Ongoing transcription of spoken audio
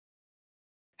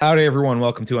Howdy, everyone.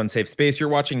 Welcome to Unsafe Space. You're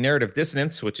watching Narrative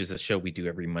Dissonance, which is a show we do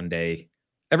every Monday.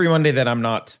 Every Monday that I'm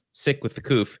not sick with the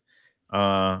coof.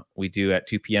 We do at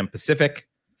 2 p.m. Pacific.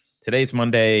 Today's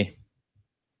Monday,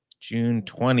 June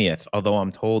 20th, although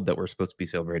I'm told that we're supposed to be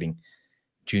celebrating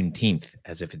Juneteenth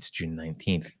as if it's June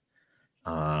 19th.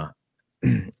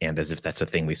 And as if that's a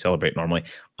thing we celebrate normally.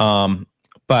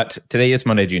 But today is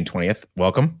Monday, June 20th.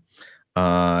 Welcome.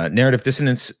 Narrative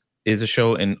Dissonance is a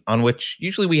show on which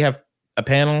usually we have a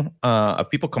panel of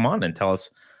people come on and tell us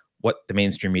what the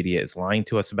mainstream media is lying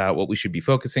to us about, what we should be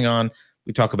focusing on.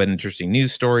 We talk about interesting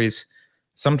news stories.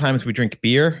 Sometimes we drink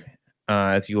beer,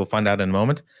 as you will find out in a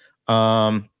moment.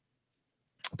 Don't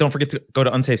forget to go to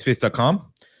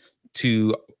unsafespace.com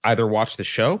to either watch the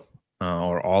show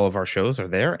or all of our shows are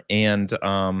there, and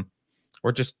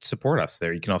or just support us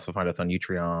there. You can also find us on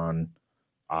Utreon,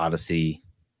 Odyssey,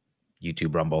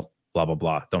 YouTube, Rumble, blah, blah,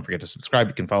 blah. Don't forget to subscribe.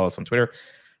 You can follow us on Twitter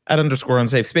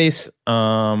 @_unsafespace.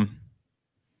 I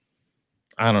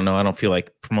don't know. I don't feel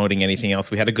like promoting anything else.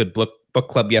 We had a good book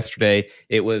club yesterday.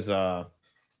 It was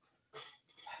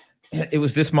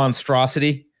This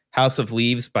Monstrosity, House of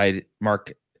Leaves by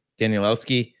Mark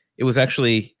Danielowski. It was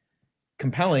actually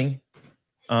compelling,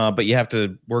 but you have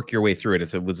to work your way through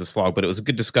it. It was a slog, but it was a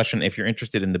good discussion. If you're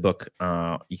interested in the book,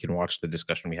 you can watch the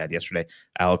discussion we had yesterday.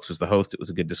 Alex was the host. It was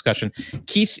a good discussion.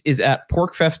 Keith is at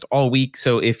Porkfest all week,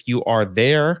 so if you are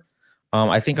there,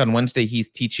 I think on Wednesday he's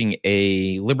teaching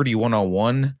a Liberty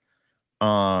 101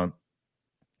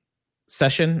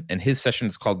 session, and his session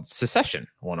is called Secession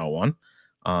 101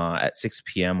 at 6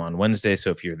 p.m. on Wednesday,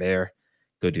 so if you're there,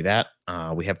 go do that.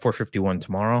 We have 451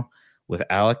 tomorrow with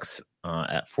Alex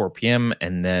at 4 p.m.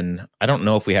 And then I don't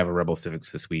know if we have a Rebel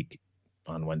Civics this week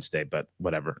on Wednesday, but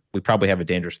whatever. We probably have a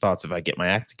Dangerous Thoughts if I get my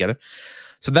act together.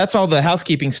 So that's all the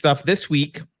housekeeping stuff this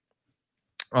week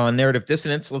on Narrative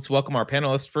Dissonance. Let's welcome our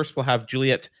panelists. First, we'll have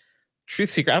Juliet,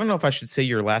 TruthSeeker. I don't know if I should say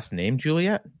your last name,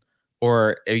 Juliet,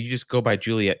 or you just go by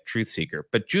Juliet, TruthSeeker.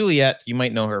 But Juliet, you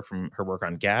might know her from her work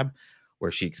on Gab,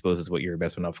 where she exposes what you're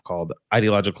best enough called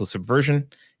ideological subversion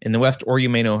in the West, or you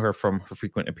may know her from her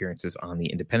frequent appearances on the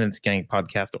Independence Gang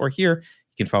podcast, or here,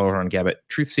 you can follow her on Gab at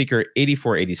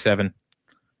TruthSeeker8487.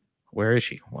 Where is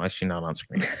she? Why is she not on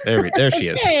screen? There she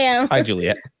is. There I am. Hi,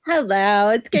 Juliet. Hello,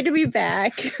 it's good to be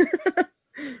back.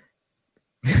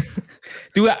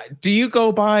 Do you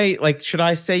go by, like, should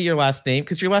I say your last name?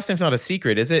 Because your last name's not a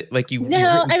secret, is it? Like, you've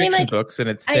written fiction books and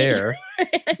it's there.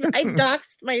 I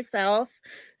doxed myself.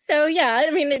 So yeah,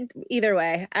 I mean, either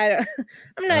way, I'm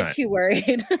not too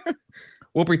worried.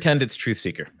 We'll pretend it's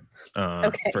TruthSeeker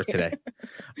okay. for today.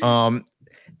 So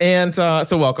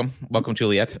welcome,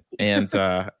 Juliet. And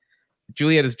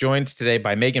Juliet is joined today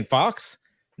by Megan Fox,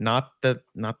 not the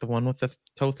one with the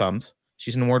toe thumbs.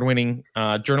 She's an award-winning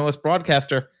journalist,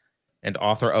 broadcaster, and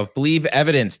author of Believe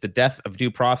Evidence: The Death of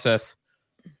Due Process,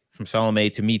 From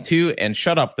Salome to Me Too, and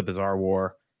Shut Up: The Bizarre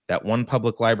War That One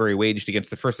Public Library Waged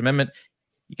Against the First Amendment.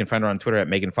 You can find her on Twitter at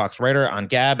Megan Fox Writer, on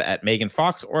Gab at Megan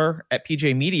Fox, or at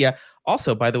PJ Media.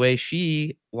 Also, by the way,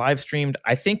 she live streamed,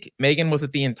 I think, Megan, was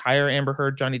it the entire Amber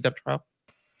Heard Johnny Depp trial?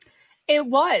 It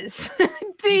was.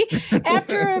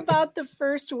 After about the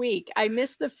first week, I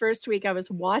missed the first week. I was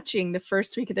watching the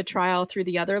first week of the trial through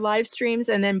the other live streams.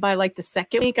 And then by like the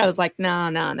second week, I was like, no,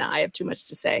 I have too much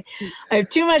to say.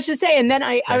 And then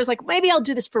I was like, maybe I'll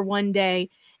do this for one day.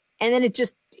 And then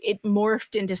it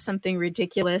morphed into something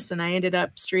ridiculous. And I ended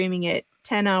up streaming it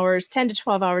 10 to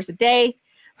 12 hours a day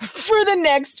for the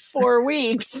next 4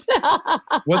 weeks.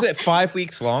 Was it 5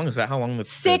 weeks long? Is that how long the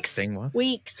thing was? 6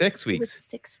 weeks. 6 weeks. It was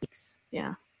 6 weeks.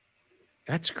 Yeah.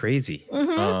 That's crazy.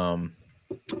 Mm-hmm.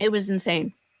 It was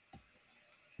insane.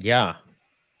 Yeah.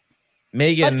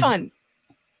 Megan. But fun.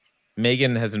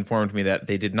 Megan has informed me that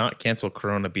they did not cancel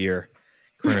Corona Beer.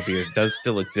 Corona Beer does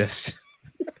still exist.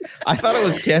 I thought it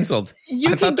was canceled.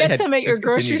 You can get some at your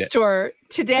grocery store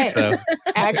today,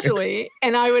 actually.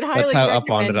 And I would highly recommend it. That's how up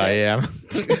on it I am.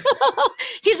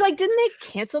 He's like, didn't they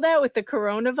cancel that with the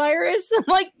coronavirus? I'm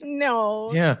like,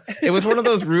 no. Yeah. It was one of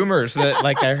those rumors that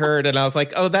like I heard and I was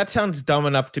like, oh, that sounds dumb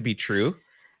enough to be true.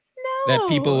 No. That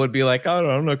people would be like, oh, no,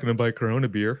 I'm not going to buy Corona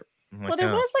Beer. Like, well,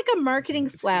 there was like a marketing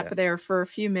flap there for a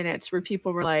few minutes where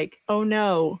people were like, oh,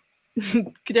 no.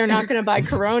 They're not going to buy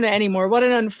Corona anymore. What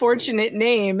an unfortunate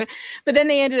name. But then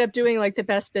they ended up doing like the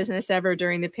best business ever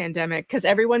during the pandemic because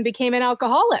everyone became an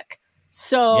alcoholic.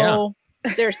 So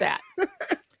there's that.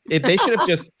 If they should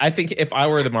have I think if I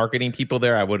were the marketing people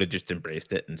there, I would have just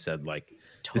embraced it and said like,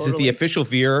 This is the official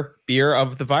beer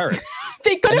of the virus.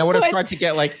 They could have I would have tried to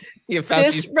get like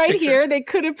this right picture. Here. They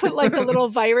could have put like the little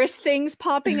virus things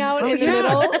popping out in the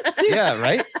middle. Yeah,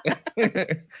 right.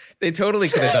 They totally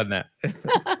could have done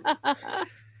that.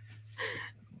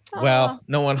 Well,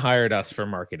 no one hired us for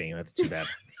marketing. That's too bad.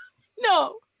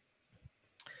 No.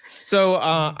 So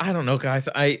I don't know, guys.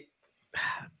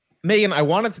 Megan, I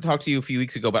wanted to talk to you a few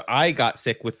weeks ago, but I got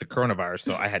sick with the coronavirus,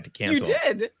 so I had to cancel. You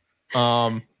did.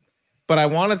 But I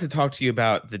wanted to talk to you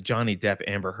about the Johnny Depp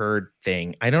Amber Heard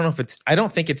thing. I don't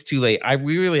think it's too late.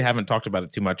 We really haven't talked about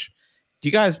it too much. Do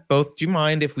you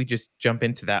mind if we just jump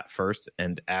into that first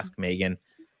and ask Megan?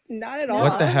 Not at all.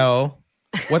 What the hell?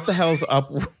 What the hell's up?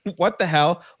 What the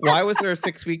hell? Why was there a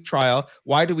 6-week trial?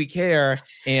 Why do we care?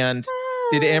 And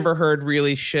did Amber Heard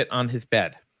really shit on his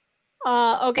bed?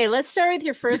 Okay, let's start with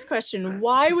your first question.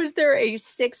 Why was there a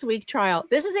 6-week trial?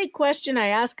 This is a question I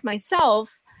ask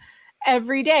myself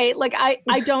every day. Like,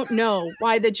 I don't know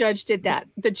why the judge did that.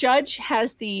 The judge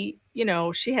has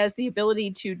she has the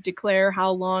ability to declare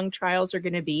how long trials are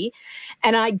going to be.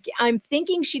 And I'm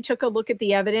thinking she took a look at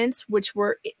the evidence, which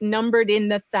were numbered in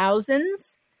the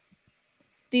thousands,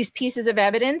 these pieces of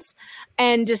evidence,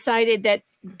 and decided that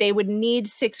they would need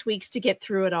 6 weeks to get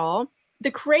through it all.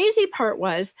 The crazy part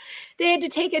was they had to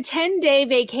take a 10-day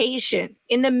vacation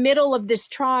in the middle of this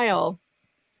trial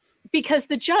because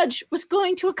the judge was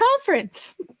going to a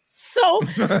conference. So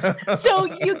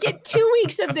you get 2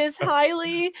 weeks of this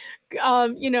highly,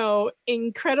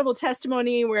 incredible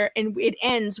testimony and it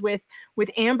ends with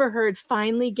Amber Heard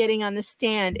finally getting on the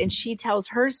stand, and she tells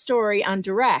her story on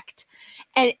direct.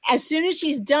 And as soon as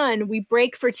she's done, we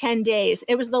break for 10 days.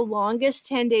 It was the longest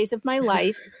 10 days of my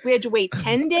life. We had to wait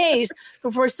 10 days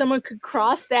before someone could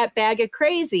cross that bag of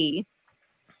crazy.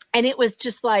 And it was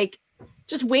just like,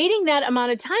 just waiting that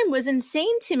amount of time was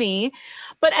insane to me.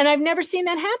 And I've never seen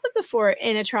that happen before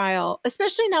in a trial,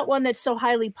 especially not one that's so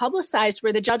highly publicized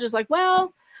where the judge is like,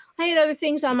 well, I had other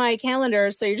things on my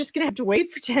calendar, so you're just going to have to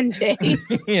wait for 10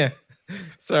 days. Yeah.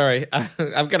 Sorry.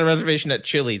 I've got a reservation at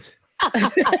Chili's.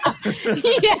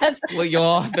 Yes.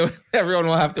 Well, everyone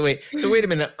will have to wait. So wait a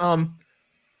minute.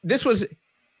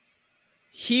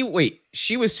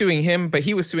 She was suing him, but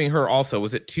he was suing her also.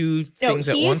 Was it two things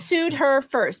at once? No, he sued her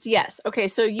first. Yes. Okay.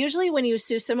 So usually when you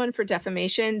sue someone for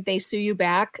defamation, they sue you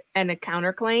back and a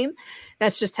counterclaim.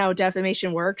 That's just how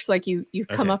defamation works. Like you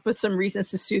come up with some reasons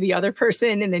to sue the other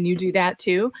person, and then you do that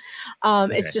too.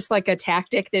 It's just like a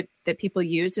tactic that people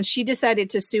use. And she decided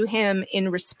to sue him in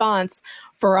response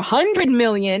for $100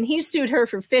 million. He sued her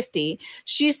for 50.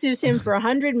 She sues him for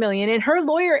 $100 million. And her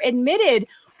lawyer admitted,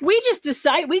 we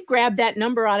grabbed that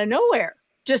number out of nowhere.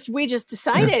 We just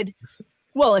decided,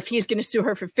 well, if he's going to sue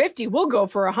her for 50, we'll go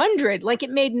for 100. Like, it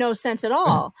made no sense at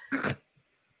all.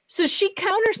 So she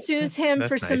countersues him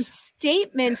for some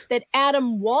statements that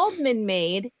Adam Waldman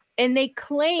made. And they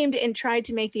claimed and tried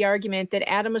to make the argument that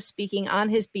Adam was speaking on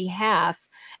his behalf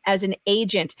as an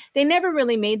agent. They never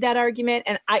really made that argument.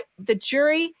 And the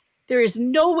jury, there is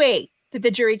no way that the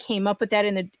jury came up with that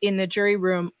in the jury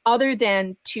room other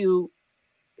than to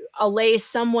allay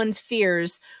someone's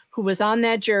fears who was on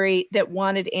that jury that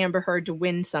wanted Amber Heard to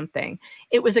win something.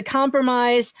 It was a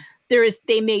compromise.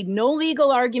 They made no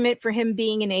legal argument for him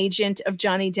being an agent of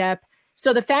Johnny Depp.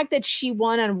 So the fact that she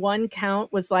won on one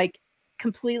count was like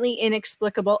completely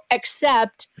inexplicable,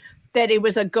 except that it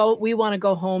was we want to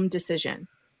go home decision.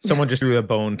 Someone just threw a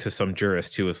bone to some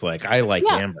jurist who was like, I like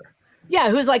Amber. Yeah,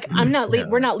 who's like,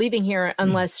 we're not leaving here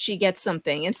unless she gets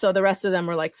something. And so the rest of them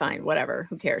were like, fine, whatever,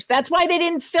 who cares? That's why they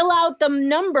didn't fill out the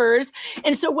numbers.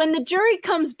 And so when the jury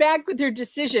comes back with their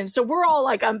decision, so we're all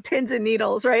like on pins and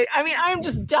needles, right? I mean, I'm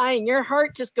just dying. Your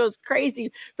heart just goes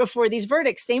crazy before these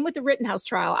verdicts. Same with the Rittenhouse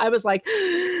trial. I was like,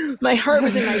 my heart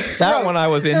was in my throat. That one I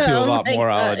was into a lot more,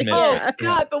 I'll admit. Oh,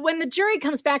 God. But when the jury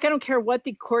comes back, I don't care what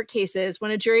the court case is.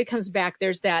 When a jury comes back,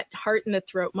 there's that heart in the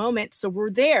throat moment. So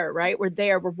we're there, right? We're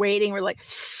there. We're waiting. We're like,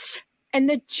 and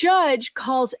the judge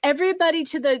calls everybody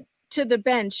to the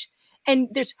bench, and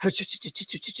there's,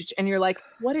 and you're like,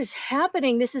 what is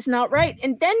happening? This is not right.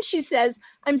 And then she says,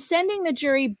 I'm sending the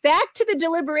jury back to the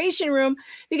deliberation room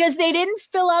because they didn't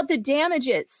fill out the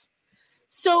damages.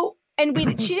 So, and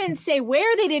she didn't say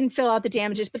where they didn't fill out the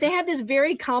damages, but they have this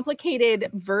very complicated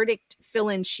verdict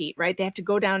fill-in sheet, right? They have to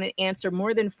go down and answer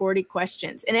more than 40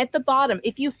 questions. And at the bottom,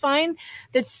 if you find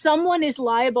that someone is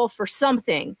liable for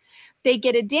something, they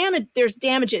get there's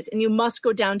damages, and you must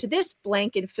go down to this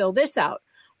blank and fill this out.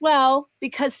 Well,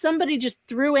 because somebody just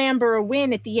threw Amber a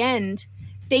win at the end,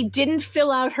 they didn't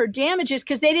fill out her damages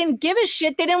because they didn't give a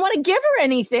shit. They didn't want to give her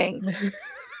anything.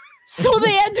 So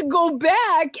they had to go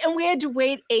back, and we had to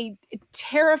wait a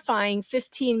terrifying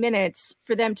 15 minutes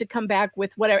for them to come back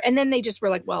with whatever. And then they just were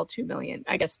like, well, $2 million.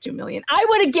 I guess $2 million. I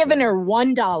would have given her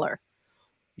 $1.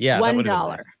 Yeah. $1.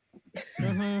 Nice.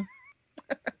 Mm-hmm.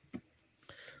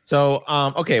 So,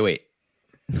 okay, wait.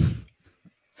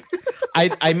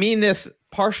 I mean this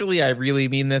partially I really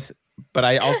mean this, but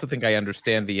I also think I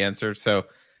understand the answer. So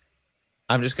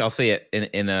I'll say it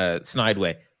in a snide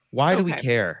way. Why do we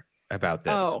care about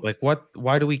this? Like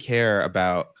why do we care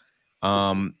about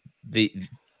the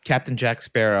Captain Jack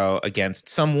Sparrow against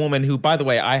some woman who, by the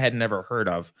way, I had never heard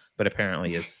of, but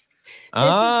apparently is.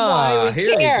 Here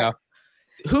we go.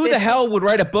 Who the hell would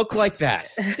write a book like that?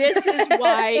 This is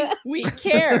why we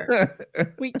care.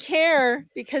 We care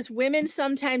because women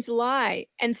sometimes lie,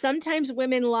 and sometimes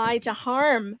women lie to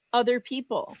harm other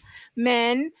people,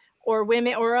 men or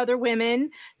women or other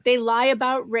women. They lie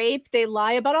about rape. They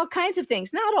lie about all kinds of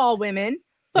things. Not all women,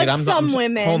 but some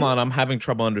women. Hold on, I'm having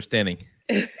trouble understanding.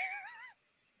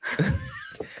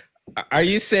 Are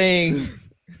you saying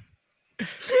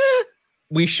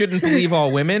we shouldn't believe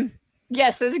all women?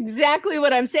 Yes, that's exactly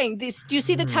what I'm saying. Do you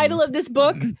see the title of this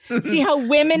book? See how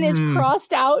women is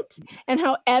crossed out and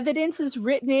how evidence is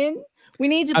written in? We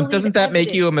need to believe doesn't that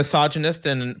make you a misogynist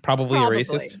and probably a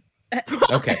racist?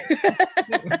 Okay.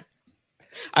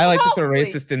 I like to throw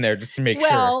racist in there just to make sure.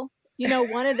 Well, you know,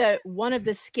 one of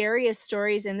the scariest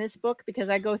stories in this book, because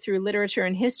I go through literature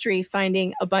and history,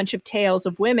 finding a bunch of tales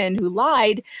of women who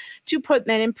lied to put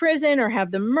men in prison or have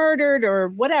them murdered or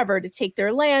whatever, to take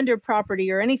their land or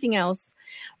property or anything else.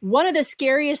 One of the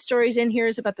scariest stories in here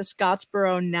is about the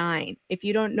Scottsboro Nine. If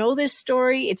you don't know this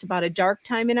story, it's about a dark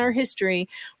time in our history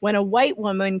when a white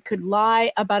woman could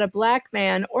lie about a black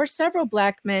man or several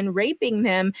black men raping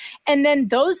them, and then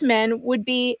those men would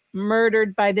be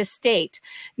murdered by the state.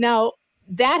 Now,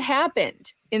 that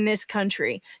happened in this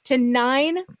country to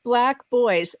 9 black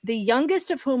boys, the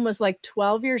youngest of whom was like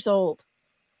 12 years old,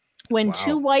 when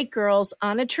 2 white girls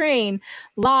on a train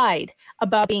lied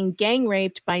about being gang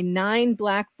raped by 9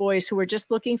 black boys who were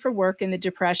just looking for work in the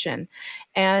Depression.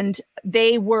 And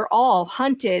they were all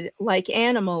hunted like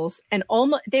animals, and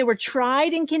they were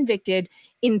tried and convicted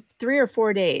in 3 or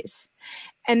 4 days.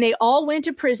 And they all went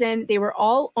to prison. They were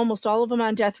almost all of them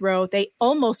on death row. They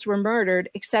almost were murdered,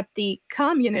 except the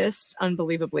communists,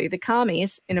 unbelievably, the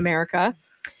commies in America,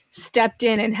 stepped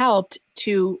in and helped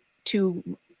to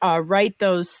right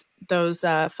those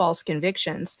false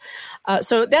convictions.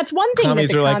 So that's one thing.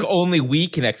 Commies are like, only we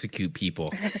can execute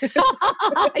people.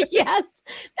 Yes.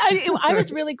 I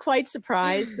was really quite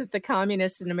surprised that the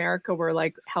communists in America were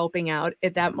like helping out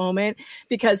at that moment,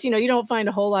 because, you know, you don't find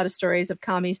a whole lot of stories of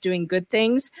commies doing good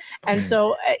things. And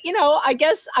so, you know, I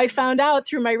guess I found out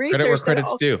through my research credit where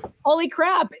credit's due. Holy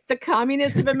crap, the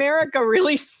communists of America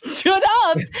really stood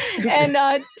up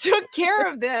and took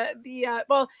care of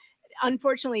well,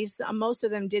 unfortunately, most of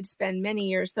them did spend many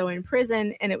years, though, in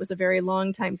prison, and it was a very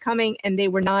long time coming, and they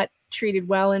were not treated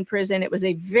well in prison. It was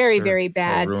a very, very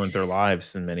bad... ruined their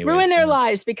lives in many ways. Ruined their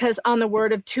lives, because on the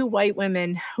word of 2 white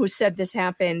women who said this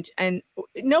happened, and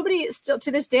nobody, still to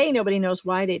this day, nobody knows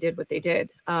why they did what they did.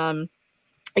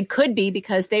 It could be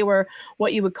because they were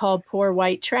what you would call poor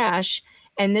white trash,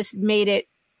 and this made it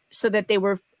so that they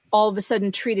were all of a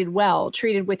sudden treated well,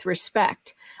 treated with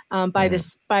respect. By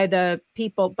the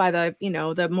people, by the, you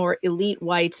know, the more elite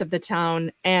whites of the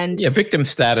town. And victim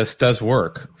status does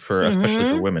work for, especially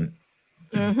for women.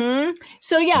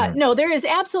 So no, there is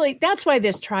absolutely, that's why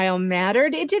this trial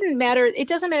mattered. It didn't matter. It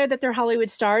doesn't matter that they're Hollywood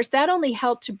stars. That only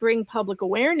helped to bring public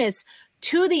awareness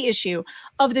to the issue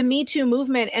of the Me Too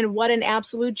movement and what an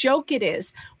absolute joke it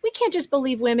is. We can't just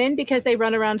believe women because they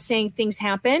run around saying things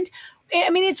happened. I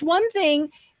mean, it's one thing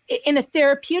in a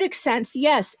therapeutic sense.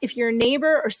 Yes, if your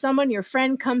neighbor or someone, your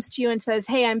friend comes to you and says,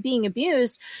 hey, I'm being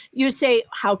abused, you say,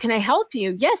 how can I help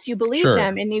you? Yes, you believe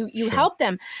them and you help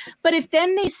them. But if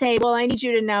then they say, well, I need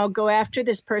you to now go after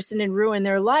this person and ruin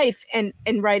their life and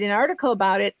write an article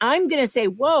about it, I'm going to say,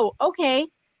 whoa, okay,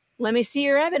 let me see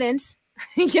your evidence.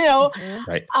 You know,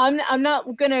 right. I'm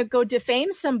not going to go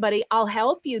defame somebody. I'll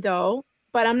help you though,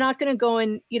 but I'm not going to go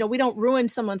and, you know, we don't ruin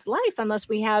someone's life unless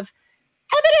we have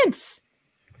evidence.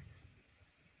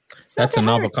 That's a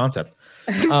novel concept.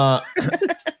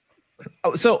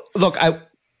 So look,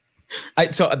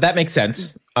 so that makes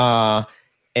sense.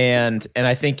 And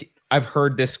I think I've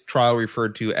heard this trial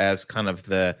referred to as kind of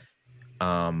the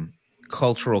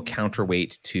cultural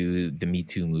counterweight to the Me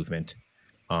Too movement,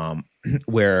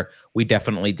 where we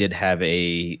definitely did have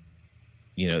a,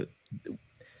 you know,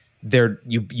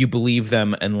 you believe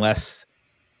them unless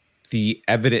you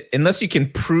can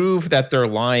prove that they're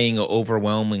lying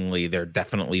overwhelmingly, they're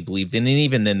definitely believed. And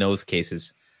even in those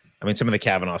cases, I mean, some of the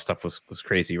Kavanaugh stuff was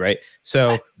crazy, right?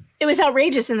 So it was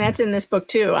outrageous, and that's in this book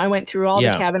too. I went through all the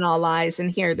Kavanaugh lies,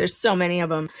 and there's so many of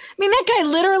them. I mean, that guy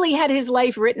literally had his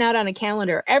life written out on a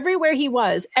calendar. Everywhere he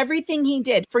was, everything he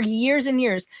did for years and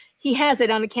years, he has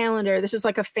it on a calendar. This is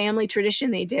like a family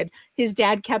tradition they did. His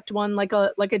dad kept one like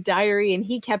a diary, and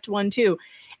he kept one too.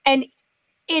 And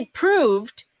it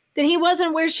proved that he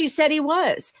wasn't where she said he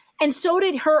was. And so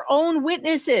did her own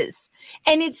witnesses.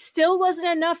 And it still wasn't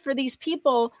enough for these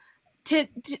people to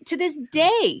this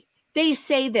day. They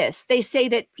say this. They say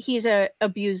that he's a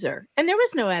abuser. And there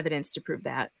was no evidence to prove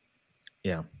that.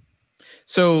 Yeah.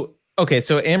 So, okay.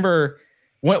 So Amber,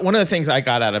 one of the things I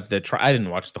got out of the trial, I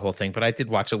didn't watch the whole thing, but I did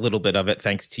watch a little bit of it.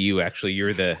 Thanks to you. Actually,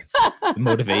 you're the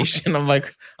motivation. I'm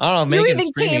like, I don't know, Megan's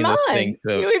streaming this thing.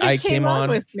 So I came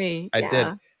on with me. I did.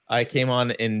 I came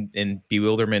on in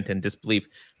bewilderment and disbelief,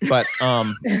 but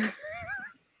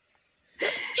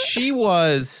she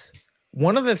was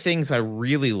one of the things I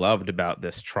really loved about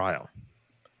this trial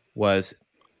was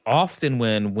often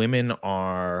when women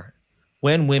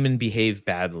behave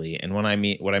badly, and what I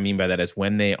mean by that is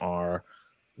when they are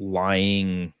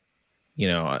lying, you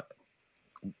know,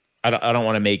 I don't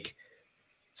want to make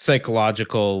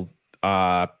psychological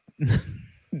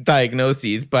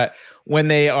diagnoses, but when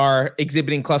they are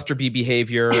exhibiting cluster B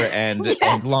behavior and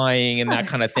lying and that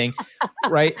kind of thing,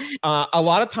 right? A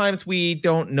lot of times we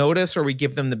don't notice, or we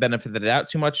give them the benefit of the doubt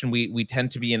too much, and we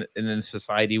tend to be in a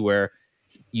society where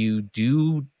you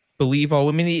do believe all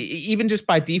women, even just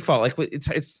by default. Like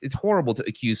it's horrible to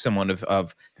accuse someone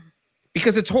of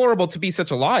because it's horrible to be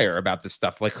such a liar about this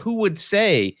stuff. Like, who would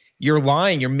say you're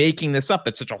lying? You're making this up.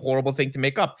 That's such a horrible thing to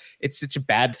make up. It's such a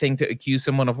bad thing to accuse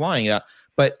someone of lying.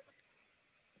 But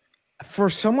for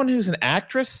someone who's an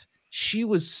actress, she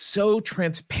was so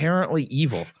transparently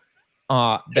evil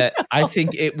that I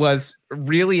think it was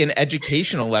really an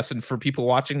educational lesson for people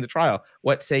watching the trial.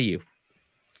 What say you?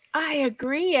 I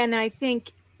agree. And I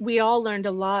think we all learned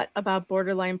a lot about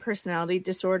borderline personality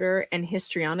disorder and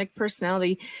histrionic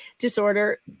personality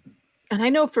disorder. And I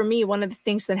know for me, one of the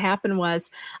things that happened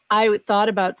was I thought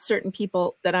about certain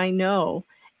people that I know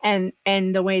and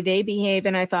the way they behave.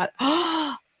 And I thought,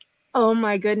 oh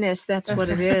my goodness, that's what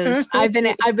it is. I've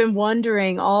been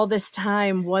wondering all this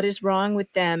time, what is wrong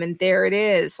with them? And there it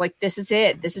is. Like, this is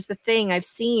it. This is the thing I've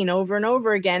seen over and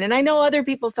over again. And I know other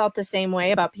people felt the same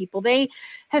way about people they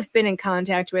have been in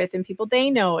contact with and people they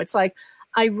know. It's like,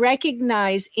 I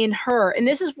recognize in her, and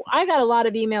I got a lot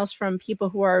of emails from people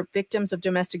who are victims of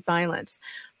domestic violence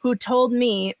who told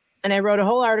me, and I wrote a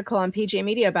whole article on PJ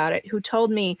Media about it, who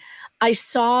told me, I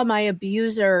saw my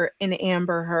abuser in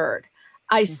Amber Heard.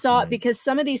 I saw, because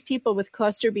some of these people with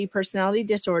cluster B personality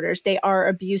disorders, they are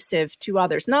abusive to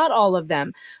others. Not all of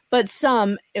them, but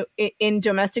some in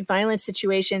domestic violence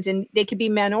situations, and they could be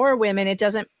men or women. It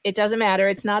doesn't matter.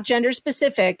 It's not gender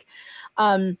specific.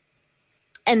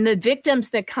 And the victims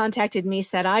that contacted me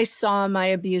said, I saw my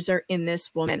abuser in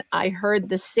this woman. I heard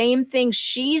the same thing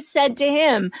she said to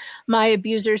him, my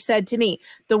abuser said to me.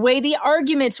 The way the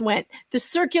arguments went, the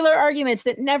circular arguments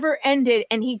that never ended,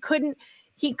 and he couldn't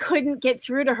get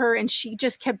through to her, and she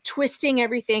just kept twisting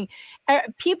everything.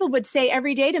 People would say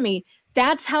every day to me,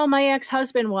 that's how my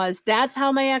ex-husband was. That's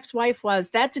how my ex-wife was.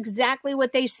 That's exactly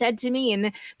what they said to me.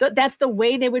 And that's the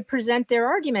way they would present their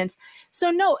arguments.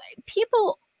 So no,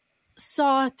 people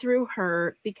saw through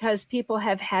her because people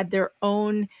have had their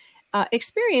own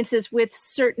experiences with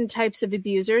certain types of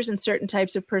abusers and certain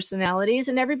types of personalities,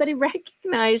 and everybody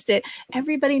recognized it.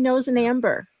 Everybody knows an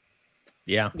Amber.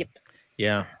 Yeah. Yep.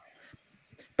 Yeah.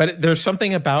 But there's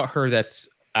something about her that's,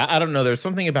 I don't know, there's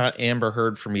something about Amber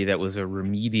Heard for me that was a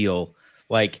remedial,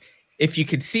 like, if you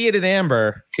could see it in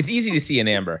Amber, it's easy to see in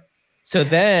Amber. So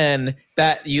then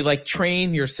that you like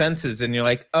train your senses and you're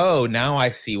like, oh, now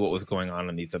I see what was going on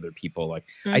in these other people. Like,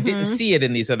 I didn't see it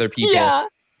in these other people. Yeah.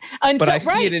 But I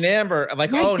see it in Amber. I'm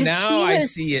like, oh, now I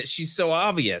see it. She's so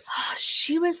obvious.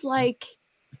 She was like,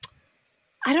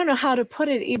 I don't know how to put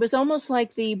it. It was almost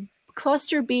like the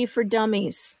cluster B for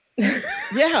dummies.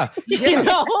 Yeah. You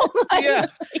know? Like, Yeah.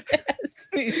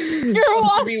 You're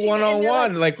watching B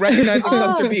 101, like recognizing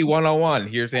cluster B 101.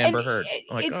 Here's Amber Heard.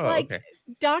 Like, it's like okay.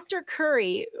 Dr.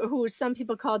 Curry, who some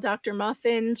people call Dr.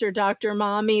 Muffins or Dr.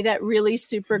 Mommy, that really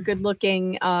super good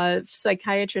looking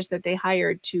psychiatrist that they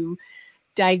hired to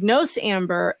diagnose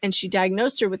Amber, and she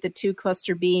diagnosed her with the 2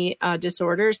 cluster B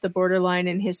disorders, the borderline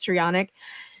and histrionic.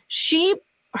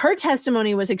 Her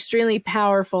testimony was extremely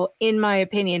powerful, in my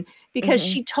opinion, because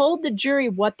she told the jury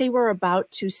what they were about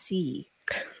to see.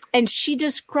 And she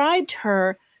described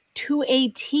her to a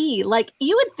T. Like,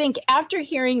 you would think after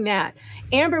hearing that,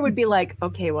 Amber would be like,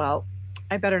 okay, well,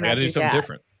 I better not do something that.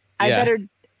 Different.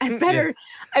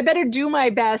 I better do my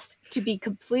best to be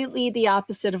completely the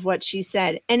opposite of what she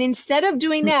said. And instead of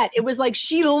doing that, it was like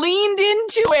she leaned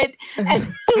into it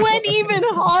and went even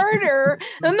harder.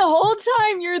 And the whole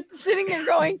time you're sitting there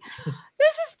going,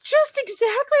 this is just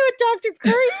exactly what Dr.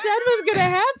 Curry said was going to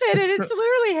happen, and it's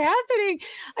literally happening.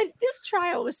 This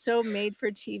trial was so made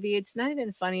for TV. It's not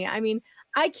even funny. I mean,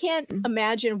 I can't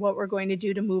imagine what we're going to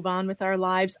do to move on with our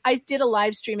lives. I did a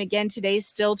live stream again today,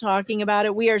 still talking about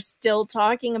it. We are still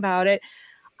talking about it.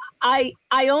 I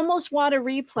almost want a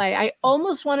replay. I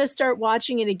almost want to start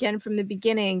watching it again from the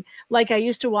beginning, like I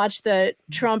used to watch the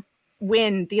Trump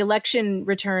win, the election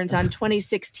returns on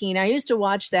 2016. I used to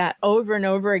watch that over and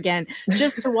over again,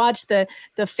 just to watch the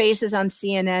faces on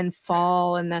CNN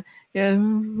fall and the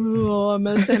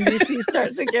MSNBC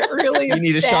starts to get really You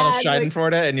need a sad. shot of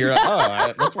Schadenfreude, and you're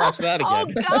like, let's watch that Oh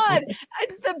again. God,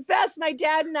 it's the best. My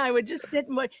dad and I would just sit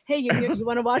and watch. Hey, you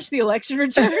want to watch the election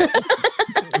returns?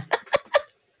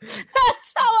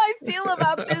 That's how I feel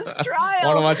about this trial.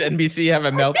 Want to watch NBC have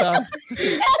a meltdown?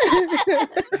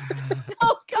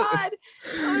 Oh God,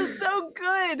 that was so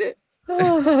good.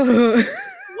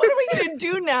 What are we gonna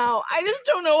do now? I just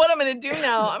don't know what I'm gonna do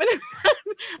now.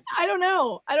 I don't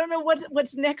know. I don't know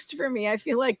what's next for me. I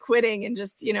feel like quitting and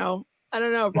just, I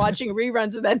don't know, watching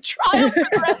reruns of that trial for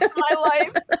the rest of my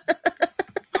life.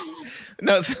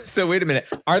 No, so wait a minute.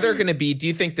 Are there going to be? Do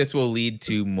you think this will lead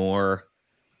to more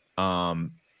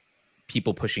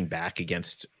people pushing back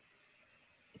against?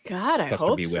 God, I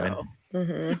hope women? So.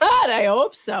 Mm-hmm. God, I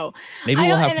hope so. Maybe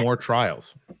we'll have more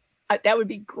trials. That would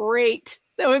be great.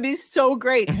 That would be so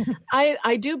great.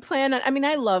 I do plan on. I mean,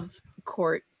 I love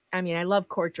court. I mean, I love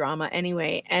court drama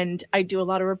anyway, and I do a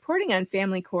lot of reporting on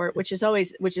family court, which is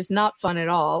not fun at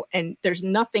all, and there's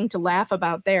nothing to laugh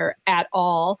about there at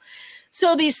all.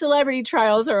 So these celebrity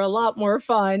trials are a lot more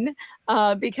fun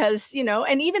because,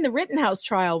 and even the Rittenhouse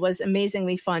trial was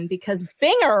amazingly fun because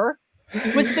Binger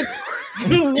was the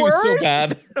worst. So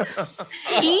bad. Thomas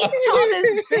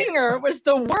Binger was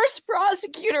the worst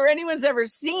prosecutor anyone's ever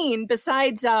seen.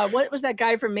 Besides, what was that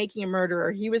guy from Making a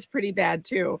Murderer? He was pretty bad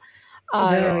too.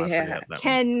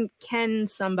 Ken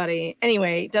somebody.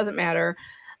 Anyway, doesn't matter.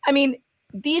 I mean,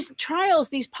 these trials,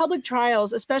 these public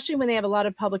trials, especially when they have a lot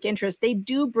of public interest, they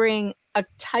do bring a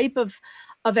type of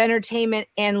entertainment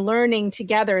and learning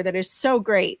together that is so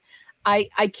great. I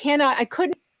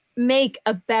couldn't make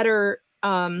a better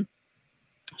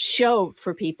show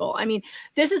for people. I mean,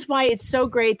 this is why it's so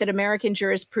great that American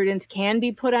jurisprudence can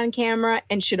be put on camera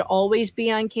and should always be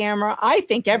on camera. I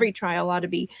think every trial ought to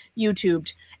be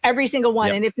YouTubed, every single one.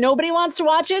 Yep. And if nobody wants to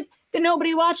watch it, then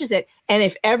nobody watches it. And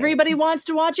if everybody wants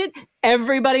to watch it,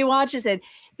 everybody watches it.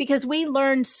 Because we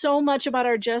learn so much about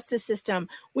our justice system.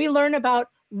 We learn about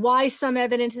why some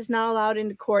evidence is not allowed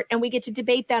into court, and we get to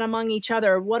debate that among each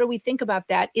other. What do we think about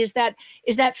that? Is that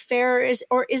fair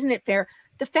or isn't it fair?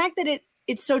 The fact that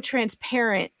it's so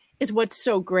transparent is what's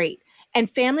so great. And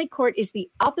family court is the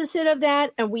opposite of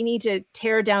that. And we need to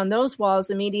tear down those walls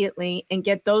immediately and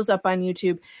get those up on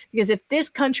YouTube. Because if this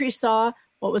country saw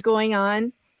what was going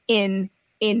on in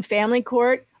family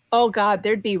court, oh God,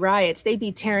 there'd be riots. They'd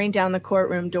be tearing down the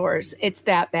courtroom doors. It's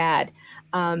that bad.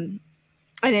 And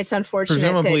it's unfortunate.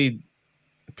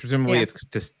 Presumably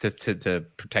it's to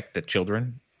protect the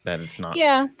children. That it's not.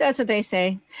 Yeah, that's what they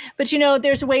say. But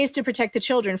there's ways to protect the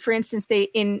children. For instance,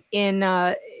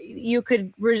 you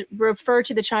could refer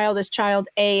to the child as child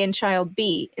A and child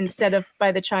B instead of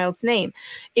by the child's name.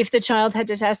 If the child had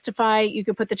to testify, you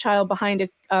could put the child behind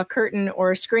a curtain or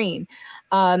a screen.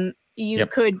 You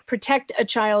could protect a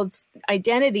child's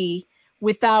identity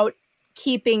without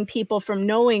keeping people from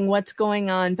knowing what's going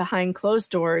on behind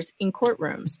closed doors in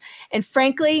courtrooms. And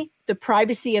frankly, the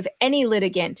privacy of any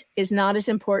litigant is not as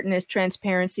important as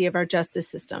transparency of our justice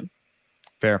system.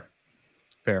 Fair.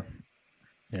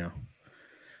 Yeah.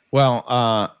 Well,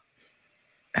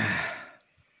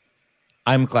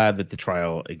 I'm glad that the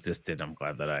trial existed. I'm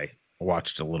glad that I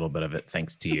watched a little bit of it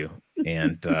thanks to you.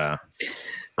 And I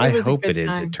hope it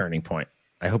is a turning point.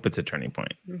 I hope it's a turning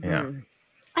point. Mm-hmm. Yeah.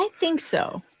 I think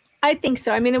so.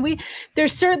 I mean,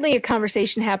 there's certainly a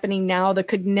conversation happening now that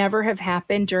could never have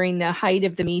happened during the height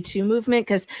of the Me Too movement,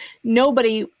 because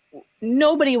nobody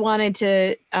wanted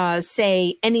to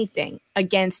say anything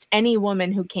against any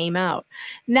woman who came out.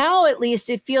 Now, at least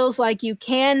it feels like you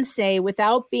can say,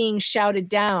 without being shouted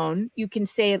down, you can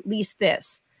say at least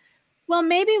this. Well,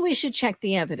 maybe we should check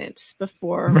the evidence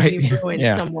before we ruin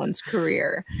someone's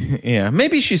career. Yeah,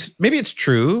 maybe it's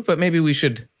true, but maybe we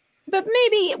should. But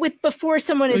maybe before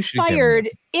someone is fired,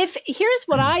 here's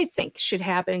what I think should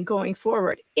happen going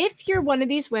forward. If you're one of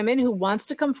these women who wants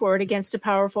to come forward against a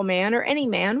powerful man or any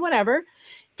man, whatever,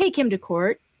 take him to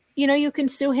court. You can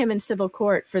sue him in civil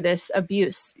court for this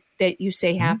abuse that you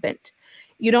say happened.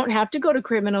 You don't have to go to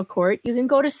criminal court. You can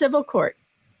go to civil court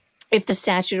if the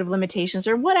statute of limitations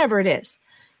or whatever it is.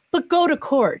 But go to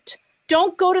court.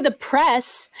 Don't go to the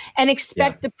press and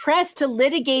expect the press to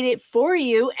litigate it for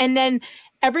you. And then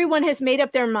everyone has made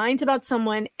up their minds about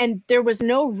someone, and there was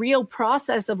no real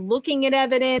process of looking at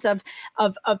evidence of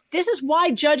this is why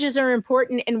judges are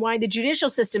important and why the judicial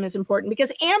system is important,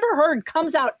 because Amber Heard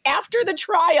comes out after the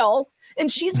trial and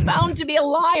she's found to be a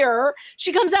liar.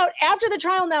 She comes out after the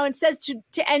trial now and says to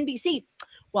NBC,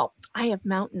 well, I have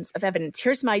mountains of evidence.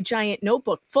 Here's my giant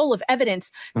notebook full of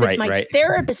evidence that my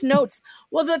therapist notes.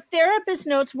 Well, the therapist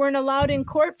notes weren't allowed in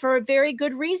court for a very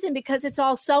good reason, because it's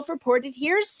all self-reported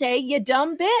hearsay, you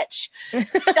dumb bitch.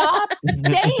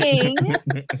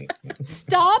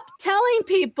 Stop telling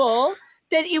people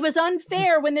that it was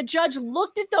unfair when the judge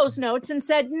looked at those notes and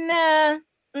said, nah,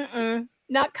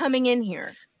 not coming in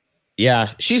here.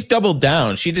 Yeah, she's doubled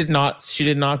down. She did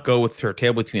not go with her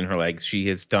tail between her legs. She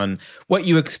has done what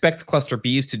you expect cluster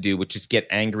Bs to do, which is get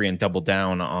angry and double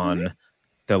down on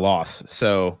the loss.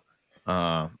 So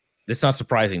it's not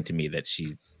surprising to me that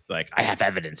she's like, I have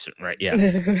evidence, right? Yeah.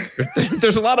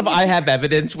 There's a lot of I have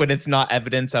evidence when it's not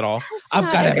evidence at all. I've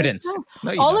got evidence.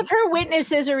 No, all of her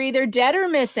witnesses are either dead or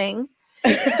missing.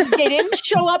 They didn't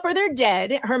show up or they're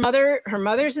dead. Her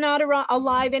mother's not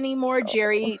alive anymore.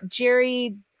 Jerry,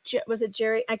 was it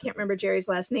Jerry? I can't remember Jerry's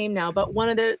last name now, but one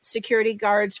of the security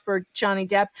guards for Johnny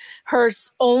Depp, her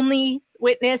only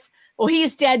witness,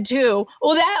 he's dead too.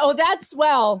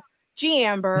 Gee,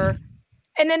 Amber.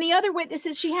 And then the other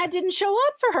witnesses she had didn't show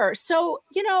up for her. So,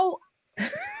 I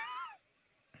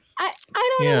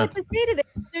don't know what to say to this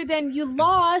other than you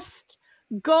lost,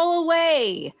 go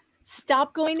away.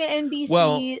 Stop going to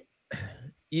NBC.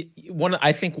 Well,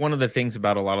 I think one of the things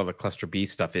about a lot of the cluster B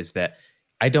stuff is that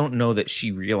I don't know that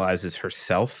she realizes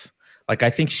herself. Like, I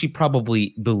think she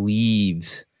probably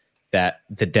believes that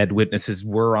the dead witnesses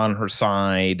were on her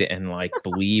side and like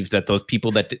believes that those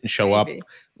people that didn't show up,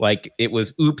 like it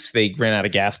was, oops, they ran out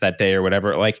of gas that day or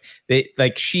whatever. Like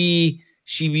she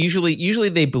usually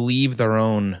they believe their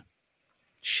own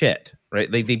shit,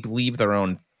 right? They believe their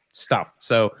own stuff.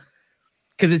 So,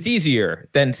 because it's easier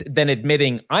than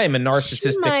admitting I am a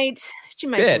narcissistic she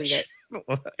might bitch. Believe it.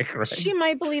 Right. She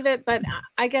might believe it, but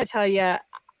I gotta tell you,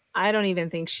 I don't even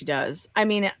think she does. I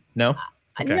mean, no,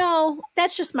 okay. No,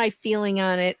 that's just my feeling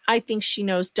on it. I think she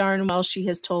knows darn well she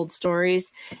has told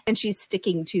stories and she's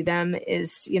sticking to them.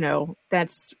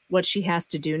 That's what she has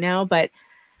to do now. But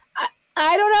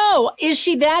I don't know. Is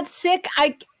she that sick?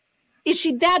 Is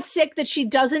she that sick that she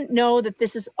doesn't know that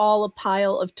this is all a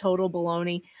pile of total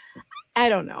baloney? I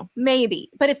don't know. Maybe.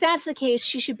 But if that's the case,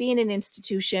 she should be in an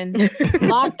institution,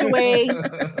 locked away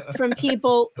from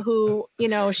people who,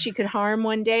 she could harm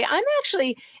one day. I'm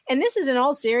actually, and this is in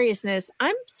all seriousness,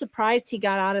 I'm surprised he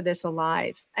got out of this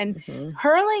alive. And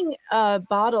hurling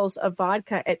bottles of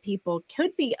vodka at people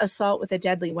could be assault with a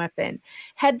deadly weapon.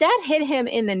 Had that hit him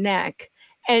in the neck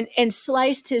and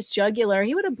sliced his jugular,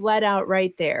 he would have bled out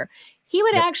right there. He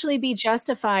would actually be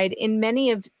justified in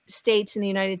many of states in the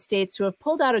United States to have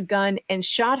pulled out a gun and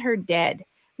shot her dead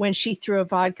when she threw a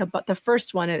vodka, but the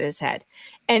first one at his head.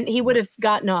 And he would have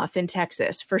gotten off in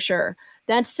Texas for sure.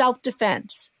 That's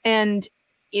self-defense. And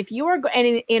if you are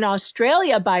in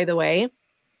Australia, by the way,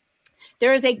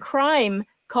 there is a crime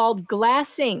called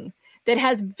glassing that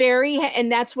has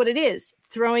and that's what it is.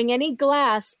 Throwing any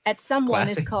glass at someone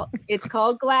it's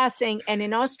called glassing. And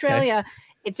in Australia,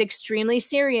 it's extremely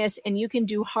serious, and you can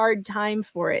do hard time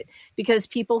for it because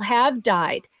people have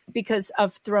died because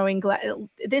of throwing glass.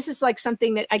 This is like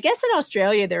something that I guess in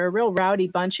Australia, they're a real rowdy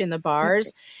bunch in the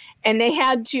bars, and they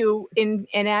had to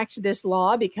enact this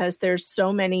law because there's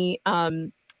so many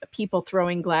people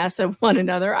throwing glass at one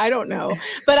another. I don't know,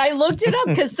 but I looked it up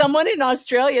because someone in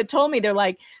Australia told me, they're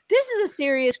like, this is a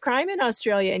serious crime in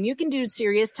Australia, and you can do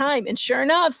serious time. And sure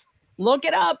enough, look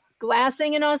it up.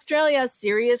 Glassing in Australia,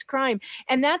 serious crime.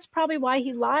 And that's probably why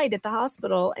he lied at the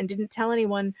hospital and didn't tell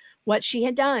anyone what she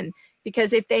had done.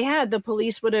 Because if they had, the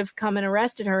police would have come and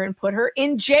arrested her and put her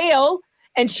in jail,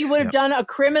 and she would have done a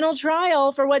criminal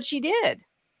trial for what she did.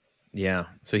 Yeah.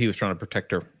 So he was trying to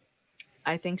protect her.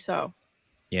 I think so.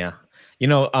 Yeah.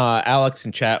 Alex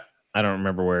in chat, I don't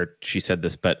remember where she said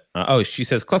this, but she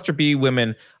says cluster B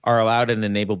women are allowed and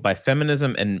enabled by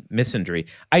feminism and misandry.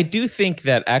 I do think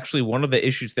that actually one of the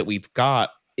issues that we've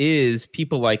got is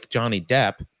people like Johnny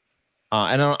Depp.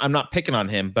 And I'm not picking on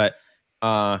him, but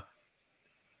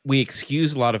we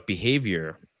excuse a lot of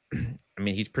behavior. I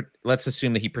mean, let's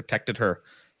assume that he protected her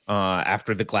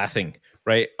after the glassing,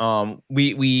 right?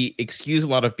 We excuse a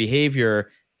lot of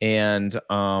behavior, and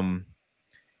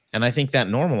I think that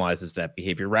normalizes that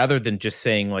behavior rather than just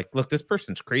saying like, look, this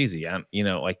person's crazy.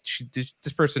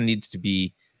 This person needs to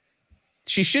be,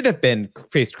 she should have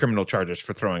faced criminal charges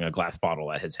for throwing a glass bottle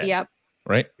at his head. Yep.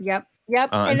 right? Yep.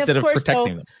 And instead of course,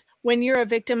 protecting them. When you're a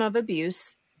victim of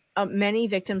abuse, many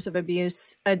victims of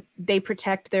abuse, they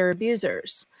protect their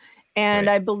abusers. And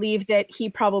Right. I believe that he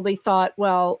probably thought,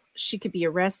 well, she could be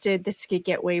arrested. This could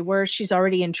get way worse. She's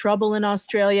already in trouble in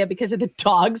Australia because of the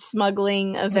dog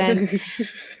smuggling event.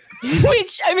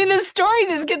 Which, I mean, the story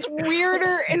just gets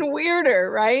weirder and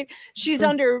weirder, right? She's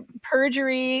under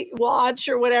perjury watch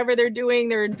or whatever they're doing.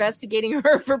 They're investigating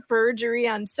her for perjury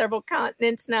on several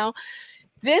continents now.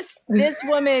 This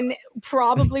woman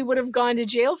probably would have gone to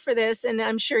jail for this. And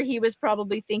I'm sure he was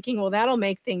probably thinking, well, that'll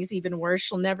make things even worse.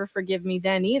 She'll never forgive me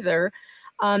then either.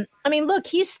 I mean, look,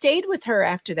 he stayed with her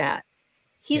after that.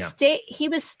 He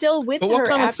was still with her. But what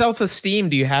kind of self-esteem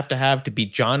do you have to be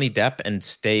Johnny Depp and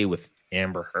stay with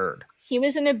Amber Heard? He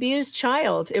was an abused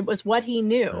child. It was what he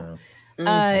knew.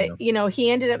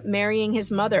 He ended up marrying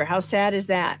his mother. How sad is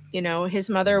that? His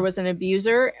mother was an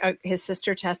abuser. His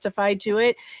sister testified to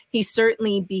it. He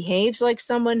certainly behaves like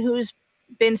someone who's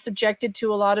been subjected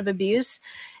to a lot of abuse.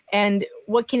 And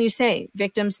what can you say?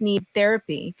 Victims need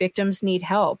therapy. Victims need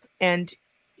help. And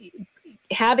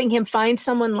having him find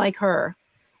someone like her,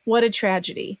 what a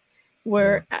tragedy.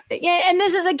 And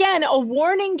this is, again, a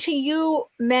warning to you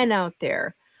men out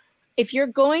there. If you're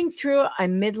going through a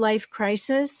midlife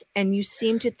crisis and you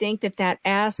seem to think that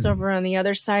ass over on the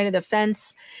other side of the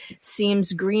fence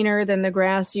seems greener than the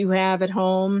grass you have at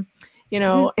home, you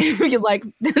like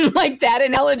that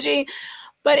analogy,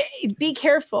 but be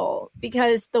careful,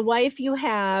 because the wife you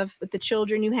have, with the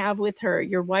children you have with her,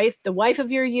 your wife, the wife of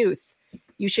your youth,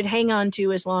 you should hang on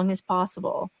to as long as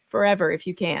possible, forever if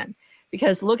you can,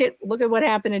 because look at what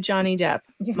happened to Johnny Depp.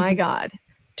 My God.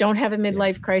 Don't have a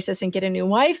midlife crisis and get a new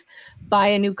wife. Buy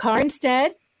a new car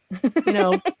instead.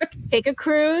 Take a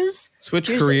cruise. Switch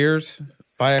careers.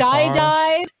 Buy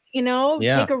skydive.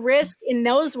 Take a risk in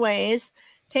those ways.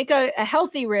 Take a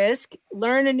healthy risk.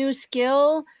 Learn a new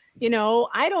skill.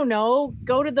 I don't know.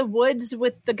 Go to the woods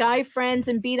with the guy friends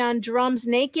and beat on drums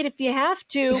naked if you have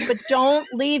to, but don't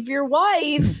leave your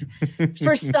wife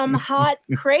for some hot,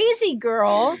 crazy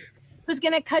girl who's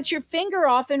going to cut your finger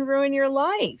off and ruin your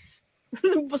life.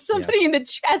 Somebody in the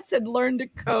chat said learn to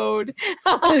code.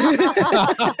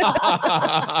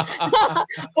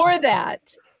 or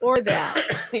that.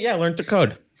 Yeah, learn to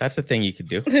code. That's a thing you could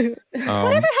do. Whatever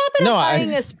happened to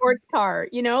buying a sports car?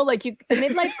 The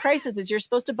midlife crisis is you're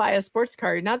supposed to buy a sports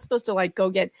car. You're not supposed to go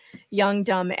get young,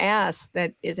 dumb ass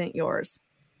that isn't yours.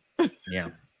 Yeah.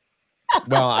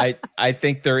 Well, I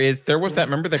think there was that,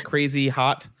 remember the crazy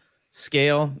hot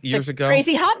scale years ago?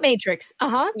 Crazy hot matrix.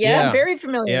 Yeah, I'm very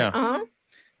familiar. Yeah.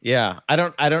 Yeah. I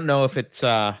don't know if it's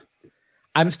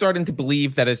I'm starting to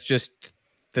believe that it's just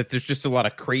that there's just a lot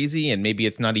of crazy, and maybe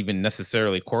it's not even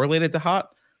necessarily correlated to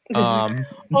hot.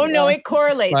 No, it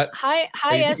correlates. High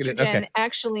estrogen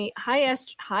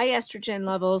high estrogen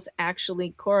levels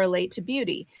actually correlate to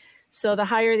beauty. So the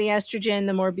higher the estrogen,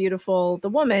 the more beautiful the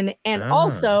woman, and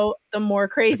also the more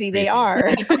crazy they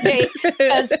are. Okay?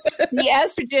 Because the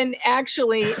estrogen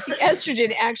actually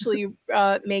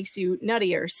makes you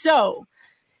nuttier. So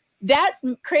that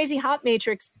crazy hot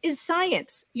matrix is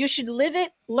science. You should live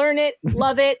it, learn it,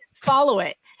 love it, follow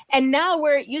it. And now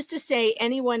where it used to say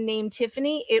anyone named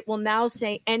Tiffany, it will now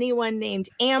say anyone named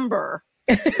Amber.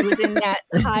 Who's in that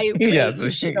high rate. You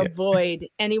should avoid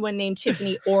anyone named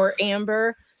Tiffany or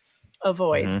Amber.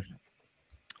 Avoid.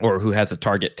 Mm-hmm. Or who has a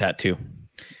Target tattoo.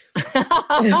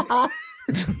 I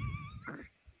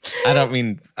don't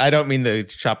mean the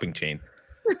shopping chain.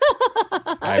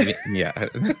 I mean, yeah.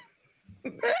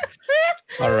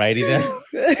 Alrighty then.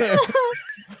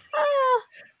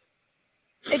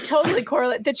 It totally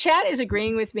correlates. The chat is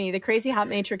agreeing with me. The crazy hot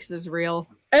matrix is real.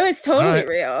 Oh, it's totally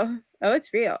real. Oh,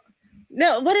 it's real.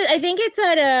 No, I think it's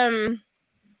at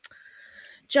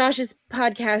Josh's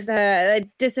podcast,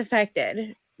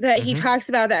 Disaffected, that he talks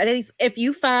about that. If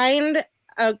you find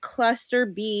a cluster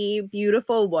B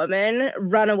beautiful woman,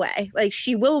 run away.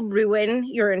 She will ruin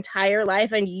your entire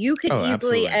life, and you could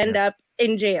easily end up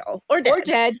in jail or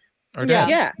dead.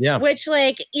 Yeah. Which,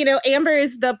 Amber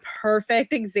is the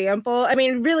perfect example. I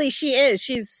mean, really, she is.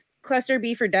 She's cluster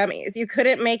B for dummies. You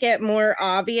couldn't make it more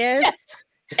obvious. Yes.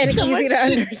 And easy to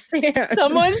understand.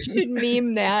 Someone should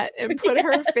meme that and put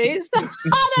her face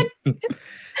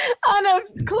on a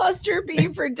cluster B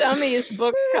for dummies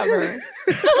book cover.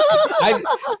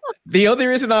 The only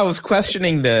reason I was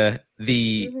questioning the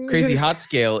crazy hot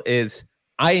scale is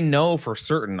I know for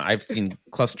certain I've seen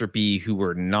cluster B who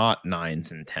were not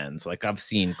 9s and 10s. I've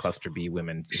seen cluster B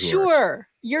women who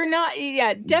you're not.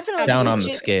 Yeah, definitely down on the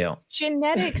scale.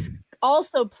 Genetics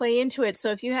also play into it.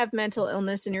 So if you have mental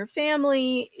illness in your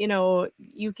family, you know,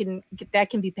 that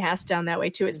can be passed down that way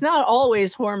too. It's not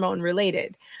always hormone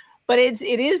related, but it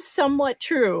is somewhat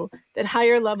true that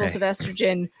higher levels of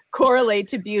estrogen correlate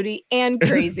to beauty and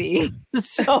crazy.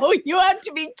 So you have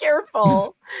to be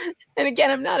careful. And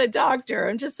again, I'm not a doctor.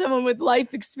 I'm just someone with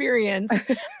life experience.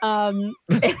 And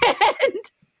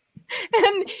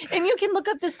you can look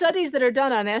up the studies that are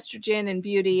done on estrogen and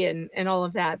beauty and all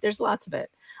of that. There's lots of it.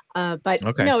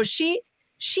 But no, she's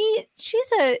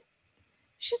a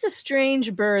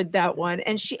strange bird, that one.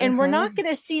 And we're not going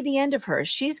to see the end of her.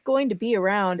 She's going to be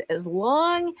around as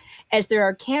long as there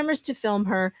are cameras to film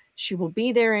her. She will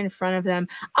be there in front of them.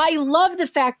 I love the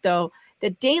fact, though,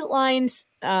 that Dateline's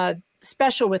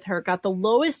special with her got the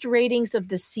lowest ratings of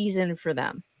the season for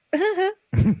them.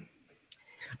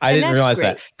 I didn't realize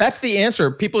that. That's the answer.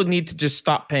 People need to just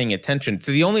stop paying attention.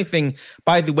 So the only thing,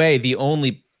 by the way, the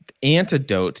only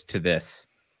antidote to this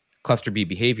cluster B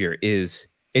behavior is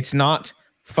it's not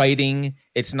fighting,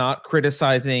 it's not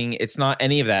criticizing, it's not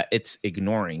any of that. It's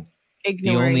ignoring.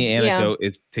 The only antidote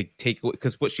is to take,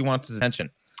 because what she wants is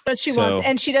attention. What she wants,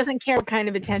 and she doesn't care what kind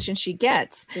of attention she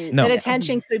gets. No. That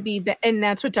attention could be, and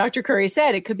that's what Dr. Curry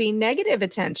said, it could be negative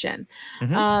attention.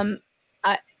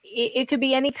 It could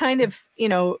be any kind of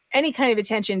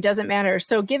attention, doesn't matter.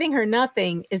 So giving her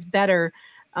nothing is better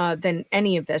than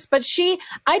any of this. But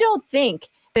I don't think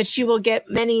that she will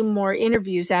get many more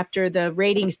interviews after the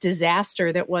ratings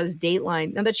disaster that was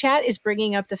Dateline. Now, the chat is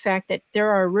bringing up the fact that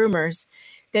there are rumors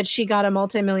that she got a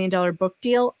multi-million-dollar book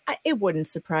deal. It wouldn't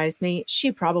surprise me.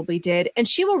 She probably did. And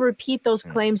she will repeat those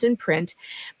claims in print.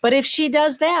 But if she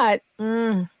does that,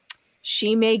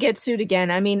 she may get sued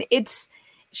again. I mean,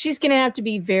 she's going to have to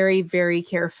be very, very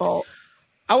careful.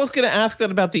 I was going to ask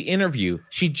that about the interview.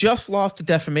 She just lost a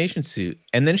defamation suit.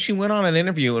 And then she went on an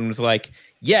interview and was like,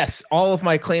 yes, all of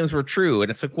my claims were true.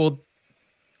 And it's like, well,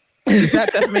 is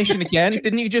that defamation again?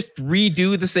 Didn't you just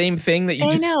redo the same thing that you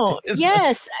just did?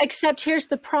 Yes, except here's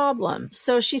the problem.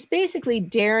 So she's basically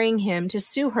daring him to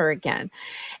sue her again.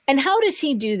 And how does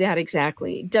he do that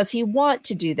exactly? Does he want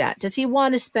to do that? Does he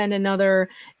want to spend another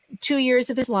 2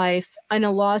 years of his life in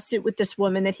a lawsuit with this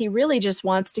woman that he really just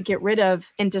wants to get rid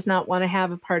of and does not want to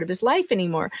have a part of his life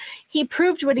anymore? He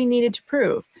proved what he needed to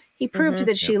prove. He proved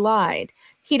that she lied.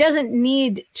 He doesn't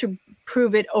need to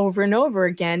prove it over and over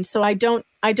again. So I don't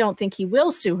think he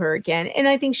will sue her again. And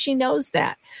I think she knows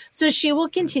that. So she will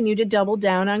continue to double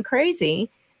down on crazy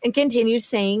and continue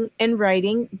saying and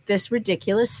writing this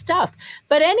ridiculous stuff.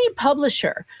 But any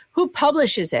publisher who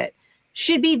publishes it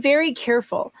should be very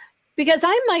careful, because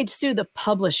I might sue the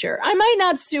publisher. I might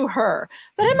not sue her,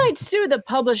 but I might sue the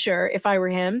publisher if I were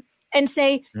him and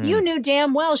say, you knew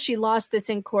damn well she lost this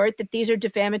in court, that these are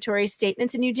defamatory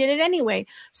statements, and you did it anyway.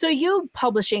 So you,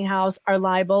 publishing house, are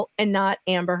liable and not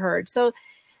Amber Heard. So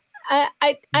I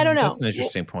don't know. That's an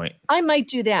interesting point. I might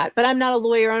do that, but I'm not a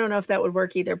lawyer. I don't know if that would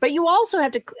work either. But you also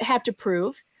have to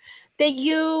prove that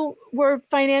you were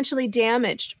financially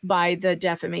damaged by the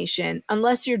defamation,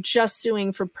 unless you're just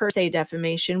suing for per se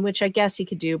defamation, which I guess he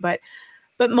could do. But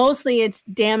mostly it's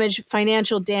damage,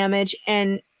 financial damage,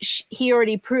 and he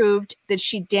already proved that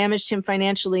she damaged him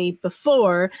financially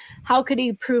before. How could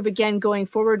he prove again going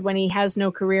forward when he has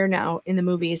no career now in the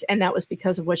movies? And that was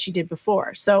because of what she did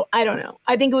before. So I don't know.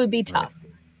 I think it would be tough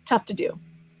to do.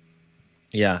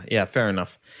 Yeah, fair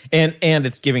enough. And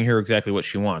it's giving her exactly what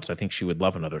she wants. I think she would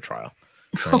love another trial.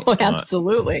 Right? Oh,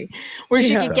 absolutely. Where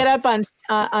she could get up on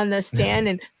the stand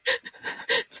and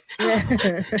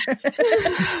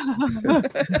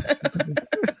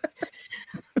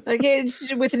okay,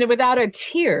 it's without a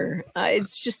tear.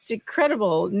 It's just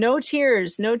incredible. No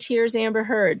tears, Amber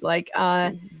Heard. Like,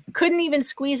 couldn't even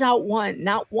squeeze out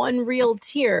not one real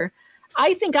tear.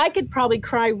 I think I could probably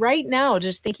cry right now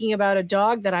just thinking about a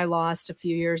dog that I lost a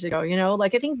few years ago. You know,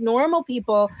 like I think normal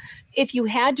people, if you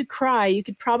had to cry, you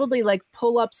could probably like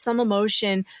pull up some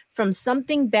emotion from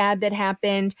something bad that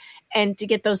happened and to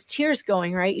get those tears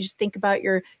going, right? You just think about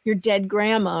your dead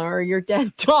grandma or your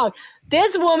dead dog.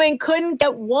 This woman couldn't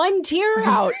get one tear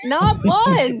out, not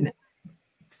one.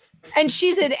 And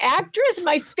she's an actress.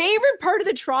 My favorite part of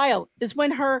the trial is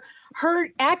when her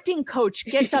acting coach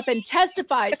gets up and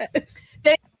testifies that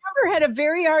Amber had a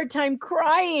very hard time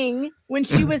crying when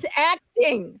she was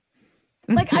acting.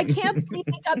 Like, I can't believe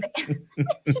he got the... And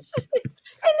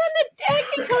then the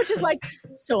acting coach is like,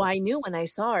 so I knew when I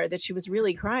saw her that she was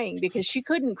really crying because she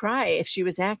couldn't cry if she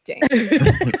was acting.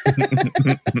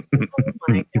 Oh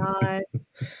my God.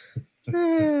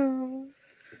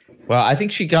 Well, I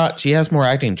think she has more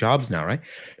acting jobs now, right?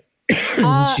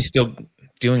 She's still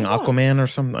doing Aquaman or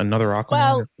another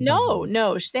Aquaman? Well,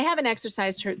 no, they haven't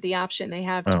exercised the option. They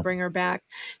have to bring her back.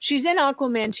 She's in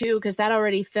Aquaman 2 because that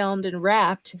already filmed and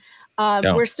wrapped.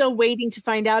 We're still waiting to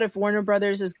find out if Warner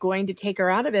Brothers is going to take her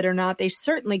out of it or not. They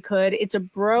certainly could. It's a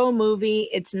bro movie.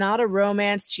 It's not a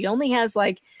romance. She only has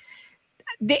like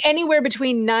anywhere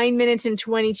between 9 minutes and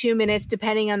 22 minutes,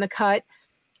 depending on the cut.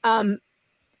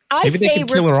 Maybe they could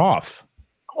kill her off.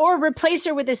 Or replace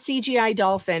her with a CGI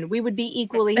dolphin. We would be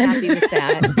equally happy with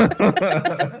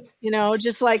that.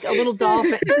 Just like a little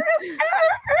dolphin.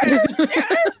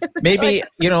 Maybe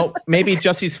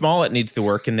Jussie Smollett needs to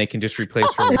work and they can just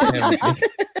replace her with him.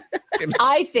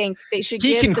 I think they should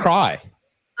cry.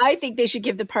 I think they should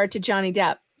give the part to Johnny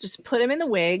Depp. Just put him in the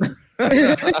wig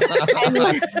and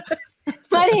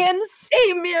let him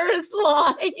say Mira's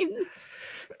lines.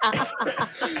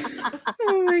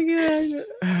 Oh my god,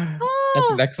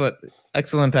 that's an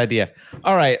excellent idea.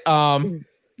 All right, I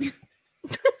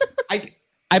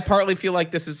partly feel like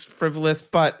this is frivolous,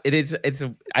 but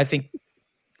I think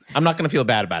I'm not going to feel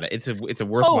bad about it. It's a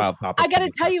worthwhile topic. I got to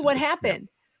tell you what happened.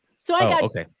 So I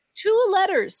got 2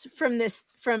 letters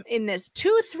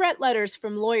two threat letters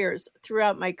from lawyers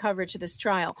throughout my coverage of this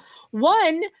trial.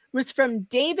 One was from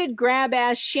David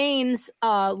Grabash Shane's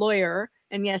lawyer.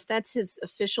 And yes, that's his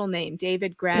official name,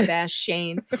 David Grabash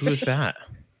Shane. Who's that?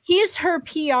 He's her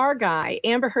PR guy,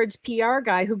 Amber Heard's PR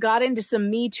guy, who got into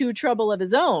some Me Too trouble of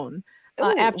his own.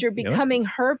 After becoming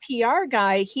her PR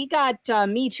guy, he got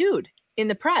Me Too'd in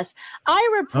the press. I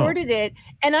reported it,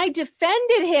 and I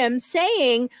defended him,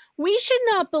 saying we should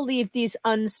not believe these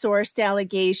unsourced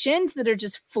allegations that are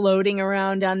just floating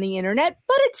around on the internet.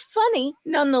 But it's funny,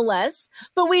 nonetheless.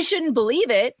 But we shouldn't believe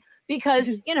it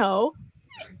because,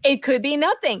 it could be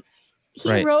nothing.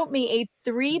 He wrote me a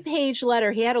 3-page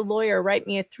letter. He had a lawyer write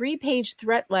me a 3-page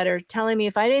threat letter telling me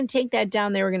if I didn't take that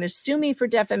down, they were going to sue me for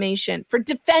defamation for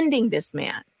defending this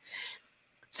man.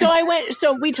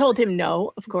 So we told him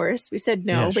no, of course. We said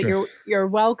no, but you're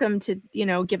welcome to,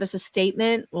 give us a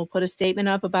statement. We'll put a statement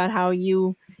up about how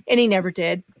and he never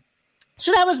did.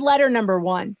 So that was letter number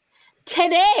 1.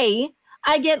 Today,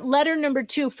 I get letter number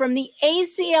 2 from the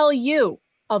ACLU.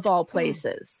 Of all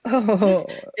places.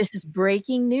 This is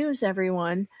breaking news,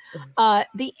 everyone.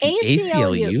 The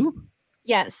ACLU?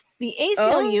 Yes, the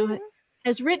ACLU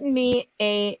has written me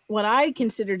what I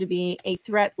consider to be a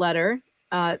threat letter.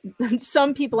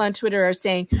 Some people on Twitter are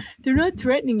saying, they're not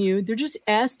threatening you, they're just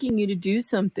asking you to do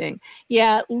something.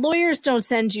 Yeah, lawyers don't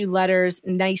send you letters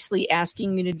nicely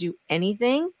asking you to do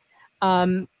anything.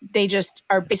 They just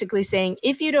are basically saying,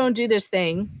 if you don't do this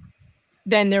thing,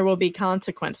 then there will be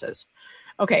consequences.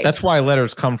 Okay. That's why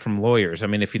letters come from lawyers. I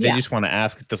mean, if they just want to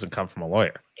ask, it doesn't come from a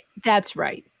lawyer. That's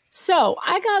right. So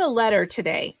I got a letter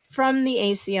today from the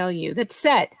ACLU that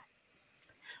said,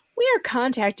 we are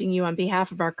contacting you on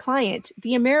behalf of our client,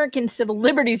 the American Civil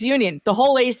Liberties Union, the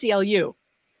whole ACLU.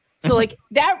 So like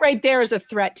that right there is a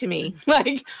threat to me.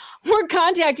 Like we're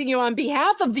contacting you on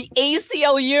behalf of the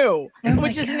ACLU,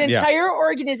 which is an entire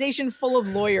organization full of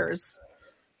lawyers.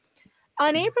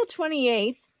 On April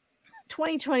 28th,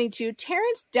 2022,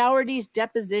 Terrence Dougherty's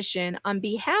deposition on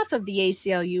behalf of the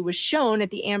ACLU was shown at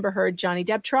the Amber Heard Johnny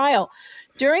Depp trial.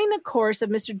 During the course of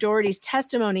Mr. Dougherty's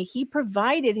testimony, he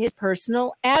provided his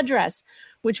personal address,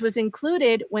 which was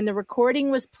included when the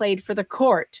recording was played for the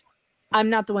court. I'm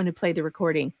not the one who played the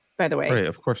recording, by the way. Right,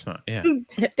 of course not. Yeah.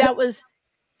 That was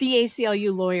the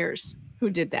ACLU lawyers who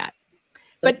did that.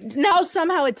 But now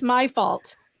somehow it's my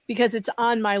fault because it's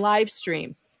on my live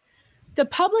stream. The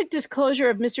public disclosure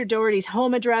of Mr. Dougherty's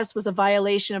home address was a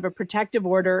violation of a protective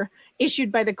order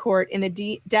issued by the court in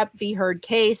the Depp v. Heard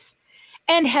case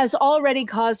and has already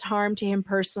caused harm to him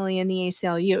personally in the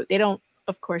ACLU. They don't,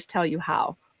 of course, tell you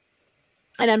how.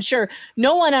 And I'm sure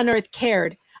no one on earth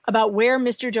cared about where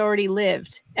Mr. Dougherty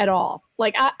lived at all.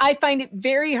 Like, I find it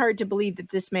very hard to believe that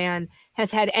this man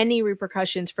has had any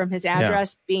repercussions from his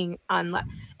address being on.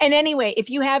 And anyway, if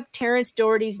you have Terrence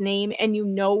Dougherty's name and you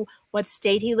know what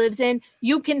state he lives in,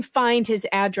 you can find his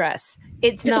address.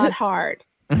 It's not hard.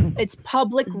 It's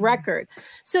public record.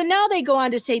 So now they go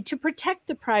on to say, to protect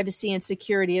the privacy and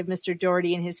security of Mr.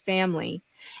 Dougherty and his family,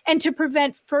 and to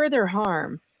prevent further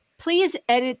harm, please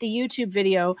edit the YouTube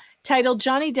video titled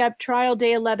Johnny Depp Trial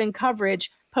Day 11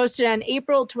 Coverage, posted on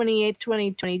April 28th,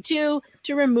 2022,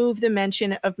 to remove the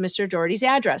mention of Mr. Dougherty's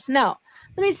address. Now,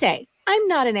 let me say, I'm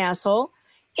not an asshole.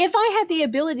 If I had the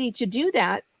ability to do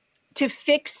that, to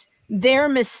fix their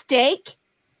mistake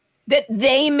that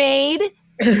they made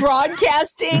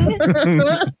broadcasting,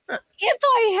 if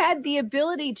I had the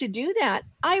ability to do that,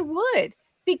 I would.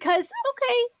 Because,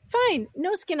 okay, fine,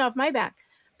 no skin off my back.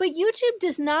 But YouTube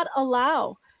does not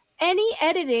allow any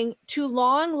editing to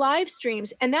long live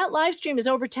streams, and that live stream is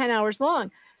over 10 hours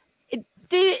long,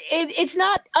 it's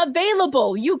not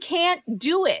available. You can't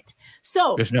do it.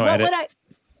 So there's no edit.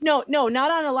 No,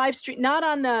 not on a live stream, not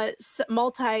on the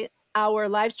multi-hour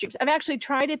live streams. I've actually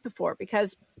tried it before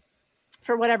because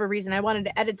for whatever reason, I wanted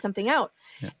to edit something out.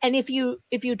 Yeah. And if you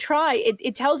try,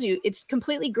 it tells you it's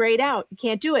completely grayed out. You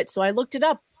can't do it. So I looked it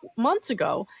up months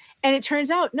ago, and it turns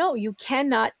out, no, you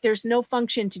cannot. There's no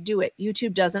function to do it.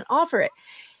 YouTube doesn't offer it.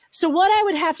 So what I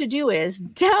would have to do is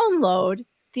download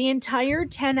the entire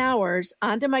 10 hours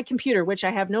onto my computer, which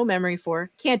I have no memory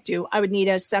for, can't do. I would need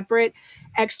a separate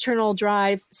external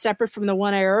drive, separate from the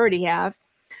one I already have.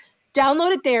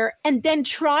 Download it there, and then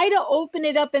try to open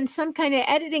it up in some kind of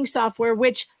editing software,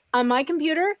 which on my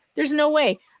computer, there's no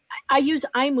way. I use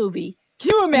iMovie.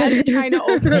 Can you imagine trying to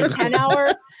open a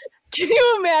 10-hour? Can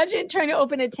you imagine trying to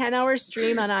open a 10-hour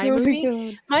stream on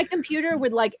iMovie? My computer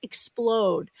would like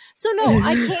explode. So no,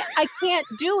 I can't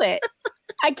do it.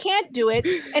 I can't do it.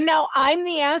 And now I'm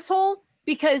the asshole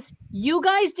because you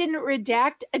guys didn't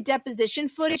redact a deposition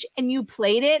footage and you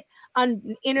played it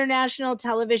on international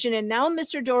television. And now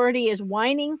Mr. Doherty is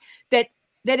whining that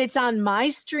it's on my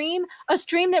stream, a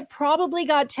stream that probably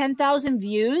got 10,000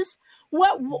 views.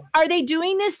 What are they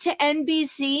doing this to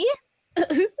NBC?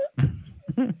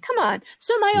 Come on.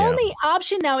 So my only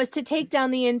option now is to take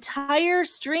down the entire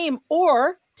stream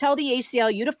or tell the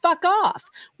ACLU to fuck off,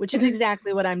 which is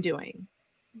exactly what I'm doing.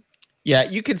 Yeah,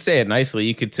 you could say it nicely.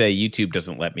 You could say YouTube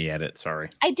doesn't let me edit. Sorry.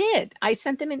 I did. I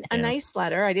sent them a nice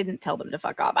letter. I didn't tell them to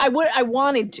fuck off. I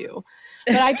wanted to,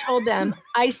 but I told them,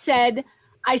 I said,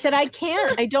 I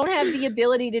can't. I don't have the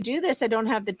ability to do this. I don't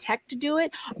have the tech to do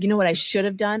it. You know what I should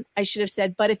have done? I should have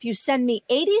said, but if you send me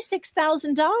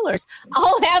 $86,000,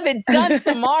 I'll have it done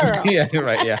tomorrow. Yeah, you're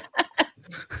right. Yeah.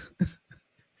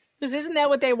 Because isn't that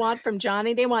what they want from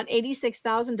Johnny? They want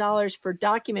 $86,000 for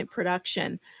document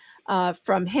production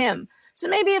from him. So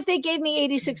maybe if they gave me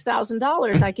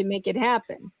 $86,000, I can make it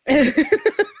happen.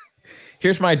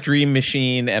 Here's my dream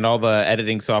machine and all the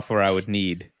editing software I would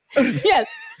need. Yes.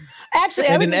 Actually,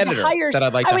 I would need to hire. That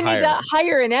I'd like I would hire. need to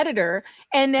hire an editor,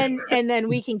 and then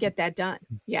we can get that done.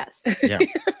 Yes. Yeah.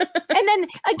 And then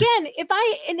again,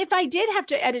 if I did have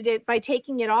to edit it by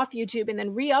taking it off YouTube and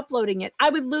then re-uploading it, I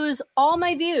would lose all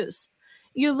my views.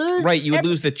 You lose. Right. You would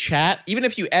lose the chat. Even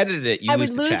if you edited it, I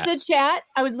would lose the chat.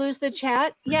 I would lose the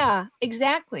chat. Yeah,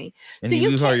 exactly. And so you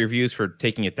lose all your views for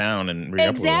taking it down and re-uploading.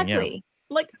 Exactly. Yeah.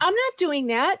 Like, I'm not doing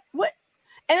that. What?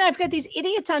 And I've got these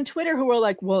idiots on Twitter who are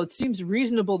like, well, it seems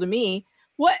reasonable to me.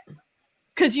 What?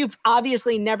 Because you've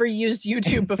obviously never used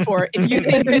YouTube before if you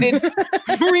think that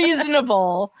it's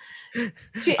reasonable.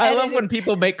 I love when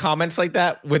people make comments like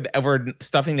that with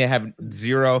stuffing they have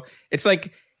zero. It's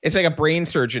like a brain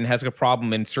surgeon has a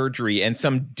problem in surgery, and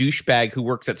some douchebag who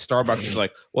works at Starbucks is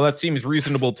like, well, that seems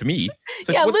reasonable to me.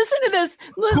 Like, yeah, listen to this.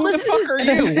 Who the fuck are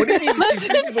you? What do you mean it's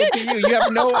reasonable to you? You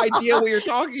have no idea what you're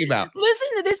talking about. Listen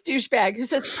to this douchebag who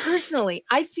says, personally,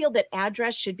 I feel that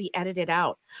address should be edited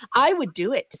out. I would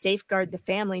do it to safeguard the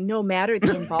family, no matter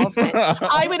the involvement.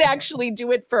 I would actually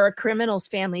do it for a criminal's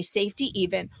family safety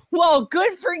even. Well,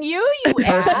 good for you, you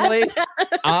Personally, ass.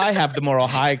 I have the moral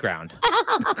high ground.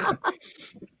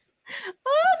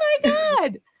 Oh my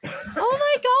God. Oh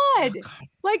my God.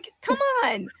 Like, come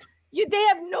on. They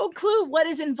have no clue what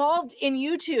is involved in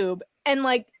YouTube. And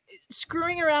like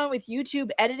screwing around with YouTube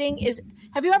editing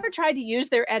have you ever tried to use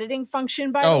their editing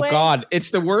function, by the way? Oh God,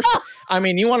 it's the worst. I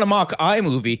mean, you want to mock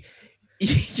iMovie.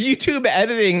 YouTube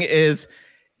editing is,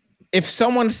 if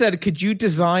someone said, could you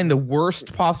design the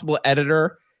worst possible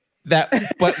editor but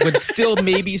would still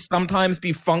maybe sometimes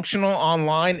be functional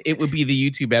online, it would be the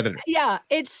YouTube editor. Yeah,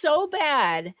 it's so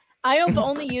bad. I have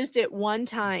only used it one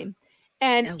time,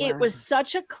 and it was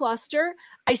such a cluster.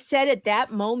 I said at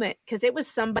that moment, because it was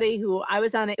somebody who I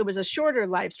was on, it was a shorter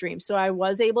live stream, so I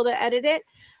was able to edit it,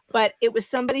 but it was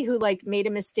somebody who like made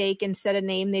a mistake and said a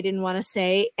name they didn't want to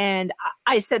say. And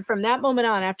I said from that moment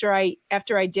on, after I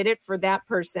did it for that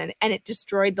person, and it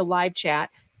destroyed the live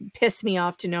chat, pissed me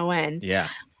off to no end. Yeah.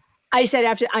 I said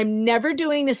I'm never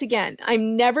doing this again.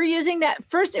 I'm never using that.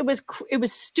 First, it was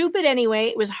stupid anyway.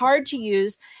 It was hard to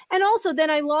use. And also then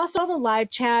I lost all the live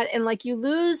chat, and like you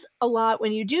lose a lot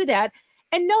when you do that.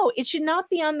 And no, it should not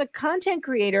be on the content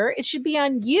creator. It should be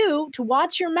on you to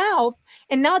watch your mouth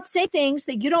and not say things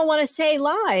that you don't want to say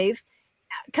live,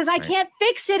 because I can't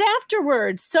fix it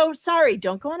afterwards. So sorry,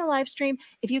 don't go on a live stream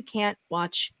if you can't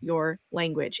watch your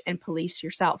language, and police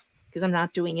yourself, because I'm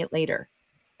not doing it later.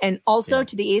 And also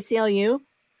to the ACLU,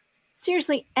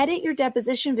 seriously, edit your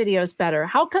deposition videos better.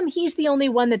 How come he's the only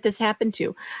one that this happened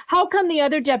to? How come the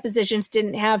other depositions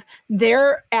didn't have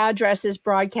their addresses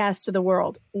broadcast to the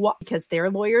world? What? Because their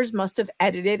lawyers must have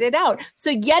edited it out.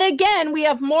 So yet again, we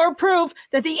have more proof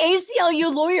that the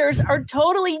ACLU lawyers are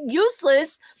totally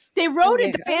useless. They wrote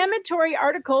a defamatory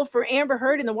article for Amber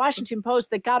Heard in the Washington Post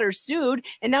that got her sued,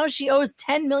 and now she owes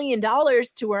 $10 million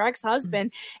to her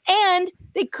ex-husband. And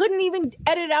they couldn't even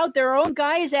edit out their own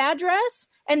guy's address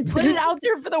and put it out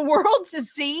there for the world to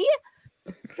see.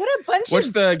 What a bunch What's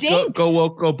of the go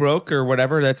woke, go broke or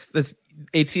whatever? That's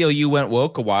ACLU went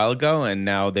woke a while ago, and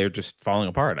now they're just falling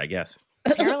apart, I guess.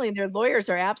 Apparently, their lawyers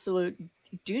are absolute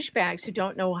douchebags who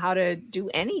don't know how to do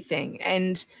anything.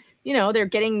 And they're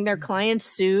getting their clients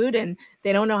sued and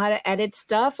they don't know how to edit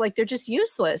stuff. Like, they're just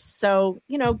useless. So,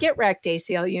 get wrecked,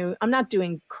 ACLU. I'm not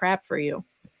doing crap for you.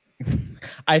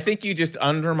 I think you just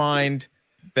undermined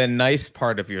the nice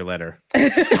part of your letter on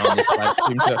this live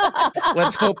stream. So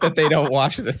let's hope that they don't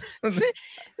watch this.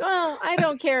 Well, I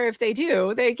don't care if they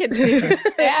do. They can.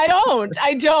 I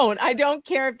don't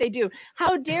care if they do.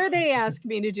 How dare they ask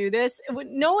me to do this?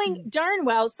 Knowing darn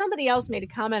well, somebody else made a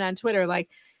comment on Twitter like,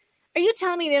 are you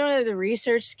telling me they don't have the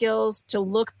research skills to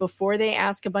look before they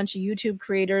ask a bunch of YouTube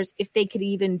creators if they could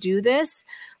even do this?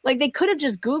 Like, they could have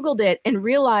just Googled it and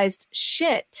realized,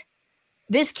 shit,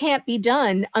 this can't be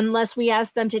done unless we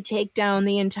ask them to take down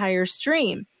the entire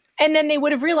stream. And then they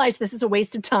would have realized this is a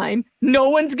waste of time. No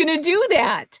one's going to do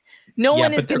that. No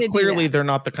one is going to do that. Clearly, they're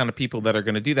not the kind of people that are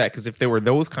going to do that, because if they were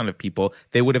those kind of people,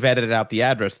 they would have edited out the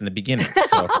address in the beginning.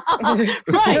 So. Right.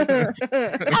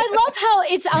 I love how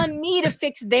it's on me to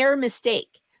fix their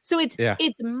mistake. So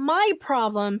it's my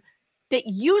problem that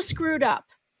you screwed up.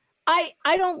 I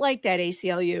don't like that,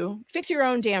 ACLU. Fix your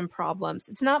own damn problems.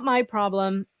 It's not my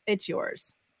problem. It's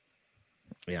yours.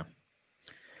 Yeah.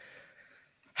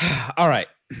 All right.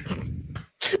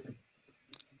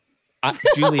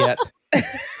 Juliet.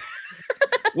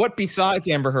 What besides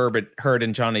Amber Heard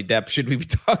and Johnny Depp should we be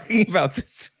talking about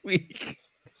this week?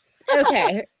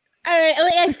 Okay. All right.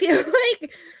 Like, I feel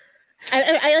like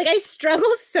I struggle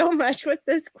so much with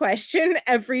this question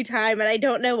every time, and I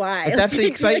don't know why. But that's the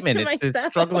excitement. It's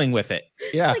struggling with it.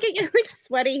 Yeah. Like, I get like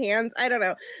sweaty hands. I don't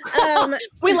know.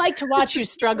 We like to watch you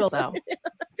struggle, though.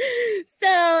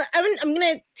 So I'm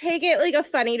gonna take it like a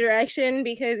funny direction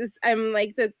because I'm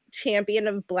like the champion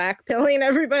of black pilling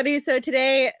everybody. So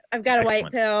today I've got a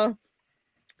white pill.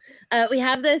 We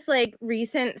have this like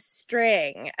recent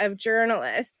string of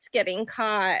journalists getting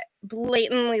caught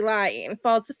blatantly lying,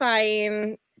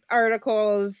 falsifying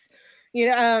articles.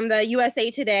 The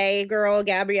USA Today girl,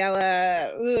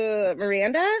 Gabriella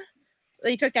Miranda.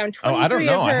 They took down 23. Oh, I don't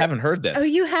know. I haven't heard this. Oh,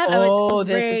 you have? Oh,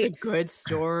 this is a good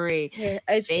story. Yeah,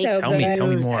 it's Fake so good. Tell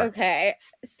me more. Okay.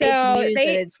 So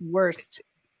it's worst.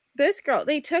 This girl,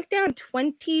 they took down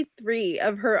 23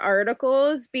 of her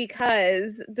articles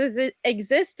because the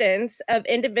existence of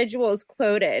individuals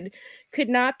quoted could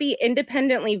not be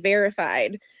independently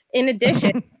verified. In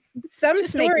addition, some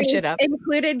stories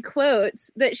included quotes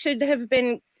that should have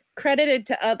been credited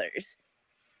to others.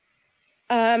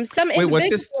 Wait,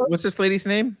 what's this lady's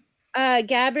name?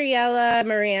 Gabriella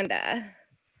Miranda.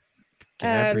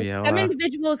 Some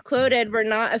individuals quoted were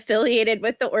not affiliated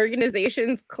with the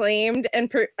organizations claimed and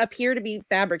appear to be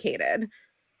fabricated.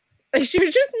 Like, she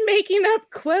was just making up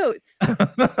quotes.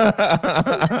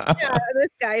 Yeah, this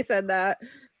guy said that.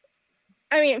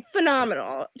 I mean,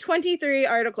 phenomenal. 23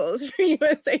 articles for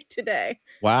USA Today.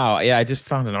 Wow. Yeah, I just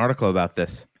found an article about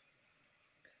this.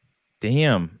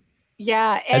 Damn.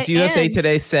 Yeah. Has USA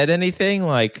Today said anything?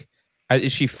 Like,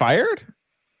 is she fired?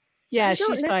 Yeah,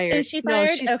 she's fired. Is she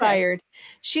fired? No, she's fired.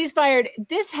 She's fired.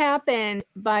 This happened,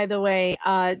 by the way,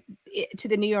 to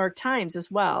the New York Times as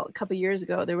well. A couple of years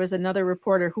ago, there was another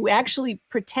reporter who actually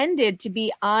pretended to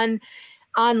be on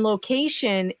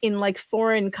location in like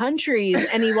foreign countries,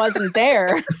 and he wasn't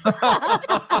there.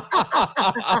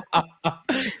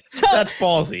 So, that's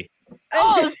ballsy.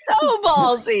 Oh, so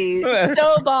ballsy.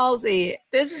 So ballsy.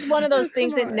 This is one of those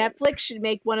things that Netflix should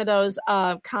make one of those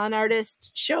con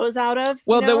artist shows out of.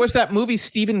 Well, there was that movie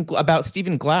about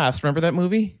Stephen Glass. Remember that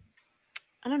movie?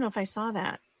 I don't know if I saw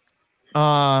that.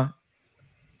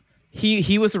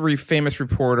 He was a famous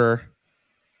reporter.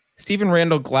 Stephen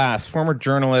Randall Glass, former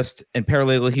journalist and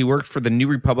paralegal. He worked for the New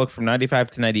Republic from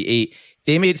 95 to 98.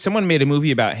 Someone made a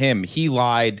movie about him. He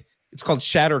lied. It's called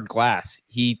Shattered Glass.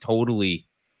 He totally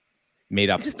made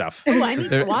up stuff. Oh, I need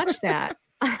to watch that.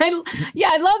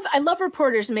 I love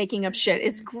reporters making up shit.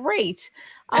 It's great.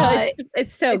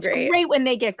 It's so great. It's great when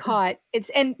they get caught.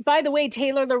 And by the way,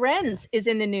 Taylor Lorenz is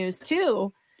in the news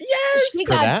too. Yes,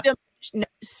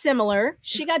 Similar.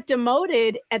 She got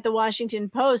demoted at the Washington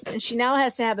Post, and she now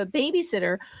has to have a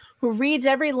babysitter who reads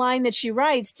every line that she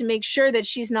writes to make sure that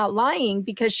she's not lying,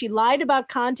 because she lied about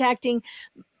contacting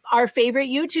our favorite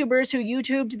YouTubers who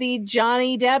YouTubed the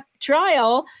Johnny Depp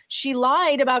trial. She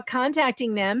lied about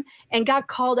contacting them and got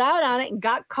called out on it and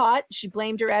got caught. She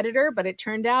blamed her editor, but it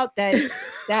turned out that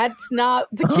that's not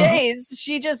the case.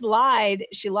 She just lied.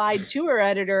 She lied to her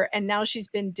editor, and now she's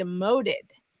been demoted.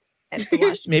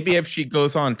 Maybe if she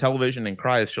goes on television and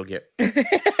cries, she'll get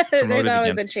There's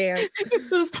always a chance. It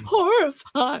was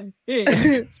horrifying.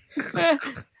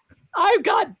 I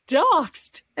got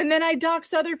doxxed, and then I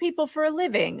doxed other people for a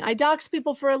living. I dox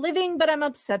people for a living, but I'm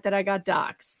upset that I got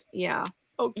doxed. Yeah.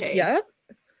 Okay. Yep.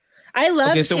 I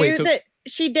love that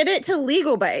she did it to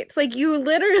Legal Bites. Like, you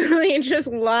literally just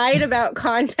lied about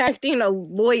contacting a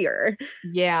lawyer.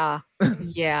 Yeah.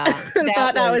 Yeah.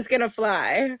 Thought that was gonna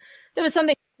fly. There was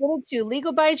something she did it to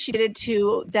Legal Bites. She did it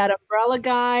to that umbrella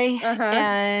guy,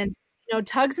 and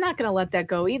Tug's not going to let that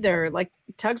go either. Like,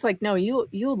 Tug's like, no, you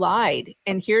lied,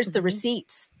 and here's the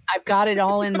receipts. I've got it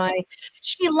all in my.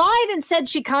 She lied and said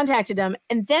she contacted them,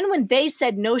 and then when they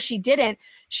said no, she didn't,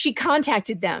 she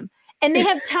contacted them, and they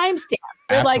have timestamps.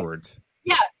 They're afterwards.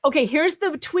 Like, yeah, okay, here's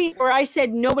the tweet where I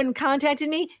said no one contacted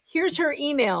me. Here's her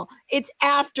email. It's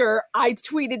after I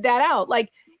tweeted that out.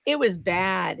 Like, it was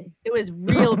bad. It was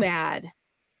real bad.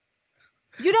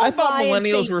 You don't. I thought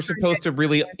millennials were supposed to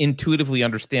really intuitively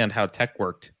understand how tech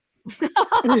worked.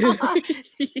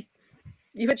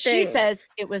 She says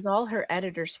it was all her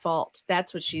editor's fault.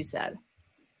 That's what she said.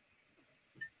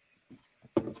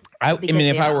 I mean,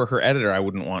 if I were her editor, I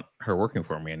wouldn't want her working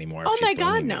for me anymore. Oh my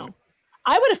God, no.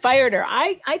 I would have fired her.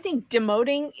 I think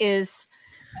demoting is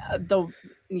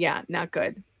not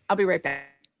good. I'll be right back.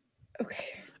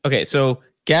 Okay, so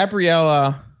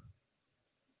Gabriella,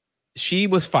 she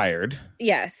was fired.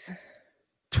 Yes.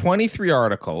 23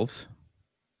 articles.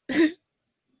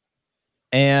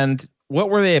 And what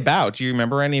were they about? Do you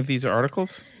remember any of these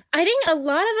articles? I think a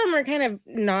lot of them were kind of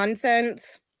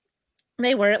nonsense.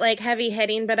 They weren't like heavy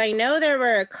hitting, but I know there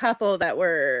were a couple that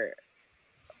were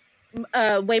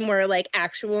way more like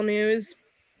actual news.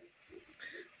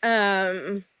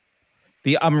 I'm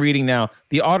reading now.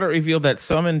 The audit revealed that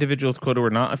some individuals quoted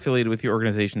were not affiliated with the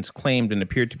organizations claimed and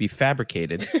appeared to be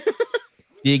fabricated.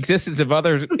 The existence of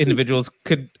other individuals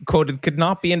could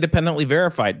not be independently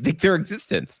verified. Their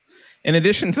existence. In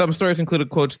addition, some stories included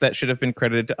quotes that should have been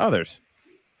credited to others.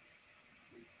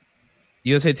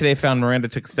 USA Today found Miranda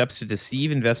took steps to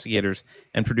deceive investigators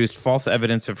and produced false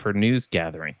evidence of her news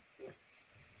gathering.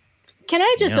 Can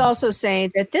I just also say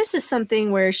that this is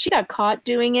something where she got caught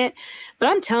doing it, but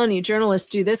I'm telling you, journalists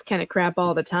do this kind of crap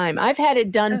all the time. I've had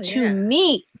it done to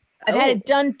me. I've had it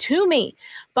done to me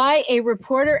by a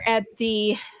reporter at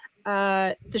the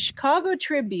Chicago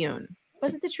Tribune.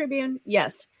 Was it the Tribune?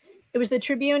 Yes, it was the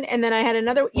Tribune. And then I had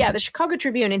another, the Chicago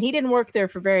Tribune, and he didn't work there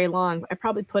for very long. I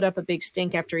probably put up a big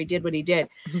stink after he did what he did.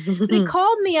 But he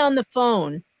called me on the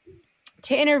phone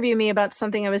to interview me about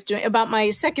something I was doing, about my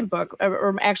second book,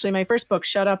 or actually my first book,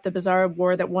 Shut Up, the Bizarre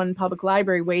War That One Public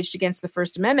Library Waged Against the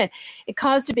First Amendment. It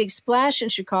caused a big splash in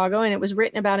Chicago, and it was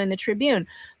written about in the Tribune.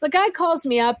 The guy calls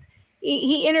me up.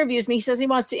 He interviews me. He says he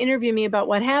wants to interview me about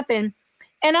what happened.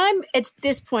 And I'm, at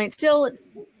this point, still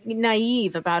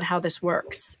naive about how this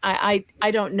works. I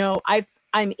don't know.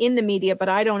 I'm in the media, but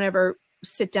I don't ever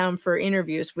sit down for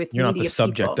interviews with You're media not the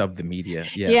subject people. of the media.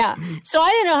 Yeah. So I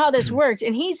didn't know how this worked.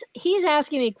 And he's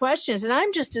asking me questions, and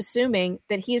I'm just assuming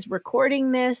that he's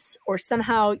recording this or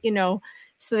somehow,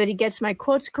 so that he gets my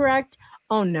quotes correct.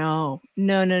 Oh, no.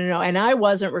 And I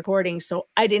wasn't recording, so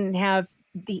I didn't have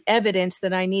the evidence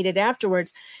that I needed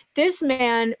afterwards. This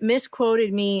man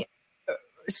misquoted me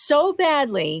so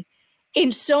badly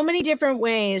in so many different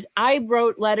ways. I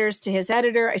wrote letters to his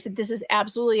editor. I said, this is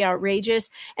absolutely outrageous.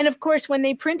 And of course, when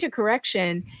they print a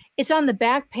correction, it's on the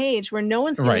back page where no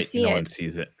one's going to see it. No one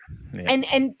sees it. Yeah.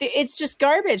 And it's just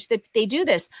garbage that they do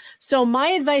this. So my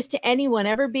advice to anyone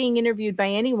ever being interviewed by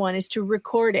anyone is to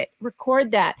record it.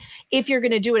 Record that if you're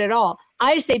going to do it at all.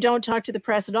 I say don't talk to the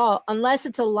press at all unless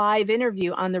it's a live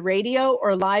interview on the radio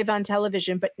or live on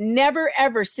television, but never,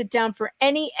 ever sit down for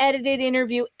any edited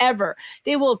interview ever.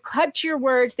 They will cut your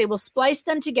words, they will splice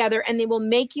them together, and they will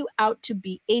make you out to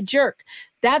be a jerk.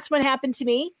 That's what happened to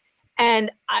me.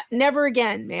 And never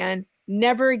again, man.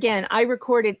 Never again. I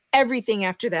recorded everything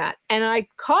after that. And I've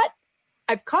caught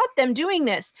them doing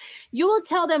this. You will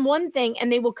tell them one thing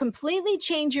and they will completely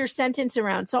change your sentence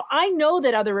around. So I know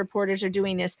that other reporters are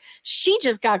doing this. She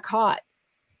just got caught.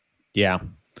 Yeah.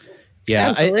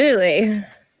 Absolutely.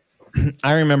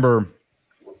 I remember,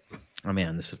 oh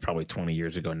man, this is probably 20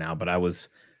 years ago now, but I was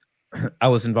I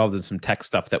was involved in some tech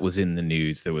stuff that was in the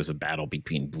news. There was a battle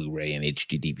between Blu-ray and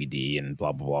HD DVD and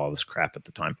blah blah blah, all this crap at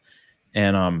the time.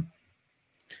 And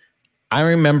I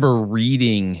remember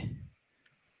reading.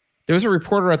 There was a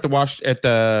reporter at the Wall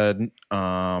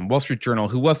Street Journal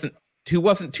who wasn't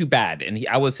too bad, and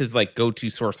I was his like go-to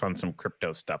source on some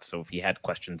crypto stuff. So if he had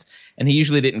questions, and he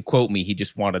usually didn't quote me, he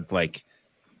just wanted like,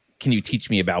 can you teach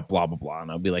me about blah blah blah? And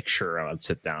I'd be like, sure. I'd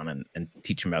sit down and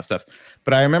teach him about stuff.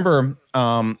 But I remember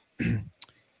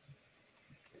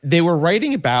they were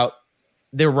writing about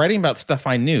stuff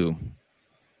I knew,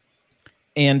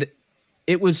 and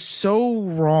it was so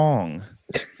wrong.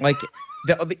 Like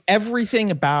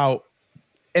everything about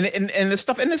and the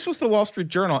stuff, and this was the Wall Street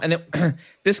Journal, and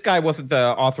this guy wasn't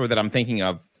the author that I'm thinking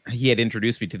of. He had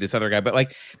introduced me to this other guy, but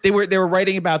like they were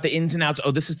writing about the ins and outs.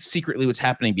 Oh, this is secretly what's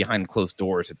happening behind closed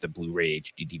doors at the Blu-ray,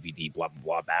 HD, DVD, blah blah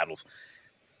blah battles,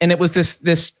 and it was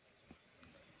this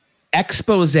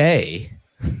expose, and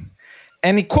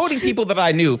quoting people that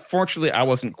I knew. Fortunately, I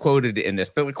wasn't quoted in this,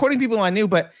 but quoting people I knew,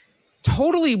 but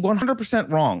totally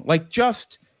 100% wrong. Like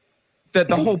just that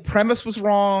the whole premise was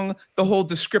wrong. The whole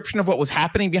description of what was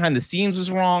happening behind the scenes was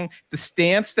wrong. The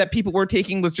stance that people were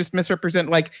taking was just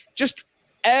misrepresented. Like just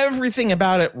everything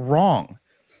about it wrong.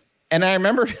 And I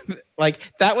remember like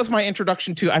that was my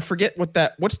introduction to, I forget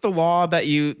what's the law that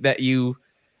you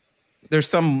there's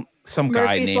some guy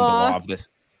Murphy's named Law. the law of this.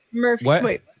 Murphy. What?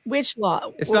 Wait, which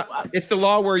law? It's the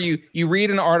law where you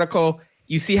read an article,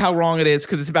 you see how wrong it is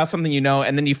because it's about something you know,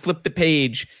 and then you flip the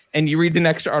page and you read the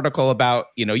next article about,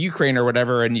 Ukraine or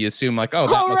whatever, and you assume like, oh,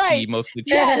 that must be mostly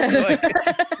true.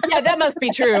 Yeah, that must be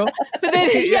true. But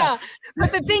then,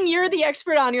 but the thing you're the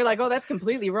expert on, you're like, oh, that's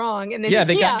completely wrong. And then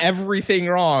they got everything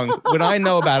wrong. When I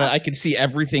know about it, I can see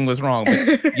everything was wrong. But,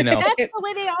 that's the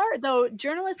way they are, though.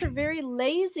 Journalists are very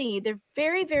lazy. They're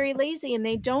very, very lazy, and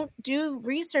they don't do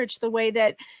research the way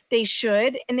that they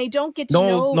should, and they don't get to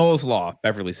know. Knowles Law.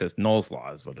 Beverly says Knowles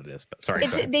Law is what it is. But sorry,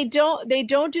 they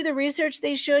don't do the research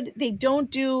they should. They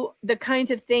don't do the kinds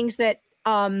of things that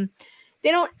they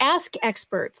don't ask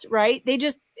experts, right? They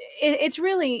just it's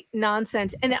really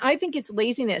nonsense. And I think it's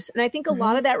laziness. And I think a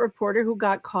lot of that reporter who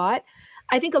got caught,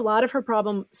 I think a lot of her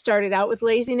problem started out with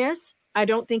laziness. I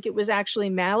don't think it was actually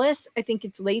malice. I think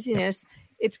it's laziness.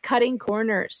 It's cutting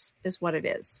corners is what it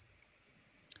is.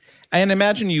 And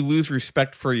imagine you lose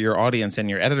respect for your audience and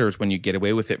your editors when you get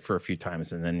away with it for a few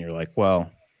times. And then you're like,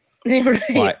 well,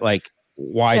 right.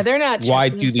 why they're not why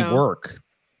checking, do the work?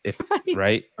 If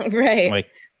right. Right.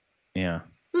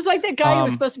 It was like that guy who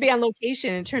was supposed to be on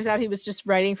location, and it turns out he was just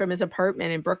writing from his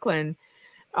apartment in Brooklyn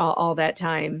all that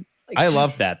time. I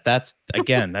love that. That's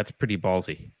pretty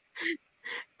ballsy.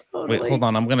 Totally. Wait, hold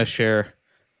on. I'm going to share.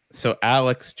 So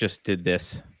Alex just did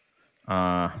this.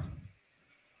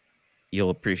 You'll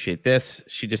appreciate this.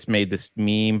 She just made this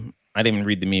meme. I didn't even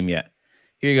read the meme yet.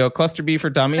 Here you go. Cluster B for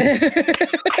dummies.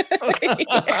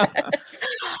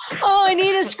 Oh, I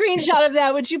need a screenshot of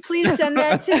that. Would you please send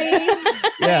that to me?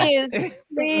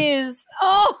 Please.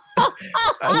 Oh.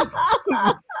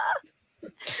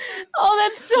 Oh,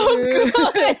 that's so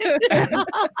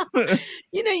good.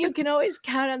 You can always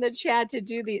count on the chat to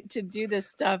do this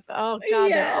stuff. Oh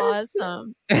God, They're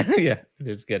awesome. Yeah, it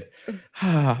is good.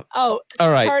 Oh,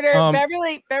 all right. Carter,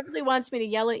 Beverly wants me to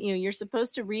yell at you. You're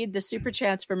supposed to read the super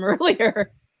chats from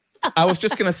earlier. I was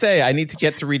just gonna say I need to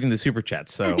get to reading the super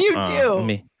chats. So you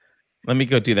do. Let me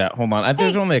go do that. Hold on.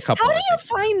 There's only a couple. How do you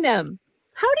find them?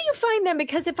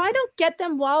 Because if I don't get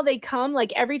them while they come,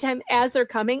 like every time as they're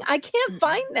coming, I can't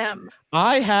find them.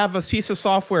 I have a piece of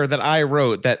software that I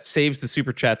wrote that saves the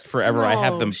super chats forever. I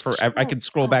have them forever. I can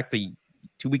scroll back to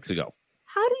 2 weeks ago.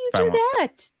 How do you do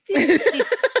that?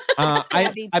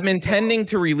 I'm intending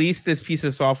to release this piece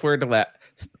of software to let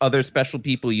other special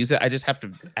people use it. I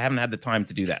haven't had the time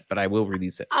to do that, but I will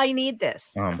release it. I need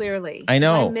this, clearly. I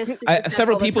know.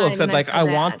 Several people have said, like, I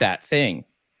want that thing.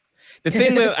 The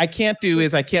thing that I can't do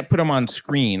is I can't put them on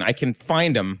screen. I can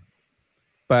find them,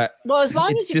 but as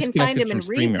long as you can find them and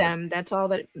read them, that's all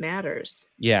that matters.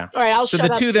 Yeah. All right, I'll shut up.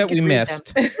 So the two that we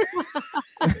missed.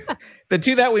 The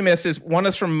two that we missed is one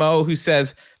is from Mo, who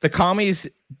says the commies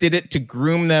did it to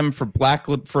groom them for black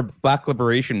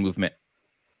liberation movement.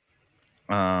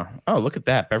 Look at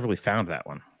that. Beverly found that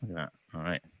one. Look at that. All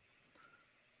right.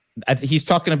 He's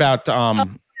talking about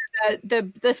the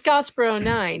Scottsboro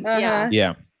 9.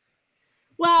 Yeah.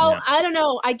 Well, I don't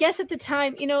know. I guess at the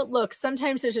time, look,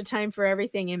 sometimes there's a time for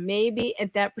everything. And maybe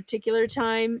at that particular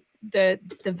time, the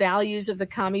values of the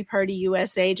Commie Party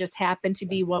USA just happened to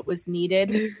be what was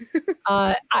needed.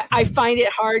 I find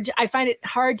it hard. I find it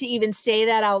hard to even say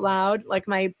that out loud. Like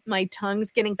my tongue's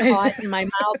getting caught in my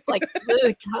mouth. Like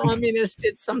the communists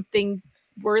did something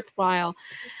worthwhile.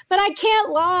 But I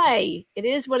can't lie. It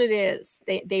is what it is.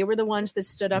 They were the ones that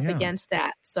stood up against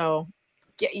that. So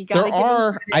you got to give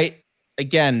them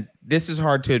again, this is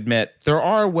hard to admit. There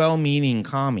are well-meaning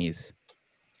commies.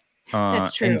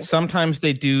 That's true. And sometimes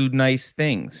they do nice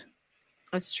things.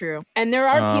 That's true. And there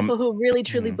are people who really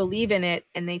truly believe in it,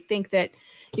 and they think that,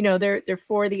 you know, they're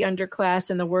for the underclass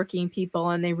and the working people,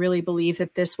 and they really believe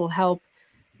that this will help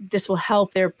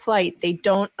their plight. They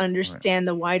don't understand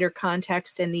the wider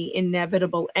context and the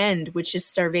inevitable end, which is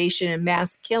starvation and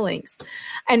mass killings.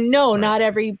 And no, not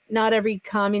every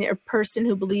communist person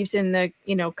who believes in the,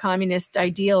 you know, communist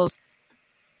ideals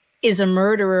is a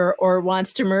murderer or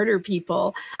wants to murder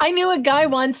people. I knew a guy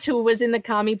once who was in the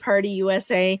Commie Party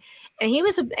USA, and he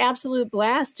was an absolute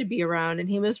blast to be around, and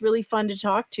he was really fun to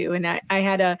talk to. And I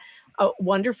had a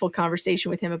wonderful conversation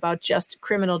with him about just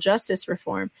criminal justice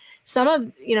reform. Some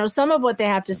of what they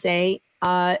have to say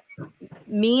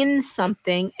means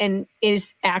something and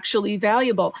is actually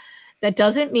valuable. That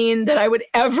doesn't mean that I would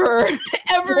ever in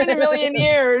a million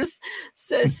years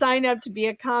sign up to be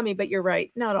a commie. But you're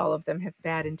right. Not all of them have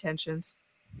bad intentions.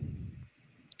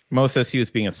 Most says he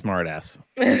was being a smartass.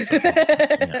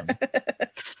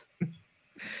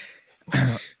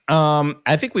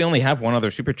 I think we only have one other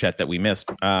super chat that we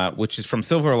missed, which is from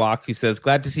Silverlock, who says,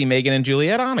 "Glad to see Megan and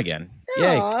Juliet on again."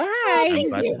 Yay!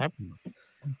 Hi.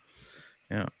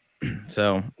 Yeah.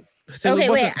 So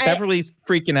Beverly's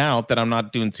freaking out that I'm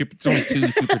not doing super. It's only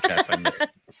 2 super chats I missed.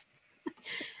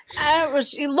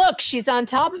 She's on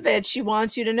top of it. She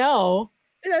wants you to know.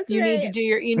 You need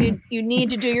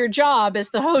to do your job as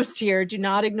the host here. Do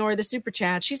not ignore the super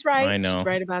chat. She's right. I know. She's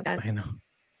right about that. I know.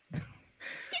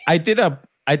 I did a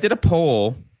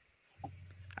poll.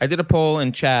 I did a poll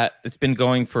in chat. It's been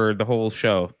going for the whole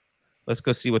show. Let's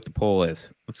go see what the poll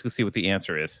is. Let's go see what the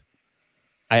answer is.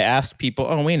 I asked people,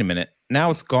 oh, wait a minute. Now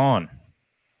it's gone.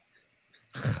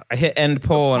 I hit end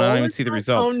poll and I don't even see the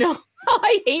results. Oh, no.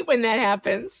 I hate when that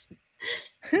happens.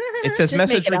 It says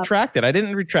message retracted. I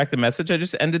didn't retract the message. I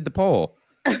just ended the poll.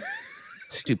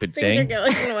 Stupid thing.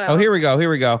 Oh, here we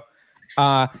go.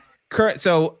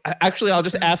 So actually, I'll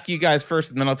just ask you guys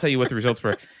first, and then I'll tell you what the results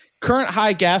were. Current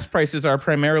high gas prices are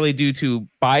primarily due to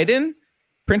Biden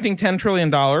printing $10 trillion,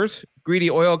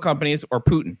 greedy oil companies, or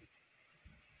Putin.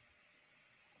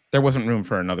 There wasn't room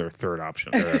for another third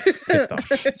option. Or fifth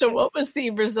option. So what was the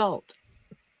result?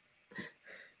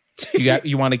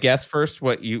 You want to guess first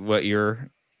what your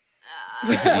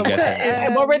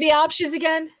what were the options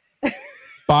again?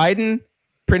 Biden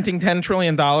printing $10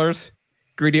 trillion,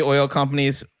 greedy oil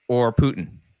companies, or Putin?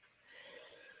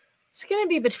 It's going to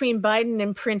be between Biden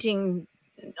and printing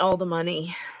all the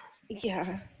money.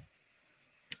 Yeah.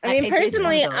 I mean,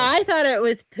 personally, I thought it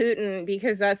was Putin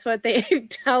because that's what they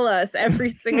tell us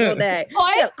every single day.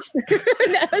 What?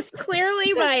 No, it's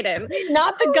clearly Biden.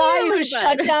 Not the guy who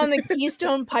shut down the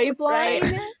Keystone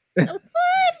Pipeline. What?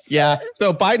 Yeah.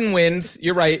 So Biden wins.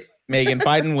 You're right, Megan.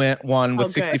 Biden won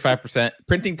with 65%.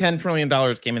 Printing $10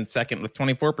 trillion came in second with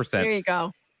 24%. There you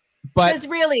go. But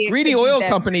really greedy oil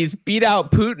companies beat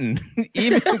out Putin.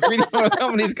 Even greedy oil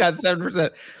companies got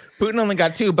 7%. Putin only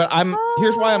got 2%. But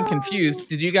here's why I'm confused.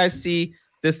 Did you guys see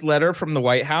this letter from the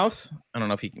White House? I don't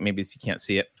know if maybe you can't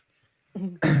see it.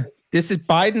 This is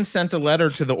Biden sent a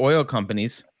letter to the oil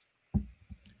companies,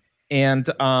 and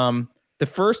the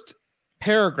first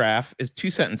paragraph is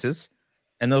 2 sentences,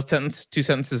 and those 2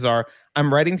 sentences are: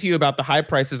 "I'm writing to you about the high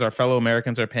prices our fellow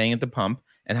Americans are paying at the pump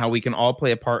and how we can all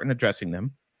play a part in addressing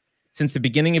them. Since the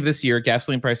beginning of this year,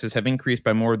 gasoline prices have increased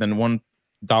by more than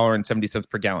 $1.70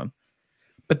 per gallon."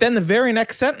 But then the very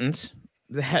next sentence,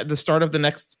 the start of the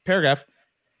next paragraph,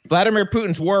 "Vladimir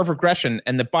Putin's war of aggression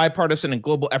and the bipartisan and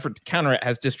global effort to counter it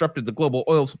has disrupted the global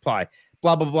oil supply,"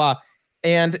 blah, blah, blah.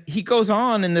 And he goes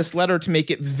on in this letter to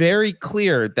make it very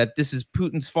clear that this is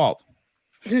Putin's fault.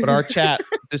 But our chat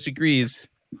disagrees.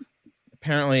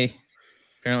 Apparently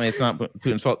it's not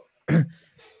Putin's fault.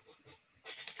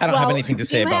 I don't have anything to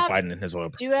say about Biden and his oil.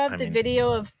 Do you have the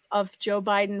video of Joe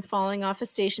Biden falling off a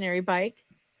stationary bike?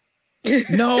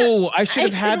 No, I should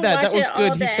have had that. That was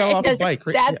good. He fell off a bike.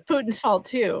 Right? That's Putin's fault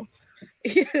too.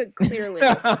 Clearly.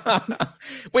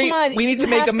 Wait, we need to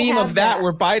make a meme of that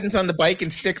where Biden's on the bike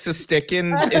and sticks a stick in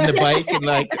the bike and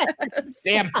like,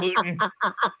 damn Putin.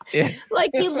 Yeah. Like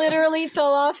he literally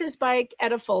fell off his bike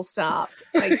at a full stop.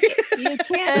 Like you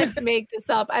can't make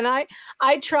this up. And I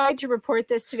tried to report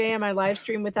this today on my live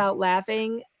stream without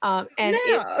laughing,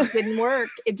 it didn't work.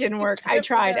 It didn't work. I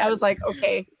tried. I was like,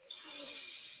 okay.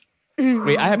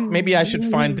 Wait, maybe I should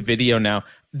find the video now.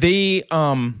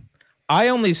 I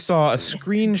only saw a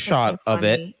screenshot of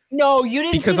it. No, you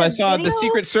didn't. Because I saw the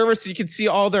Secret Service. You could see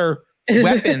all their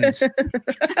weapons.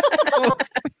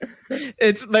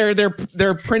 It's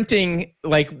they're printing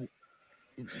like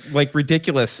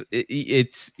ridiculous.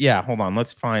 It's hold on,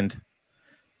 let's find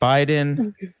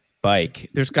Biden bike.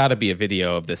 There's got to be a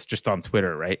video of this just on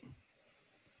Twitter, right?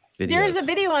 Videos. There's a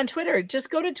video on Twitter.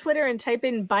 Just go to Twitter and type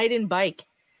in Biden bike.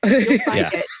 You'll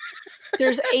find it.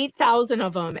 There's 8,000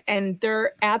 of them, and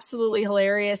they're absolutely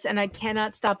hilarious. And I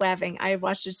cannot stop laughing. I have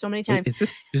watched it so many times.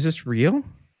 Is this real?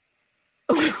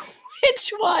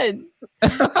 Which one?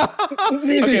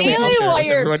 The Daily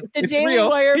Wire. The Daily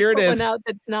Wire put one out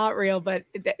that's not real, but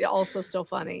also still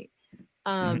funny.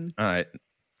 All right.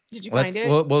 Did you find it?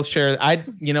 We'll share.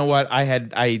 You know what?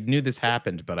 I knew this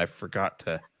happened, but I forgot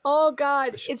to. Oh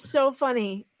God, it's so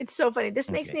funny. It's so funny.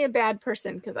 This makes me a bad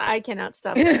person because I cannot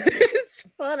stop laughing. It's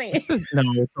funny. No,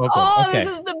 it's okay. Oh, this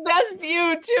is the best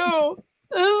view too.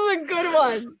 This is a good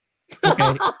one.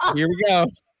 Okay, here we go.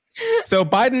 So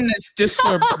Biden is just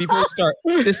before we start.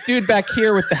 This dude back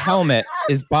here with the helmet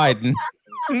is Biden.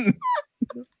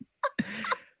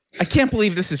 I can't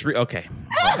believe this is real. Okay.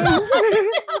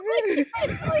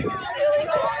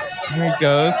 Here it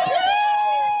goes.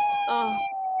 Oh.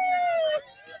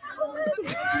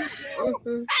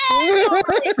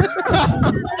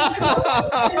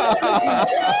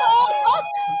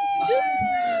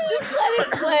 just let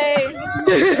it play.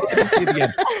 Let's see it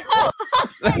again.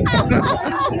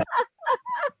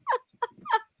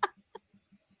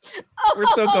 We're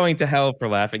still going to hell for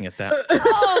laughing at that.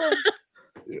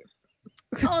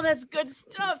 Oh, that's good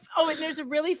stuff. Oh, and there's a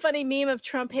really funny meme of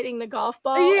Trump hitting the golf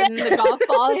ball, and the golf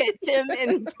ball hits him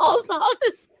and falls off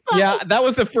his butt. Yeah, that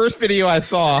was the first video I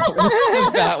saw. What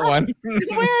was that one?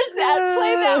 Where's that?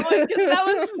 Play that one, because that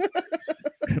one's...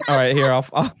 All right, here, I'll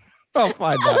find that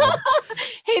one.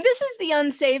 Hey, this is the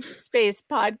Unsafe Space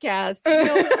podcast. You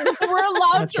know, we're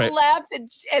allowed to laugh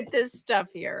at this stuff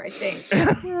here, I think.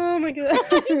 Oh my God. How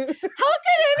could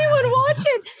anyone watch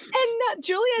it and not...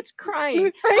 Juliet's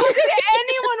crying. How could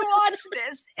anyone watch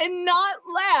this and not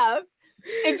laugh?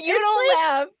 If you don't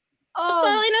laugh... Oh.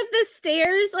 Falling up the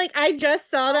stairs, like I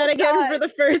just saw that again for the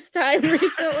first time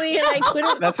recently, and I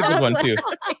couldn't. That's a good one too.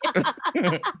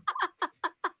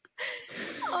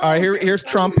 All right, here's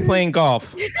Trump playing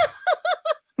golf.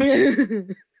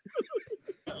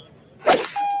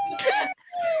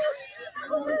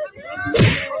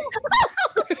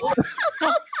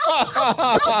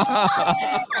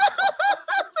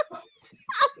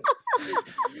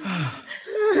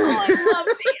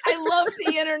 I love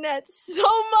the internet so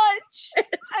much.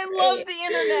 I love the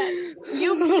internet.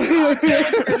 You people out there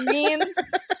with your memes.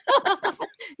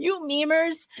 You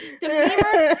memers. The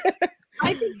memers.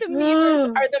 I think the memers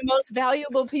are the most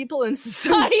valuable people in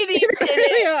society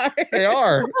today. They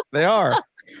are.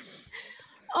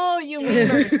 Oh, you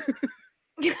memers.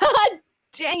 God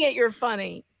dang it, you're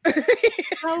funny.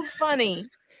 So funny.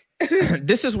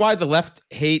 This is why the left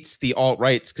hates the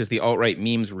alt-rights, because the alt-right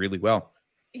memes really well.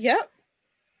 Yep.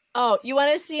 Oh, you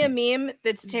want to see a meme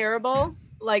that's terrible?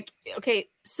 Like, okay,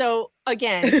 so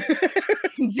again,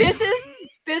 this is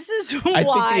why. I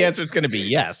think the answer is going to be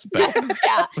yes, but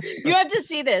yeah, you have to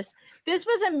see this. This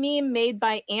was a meme made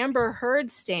by Amber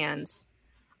Heard stans,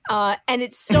 and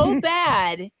it's so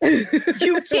bad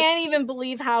you can't even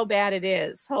believe how bad it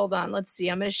is. Hold on, let's see.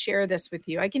 I'm going to share this with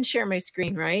you. I can share my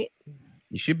screen, right?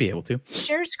 You should be able to.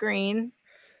 Share screen.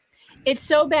 It's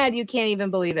so bad you can't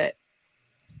even believe it.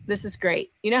 This is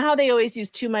great. You know how they always use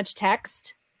too much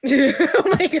text?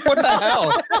 Oh my God. What the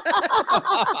hell?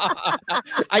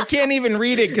 I can't even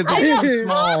read it because it's too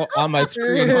small on my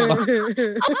screen. I know.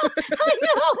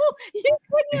 You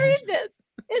couldn't read this.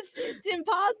 It's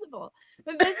impossible.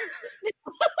 But this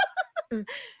is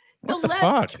the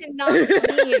left cannot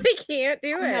meme. They can't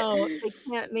do it. No, they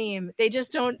can't meme. They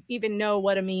just don't even know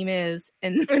what a meme is.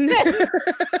 And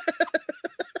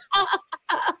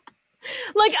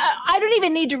like, I don't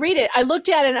even need to read it. I looked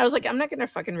at it and I was like, I'm not going to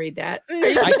fucking read that.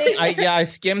 I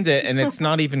skimmed it and it's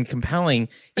not even compelling.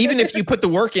 Even if you put the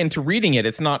work into reading it,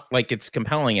 it's not like it's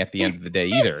compelling at the end of the day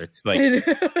either. It's like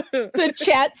the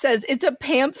chat says it's a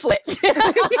pamphlet.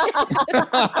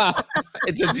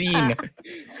 It's a zine.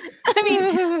 I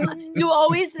mean, you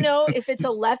always know if it's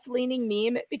a left-leaning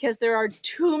meme because there are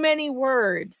too many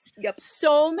words. Yep.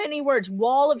 So many words.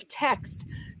 Wall of text.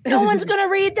 No one's going to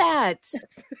read that.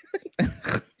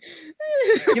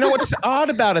 You know what's odd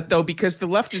about it though, because the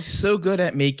left is so good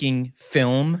at making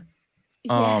film,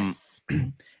 Yes.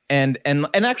 and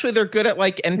actually they're good at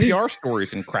like NPR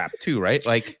stories and crap too, right?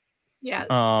 Like, yes.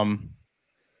 Right,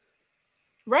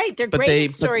 they're but great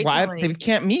at storytelling. They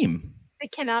can't meme. They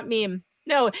cannot meme.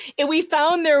 No, and we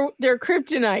found their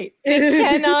kryptonite. They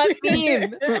cannot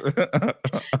meme.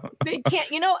 They can't.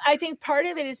 I think part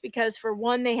of it is because, for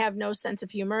one, they have no sense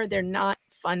of humor. They're not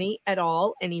funny at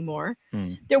all anymore.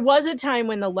 There was a time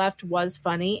when the left was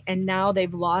funny, and now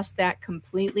they've lost that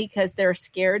completely because they're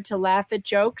scared to laugh at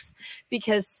jokes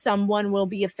because someone will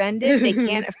be offended. They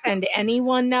can't offend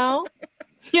anyone now.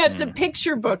 Yeah, it's a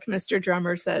picture book, Mr.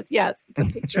 Drummer says. Yes, it's a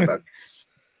picture book.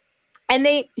 And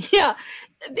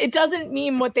it doesn't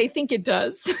mean what they think it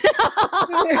does.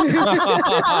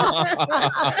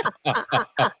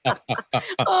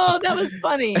 Oh, that was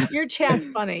funny. Your chat's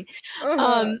funny.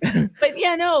 But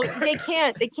yeah, no, they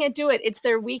can't. They can't do it. It's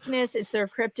their weakness. It's their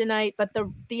kryptonite. But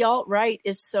the alt-right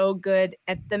is so good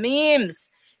at the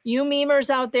memes. You memers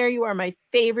out there, you are my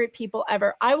favorite people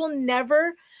ever. I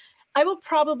will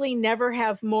probably never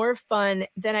have more fun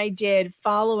than I did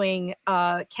following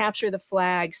Capture the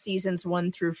Flag seasons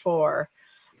 1 through 4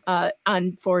 on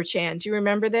 4chan. Do you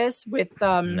remember this with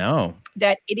no,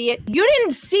 that idiot? You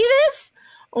didn't see this?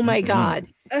 Oh my God.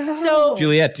 So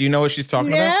Juliet, do you know what she's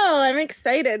talking about? No, I'm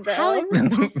excited though. How is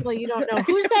it possible you don't know?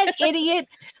 Who's that idiot?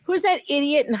 Who's that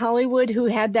idiot in Hollywood who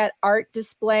had that art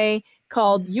display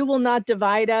called "You Will Not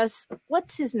Divide Us"?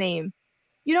 What's his name?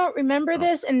 You don't remember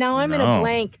this? And now I'm in a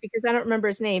blank because I don't remember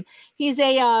his name. He's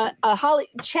a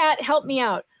chat. Help me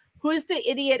out. Who's the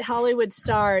idiot Hollywood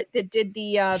star that did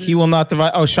the? He will not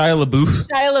divide. Oh, Shia LaBeouf.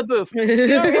 Shia LaBeouf. You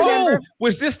don't remember?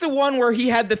 Was this the one where he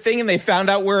had the thing and they found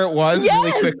out where it was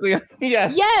really quickly?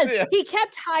 Yes. Yeah. He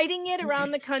kept hiding it around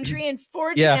the country, and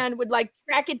 4chan would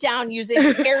track it down using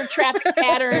air traffic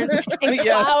patterns and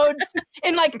clouds.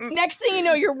 And next thing you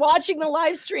know, you're watching the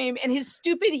live stream, and his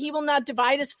stupid "He Will Not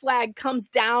Divide Us" flag comes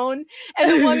down,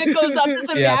 and the one that goes up is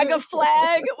a MAGA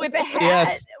flag with a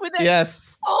hat.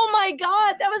 Yes. Oh my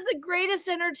God, that was the greatest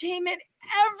entertainment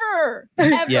ever.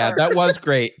 Yeah, that was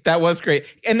great.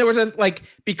 And there was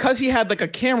because he had a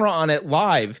camera on it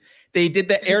live, they did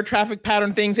the air traffic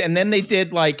pattern things, and then they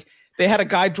did they had a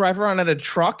guy drive around in a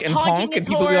truck and honk, and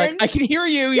people would be like, "I can hear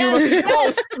you. You must be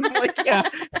close." I'm like, yeah.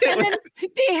 And then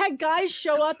they had guys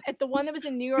show up at the one that was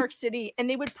in New York City, and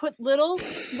they would put little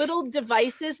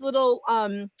devices, little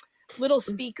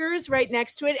speakers right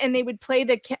next to it, and they would play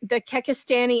the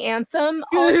Kekistani anthem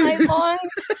all night long.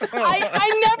 I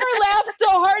never laughed so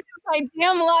hard in my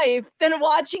damn life than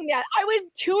watching that. I would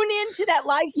tune into that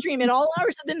live stream at all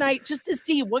hours of the night just to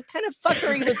see what kind of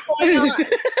fuckery was going on.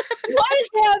 What is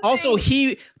happening? Also,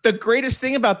 the greatest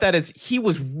thing about that is he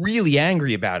was really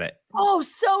angry about it. Oh,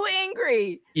 so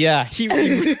angry. Yeah,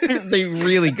 they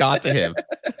really got to him.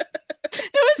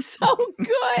 It was so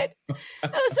good.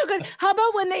 That was so good. How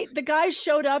about when the guys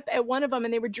showed up at one of them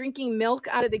and they were drinking milk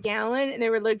out of the gallon, and they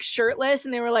were shirtless,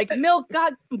 and they were like, "Milk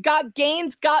got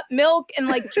gains, got milk," and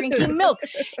drinking milk.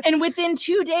 And within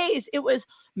 2 days, it was,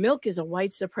 "Milk is a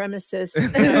white supremacist."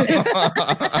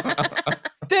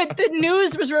 The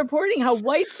news was reporting how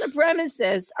white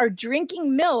supremacists are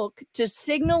drinking milk to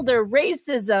signal their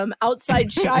racism outside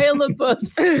Shia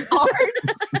LaBeouf's art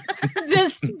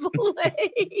display.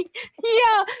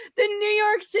 Yeah, the New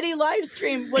York City live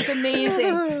stream was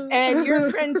amazing. And your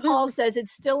friend Paul says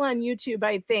it's still on YouTube,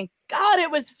 I think. God,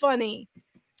 it was funny.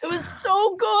 It was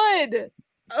so good.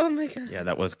 Oh my God. Yeah,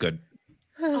 that was good.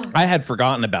 I had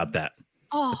forgotten about that.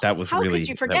 Oh, that was how really, could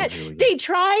you forget? Really they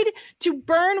tried to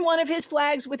burn one of his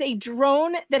flags with a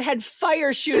drone that had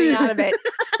fire shooting out of it.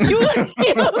 They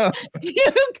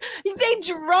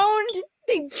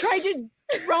tried to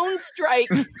drone strike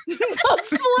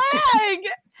the flag.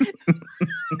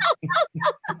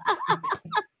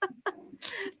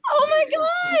 Oh my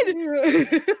God!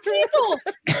 People,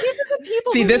 these are the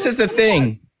people. See, this is the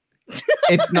thing.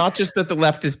 It's not just that the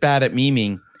left is bad at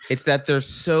memeing. It's that they're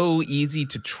so easy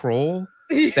to troll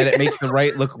that it makes the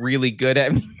right look really good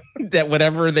at that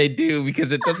whatever they do,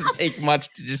 because it doesn't take much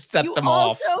to just set them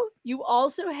off. You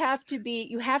also have to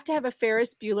have a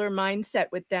Ferris Bueller mindset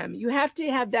with them. You have to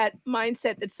have that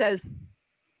mindset that says,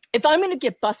 if I'm going to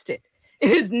get busted,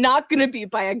 it is not going to be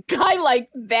by a guy like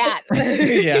that.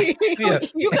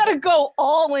 You got to go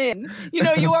all in.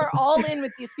 You are all in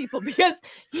with these people because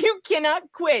you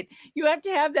cannot quit. You have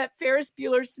to have that Ferris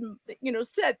Bueller,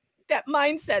 set that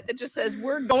mindset that just says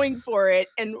we're going for it,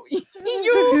 and we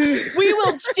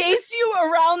will chase you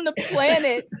around the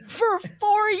planet for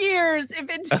 4 years if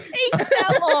it takes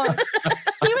that long.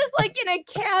 He was in a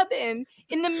cabin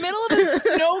in the middle of a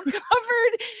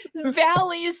snow-covered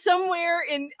valley somewhere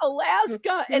in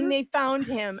Alaska, and they found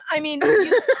him. I mean,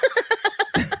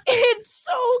 it's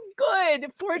so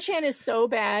good. 4chan is so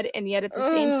bad, and yet at the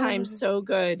same time so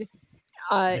good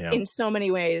in so many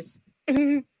ways.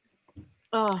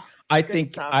 Oh, I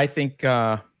think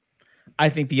I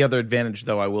think the other advantage,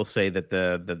 though, I will say that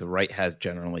the right has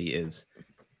generally is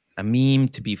a meme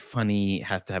to be funny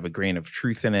has to have a grain of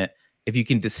truth in it. If you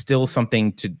can distill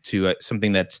something to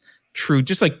something that's true,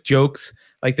 just like jokes,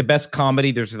 like the best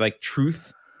comedy, there's like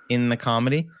truth in the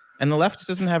comedy, and the left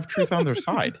doesn't have truth on their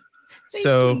side. They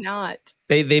so do not.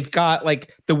 They've got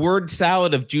like the word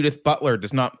salad of Judith Butler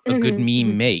does not a good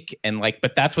meme make, and like,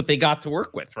 but that's what they got to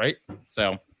work with, right?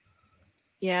 So.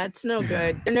 Yeah, it's no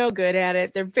good. They're no good at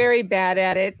it. They're very bad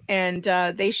at it. And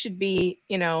they should be,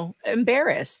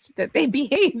 embarrassed that they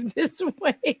behave this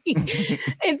way.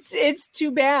 It's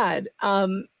too bad.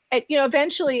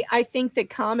 Eventually, I think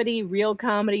that real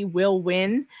comedy will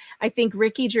win. I think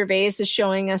Ricky Gervais is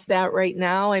showing us that right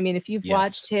now. I mean, if you've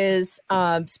watched his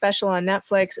special on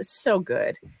Netflix, it's so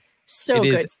good. So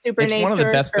good. Supernature. It's one of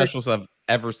the best specials I've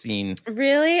ever seen.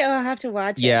 Really? Oh, I'll have to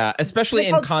watch it. Yeah, especially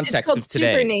in context of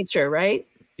today. Supernature, right?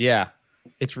 Yeah,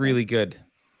 it's really good.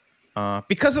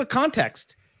 Because of the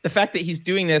context. The fact that he's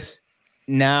doing this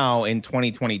now in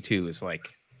 2022 is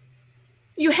like...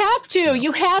 You have to.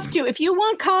 You have to. If you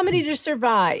want comedy to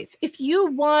survive, if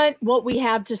you want what we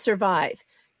have to survive,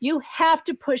 you have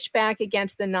to push back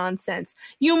against the nonsense.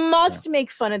 You must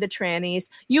make fun of the trannies.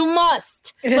 You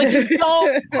must. Like, you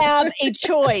don't have a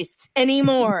choice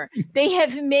anymore. They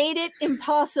have made it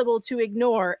impossible to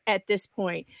ignore at this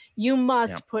point. You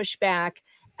must push back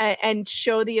and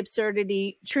show the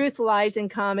absurdity. Truth lies in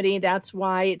comedy. That's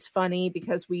why it's funny,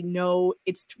 because we know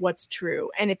it's what's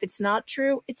true. And if it's not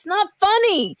true, it's not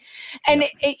funny. And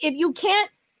if you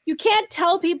can't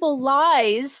tell people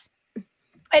lies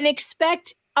and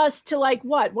expect us to like,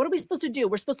 what are we supposed to do?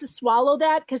 We're supposed to swallow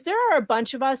that? Because there are a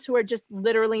bunch of us who are just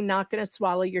literally not going to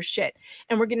swallow your shit.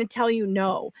 And we're going to tell you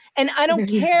no. And I don't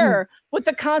care what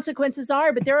the consequences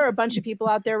are, but there are a bunch of people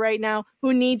out there right now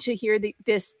who need to hear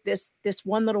this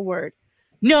one little word.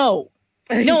 No.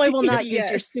 No, I will not use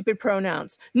your stupid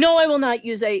pronouns. No, I will not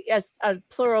use a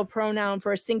plural pronoun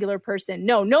for a singular person.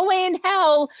 No way in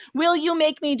hell will you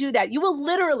make me do that. You will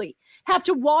literally have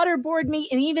to waterboard me.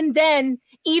 And even then,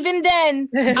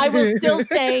 I will still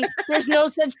say there's no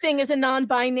such thing as a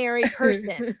non-binary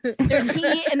person. There's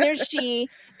he and there's she,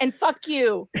 and fuck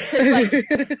you.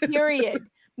 Period.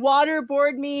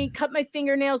 Waterboard me, cut my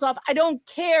fingernails off. I don't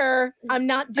care. I'm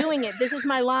not doing it. This is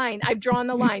my line. I've drawn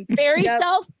the line. Fairy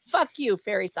self, fuck you,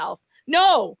 fairy self.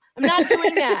 No, I'm not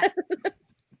doing that.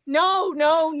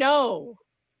 No.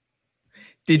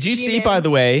 Did you see, by the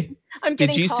way? I'm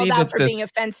getting called out for being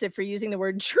offensive for using the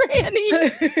word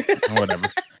tranny. Whatever.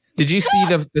 Did you see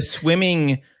the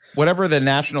swimming, whatever the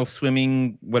National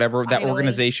Swimming, whatever that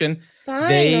organization?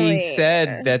 They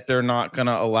said that they're not going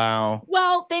to allow.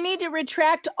 Well, they need to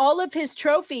retract all of his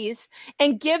trophies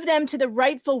and give them to the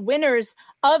rightful winners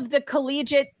of the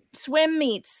collegiate swim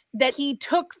meets that he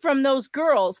took from those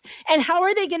girls. And how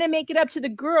are they going to make it up to the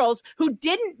girls who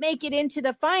didn't make it into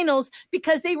the finals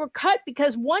because they were cut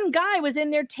because one guy was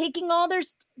in there taking all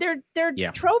their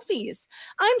trophies?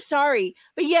 I'm sorry,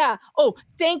 but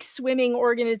thanks swimming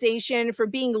organization for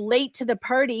being late to the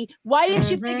party. Why didn't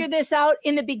you figure this out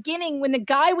in the beginning when the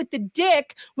guy with the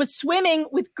dick was swimming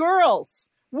with girls?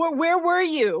 Where were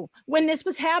you when this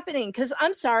was happening? Because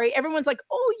I'm sorry, everyone's like,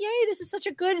 oh, yay, this is such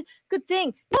a good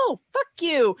thing. No, fuck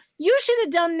you. You should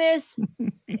have done this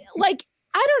like,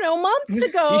 I don't know, months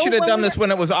ago. You should have done this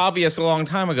when it was obvious a long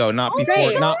time ago, not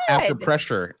before, not after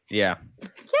pressure. Yeah.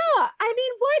 Yeah. I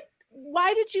mean,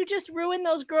 why did you just ruin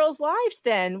those girls' lives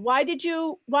then? Why did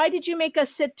you make us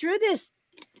sit through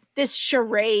this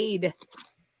charade?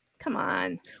 Come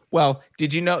on. Well,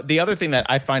 did you know the other thing that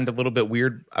I find a little bit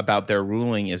weird about their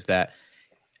ruling is that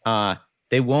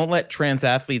they won't let trans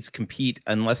athletes compete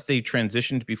unless they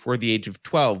transitioned before the age of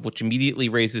 12, which immediately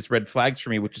raises red flags for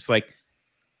me, which is like,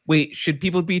 wait, should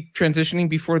people be transitioning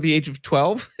before the age of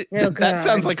 12? That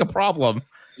sounds like a problem.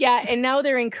 Yeah, and now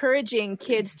they're encouraging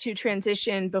kids to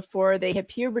transition before they hit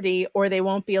puberty or they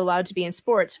won't be allowed to be in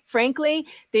sports. Frankly,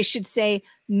 they should say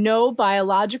no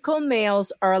biological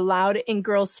males are allowed in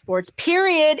girls' sports,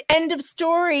 period. End of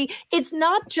story. It's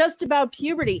not just about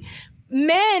puberty.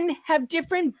 Men have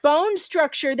different bone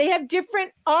structure. They have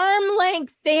different arm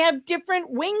length. They have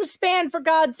different wingspan, for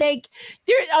God's sake.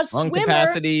 They're a lung swimmer,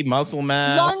 capacity, muscle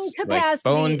mass, lung capacity,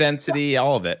 like bone density,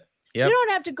 all of it. Yep. You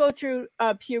don't have to go through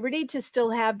puberty to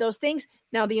still have those things.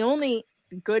 Now, the only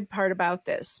good part about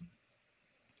this,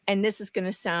 and this is going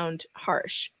to sound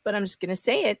harsh, but I'm just going to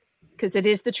say it because it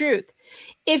is the truth.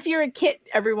 If you're a kid,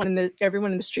 everyone in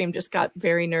the stream just got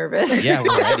very nervous. Yeah,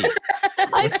 we're ready.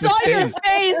 I saw your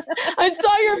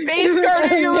face,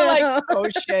 Carter. You were like, oh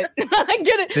shit. I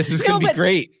get it. This is going to be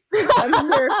great. I'm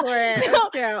here for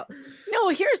it. No,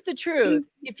 here's the truth.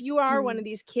 If you are one of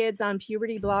these kids on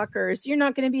puberty blockers, you're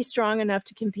not going to be strong enough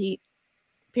to compete.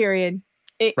 Period.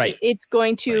 It's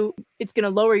going to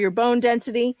lower your bone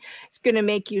density. It's going to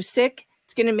make you sick.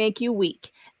 It's going to make you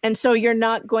weak. And so you're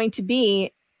not going to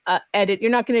be you're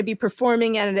not going to be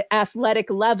performing at an athletic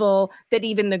level that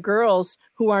even the girls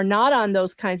who are not on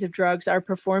those kinds of drugs are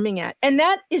performing at. And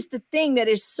that is the thing that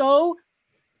is so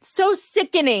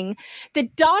sickening,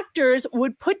 that doctors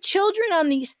would put children on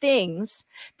these things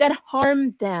that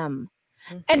harm them.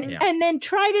 And then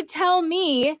try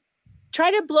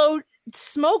to blow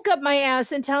smoke up my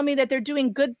ass and tell me that they're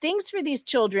doing good things for these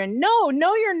children. No,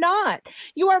 you're not.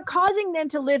 You are causing them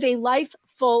to live a life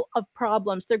full of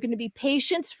problems. They're going to be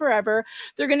patients forever.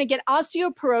 They're going to get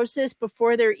osteoporosis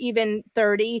before they're even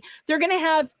 30. They're going to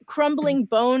have crumbling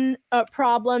bone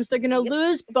problems. They're going to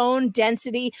lose bone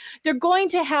density. They're going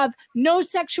to have no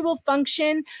sexual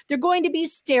function. They're going to be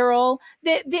sterile.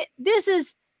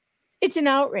 It's an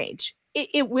outrage.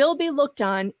 It will be looked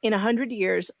on in 100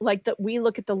 years like that we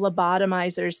look at the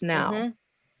lobotomizers now. Mm-hmm.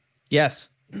 Yes.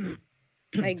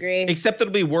 I agree. Except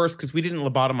it'll be worse because we didn't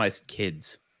lobotomize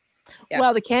kids. Yeah.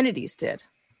 Well, the Kennedys did.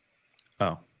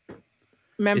 Oh.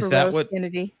 Remember Rose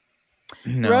Kennedy?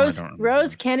 No,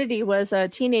 Rose Kennedy was a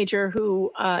teenager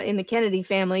who, in the Kennedy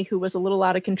family, who was a little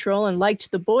out of control and liked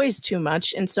the boys too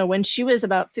much. And so when she was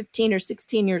about 15 or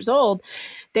 16 years old,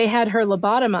 they had her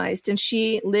lobotomized, and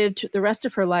she lived the rest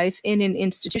of her life in an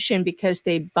institution because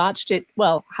they botched it.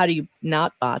 Well, how do you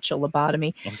not botch a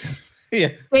lobotomy? Okay.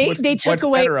 Yeah, they took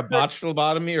away better, a botched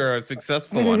lobotomy or a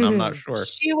successful one. I'm not sure.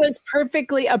 She was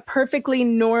a perfectly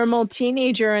normal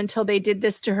teenager until they did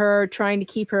this to her, trying to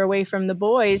keep her away from the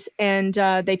boys, and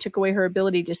they took away her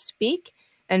ability to speak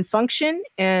and function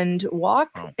and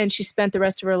walk, and she spent the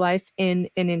rest of her life in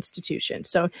an institution.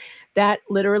 So that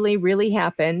literally really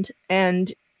happened,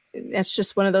 and that's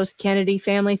just one of those Kennedy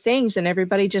family things, and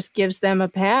everybody just gives them a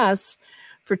pass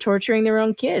for torturing their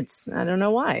own kids. I don't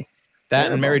know why. That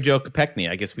and Mary Jo Kopechne.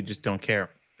 I guess we just don't care.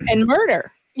 And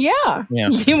murder. Yeah.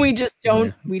 We just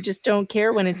don't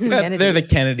care when it's the Kennedys. They're the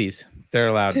Kennedys. They're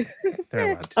allowed.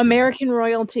 American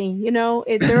royalty.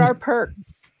 There are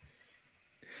perks.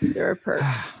 There are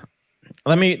perks.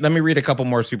 Let me read a couple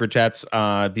more super chats.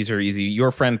 These are easy.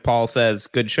 Your friend Paul says,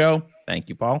 "Good show." Thank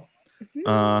you, Paul.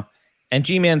 Mm-hmm. And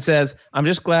G-Man says, "I'm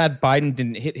just glad Biden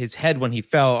didn't hit his head when he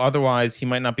fell. Otherwise, he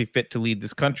might not be fit to lead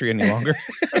this country any longer."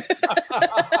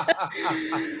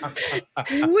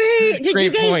 Wait, did Great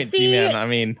you guys point, see? G-Man. I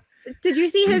mean, did you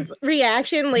see his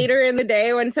reaction later in the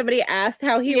day when somebody asked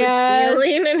how he was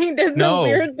feeling, and he did the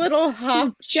weird little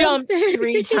hop, jumped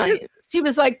 3 times. He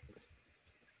was like,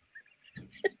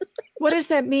 "What does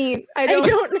that mean? I don't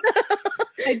know.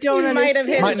 I don't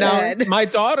understand." My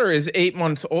daughter is 8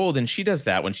 months old, and she does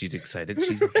that when she's excited.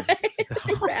 She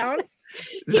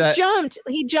bounce.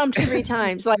 He jumped 3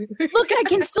 times. Like, look, I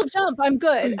can still jump. I'm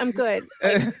good. Like,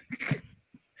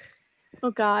 oh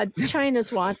God,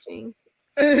 China's watching.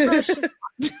 Russia's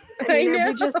watching. I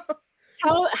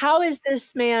know. How is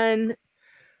this man?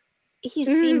 He's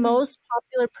the most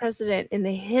popular president in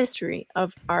the history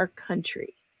of our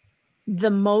country.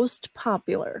 The most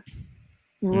popular.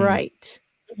 Right.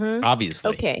 Mm-hmm.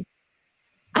 Obviously. Okay.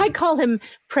 I call him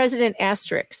President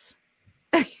Asterix.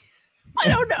 I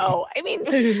don't know. I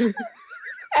mean,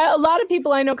 a lot of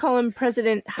people I know call him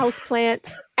President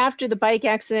Houseplant. After the bike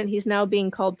accident, he's now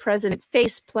being called President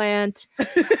Faceplant.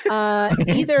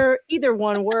 Either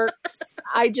one works.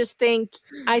 I think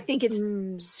it's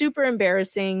super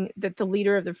embarrassing that the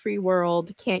leader of the free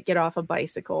world can't get off a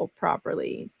bicycle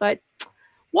properly. But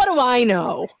what do I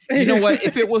know? You know what?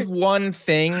 If it was one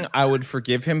thing, I would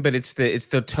forgive him. But it's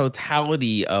the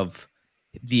totality of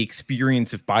the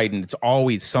experience of Biden. It's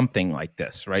always something like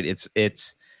this, right? It's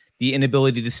the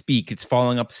inability to speak. It's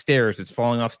falling upstairs. It's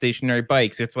falling off stationary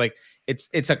bikes. It's like it's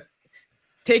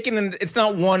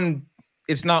not one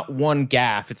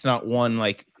gaffe. It's not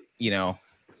one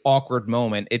awkward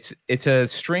moment. It's a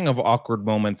string of awkward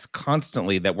moments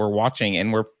constantly that we're watching,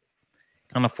 and we're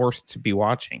kind of forced to be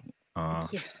watching.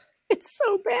 It's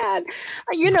so bad.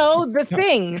 The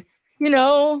thing.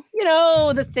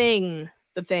 The thing.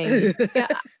 The thing. Yeah.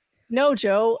 No,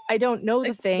 Joe, I don't know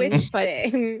the thing.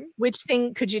 Which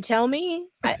thing? Could you tell me?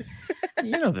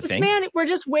 The thing. Man, we're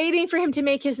just waiting for him to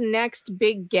make his next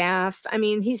big gaffe. I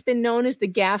mean, he's been known as the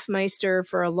Gaffmeister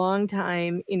for a long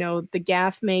time. The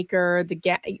gaff maker,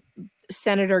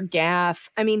 Senator Gaff.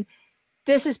 I mean,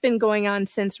 this has been going on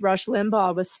since Rush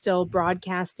Limbaugh was still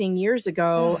broadcasting years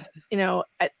ago.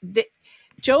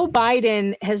 Joe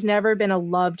Biden has never been a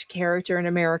loved character in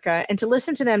America. And to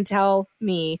listen to them tell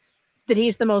me that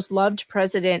he's the most loved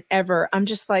president ever, I'm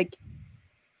just like,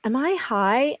 Am I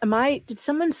high? Did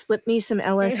someone slip me some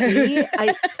LSD?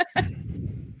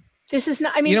 This is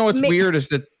not, I mean, you know what's weird is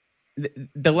that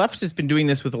the left has been doing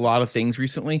this with a lot of things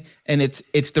recently, and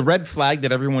it's the red flag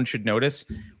that everyone should notice,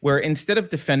 where instead of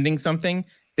defending something,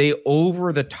 they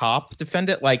over the top defend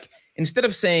it. Like, instead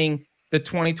of saying the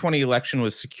 2020 election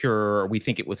was secure, or we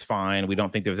think it was fine, we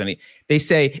don't think there was any, they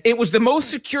say it was the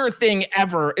most secure thing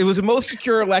ever. It was the most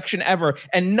secure election ever,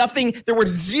 and there was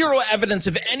zero evidence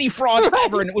of any fraud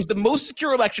ever, and it was the most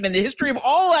secure election in the history of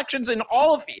all elections in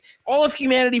all of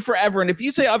humanity forever. And if you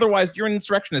say otherwise, you're an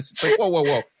insurrectionist. It's like,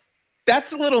 whoa.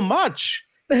 That's a little much.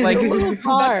 Like, a little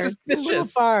far. That's suspicious. It's a little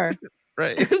far.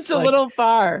 Right. It's a little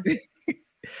far.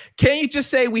 Can't you just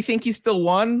say we think he still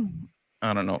won?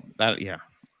 I don't know.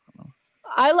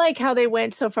 I like how they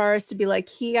went so far as to be like,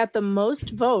 he got the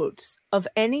most votes of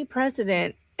any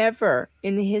president ever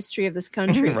in the history of this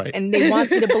country. Right. And they want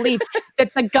me to believe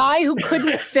that the guy who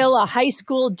couldn't fill a high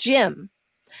school gym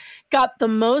got the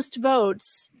most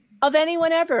votes of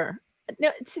anyone ever. No,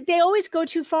 they always go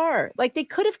too far. Like, they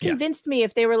could have convinced me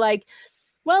if they were like,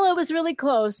 well, it was really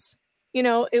close. You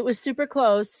know, it was super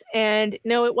close. And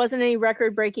no, it wasn't any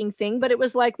record-breaking thing, but it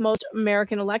was like most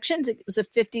American elections. It was a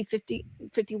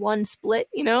 50-51 split,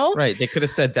 you know? Right. They could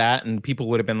have said that, and people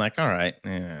would have been like, all right.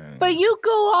 Yeah. But you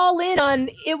go all in on,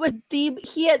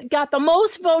 he had got the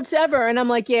most votes ever. And I'm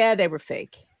like, yeah, they were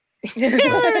fake. You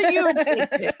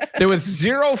faked it. There was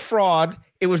zero fraud.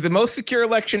 It was the most secure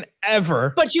election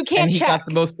ever. But you can't and he check. got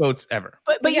the most votes ever.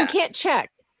 But you can't check.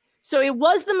 So it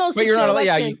was the most. But you're not.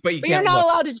 Election, but you're not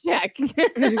allowed to check.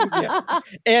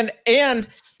 Yeah. And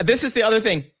this is the other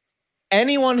thing.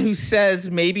 Anyone who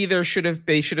says maybe they should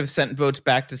have sent votes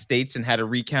back to states and had a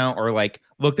recount or like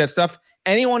looked at stuff.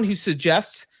 Anyone who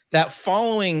suggests that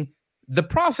following the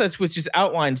process which is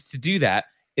outlined to do that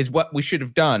is what we should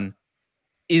have done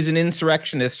is an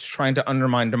insurrectionist trying to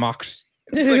undermine democracy.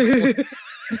 It's like,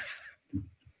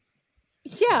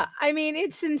 yeah, I mean,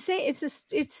 it's insane.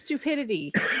 It's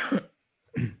stupidity.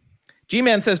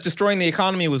 G-Man says destroying the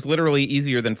economy was literally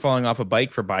easier than falling off a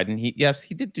bike for Biden. He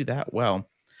did do that well.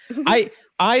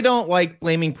 I don't like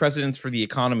blaming presidents for the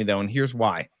economy, though, and here's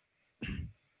why.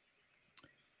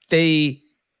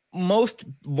 Most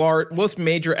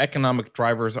major economic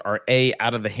drivers are A,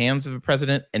 out of the hands of the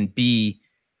president, and B,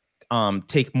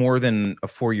 take more than a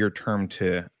 4-year term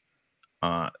to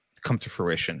come to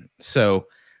fruition. So,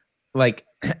 like,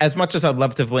 as much as I'd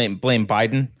love to blame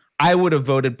Biden, I would have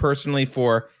voted personally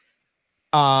for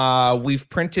we've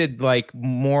printed like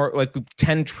more like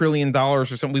 $10 trillion or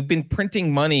something. We've been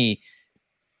printing money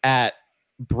at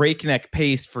breakneck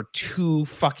pace for 2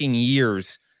 fucking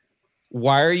years.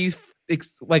 Why are you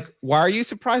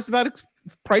surprised about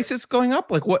prices going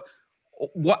up? Like, what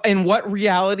in what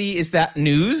reality is that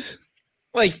news?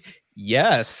 Like,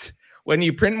 yes, when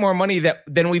you print more money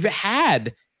than we've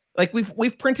had, like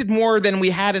we've printed more than we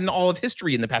had in all of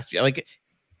history in the past year. Like,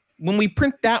 when we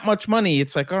print that much money,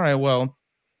 it's like, all right, well,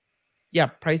 yeah,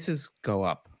 prices go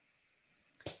up.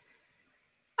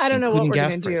 I don't know what we're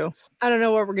going to do. I don't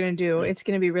know what we're going to do. It's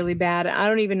going to be really bad. I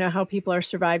don't even know how people are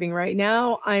surviving right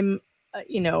now. I'm,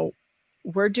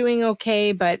 we're doing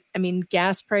okay, but I mean,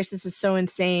 gas prices is so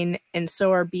insane, and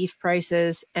so are beef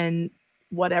prices, and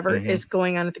whatever is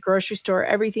going on at the grocery store.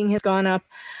 Everything has gone up.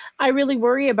 I really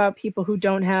worry about people who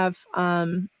don't have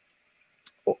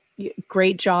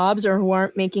great jobs or who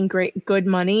aren't making good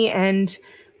money. And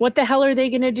what the hell are they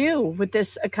going to do with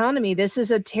this economy? This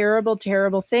is a terrible,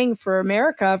 terrible thing for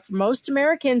America. For most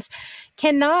Americans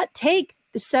cannot take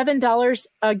the $7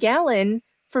 a gallon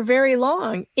for very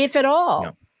long, if at all.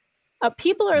 No.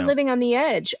 People are living on the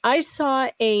edge. I saw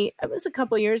it was a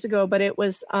couple years ago, but it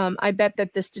was, I bet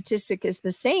that the statistic is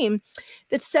the same,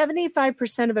 that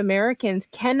 75% of Americans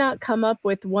cannot come up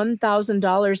with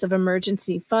 $1,000 of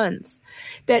emergency funds,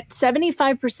 that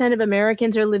 75% of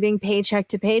Americans are living paycheck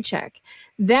to paycheck.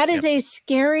 That is a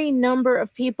scary number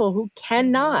of people who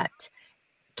cannot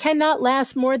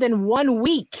last more than 1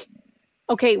 week.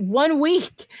 Okay, 1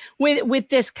 week with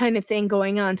this kind of thing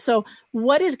going on. So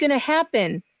what is going to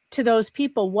happen to those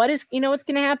people? What's going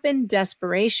to happen?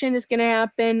 Desperation is going to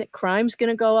happen. Crime's going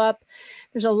to go up.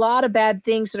 There's a lot of bad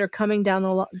things that are coming down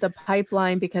the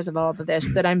pipeline because of all of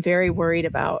this that I'm very worried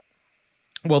about.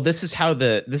 Well, this is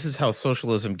how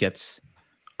socialism gets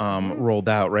rolled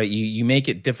out, right? You make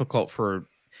it difficult for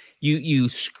you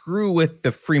screw with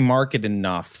the free market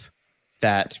enough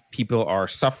that people are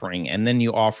suffering, and then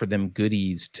you offer them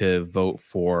goodies to vote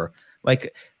for.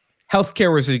 Like,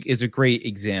 healthcare is a great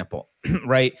example,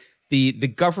 right? The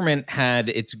government had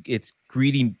its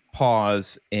greedy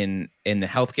paws in the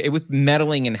healthcare. It was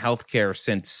meddling in healthcare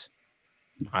since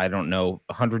I don't know,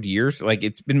 100 years. Like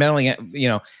it's been meddling,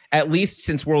 at least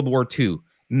since World War II,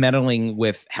 meddling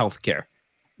with healthcare,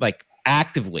 like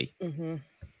actively. Mm-hmm.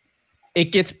 It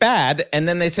gets bad, and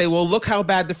then they say, well, look how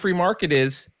bad the free market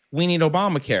is. We need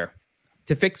Obamacare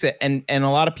to fix it. And a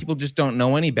lot of people just don't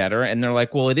know any better. And they're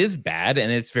like, well, it is bad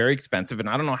and it's very expensive. And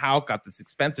I don't know how it got this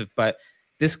expensive, but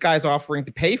this guy's offering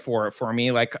to pay for it for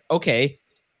me. Like, okay,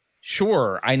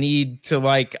 sure. I need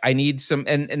some,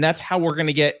 and that's how we're going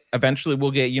to get, eventually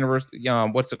we'll get universal,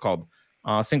 what's it called?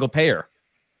 Single payer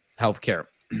healthcare.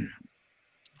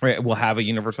 Right. We'll have a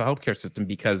universal healthcare system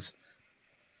because,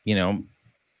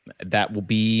 that will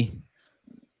be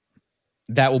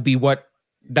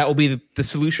the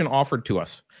solution offered to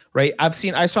us, right?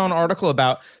 I saw an article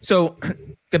about, so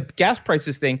the gas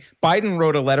prices thing. Biden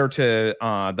wrote a letter to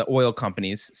the oil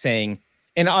companies saying,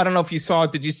 and I don't know if you saw,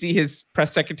 did you see his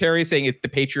press secretary saying if the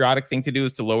patriotic thing to do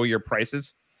is to lower your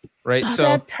prices, right? Oh, so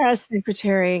that press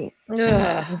secretary.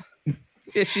 Yeah,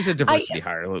 she's a diversity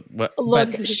hire.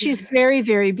 Look, she's very,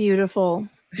 very beautiful.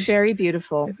 Very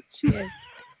beautiful. She is.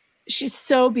 She's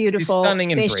so beautiful. She's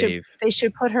stunning and brave. They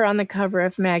should put her on the cover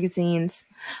of magazines,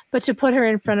 but to put her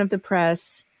in front of the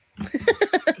press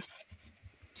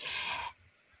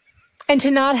and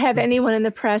to not have anyone in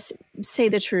the press say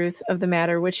the truth of the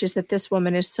matter, which is that this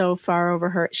woman is so far over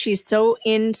her. She's so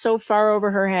far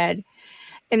over her head.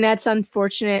 And that's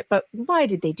unfortunate. But why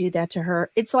did they do that to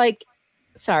her? It's like,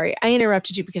 sorry, I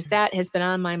interrupted you because that has been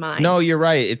on my mind. No, you're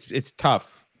right. It's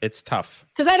tough. It's tough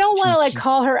because I don't want to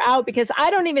call her out because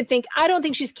I don't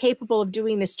think she's capable of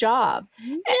doing this job.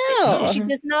 No, she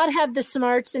does not have the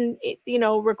smarts and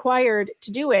required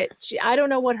to do it. I don't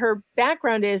know what her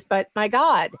background is, but my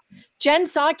God, Jen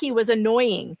Psaki was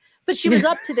annoying, but she was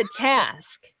up to the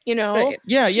task. Right.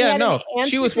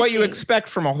 She was what you expect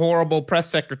from a horrible press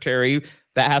secretary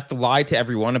that has to lie to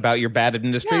everyone about your bad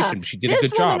administration. Yeah. She did a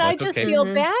good job. I just feel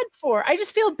bad for. I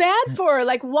just feel bad for her.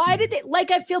 Like, why did they?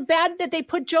 Like, I feel bad that they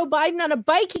put Joe Biden on a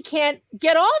bike he can't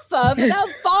get off of without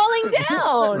falling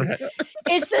down. Right.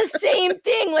 It's the same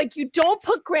thing. Like, you don't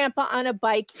put Grandpa on a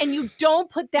bike, and you don't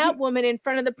put that woman in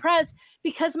front of the press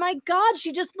because, my God,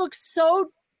 she just looks so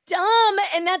dumb,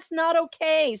 and that's not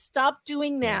okay. Stop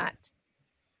doing that.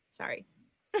 Sorry.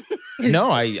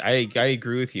 No, I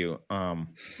agree with you.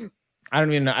 I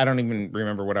don't even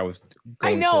remember what I was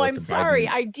going I know, for I'm sorry.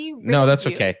 Biden. No, that's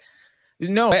okay.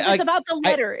 No, it was about the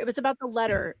letter. It was about the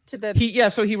letter to the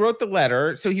so he wrote the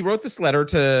letter. So he wrote this letter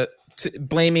to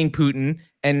blaming Putin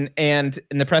and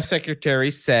the press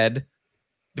secretary said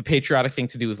the patriotic thing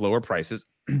to do is lower prices.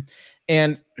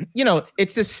 And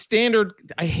it's this standard.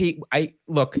 I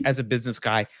look, as a business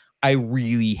guy, I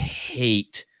really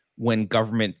hate when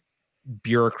government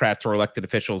bureaucrats or elected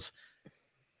officials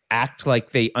act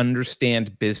like they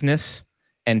understand business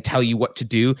and tell you what to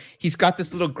do. He's got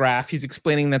this little graph. He's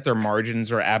explaining that their margins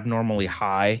are abnormally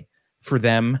high for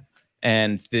them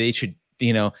and they should,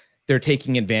 they're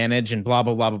taking advantage and blah,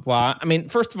 blah, blah, blah, blah. I mean,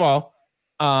 first of all,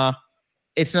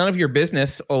 it's none of your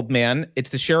business, old man. It's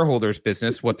the shareholders'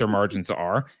 business what their margins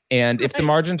are. And if the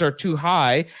margins are too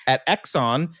high at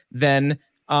Exxon, then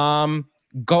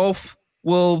Gulf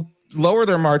will lower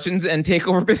their margins and take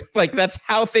over business. Like, that's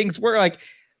how things work. Like,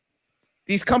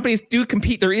 these companies do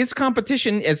compete. There is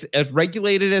competition as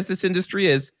regulated as this industry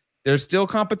is. There's still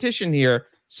competition here.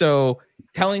 So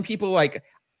telling people like,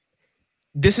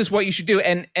 this is what you should do.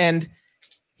 And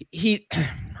he,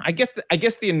 I guess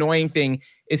the annoying thing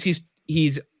is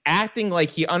he's acting like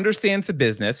he understands the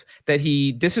business, that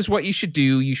this is what you should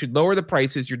do. You should lower the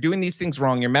prices. You're doing these things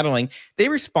wrong. You're meddling. They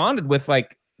responded with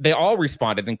they all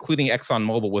responded, including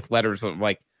ExxonMobil, with letters of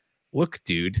like, look,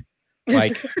 dude,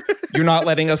 like, you're not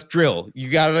letting us drill.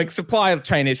 You got to supply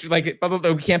chain issues. Like, blah, blah,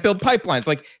 blah, we can't build pipelines.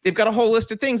 Like, they've got a whole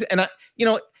list of things. And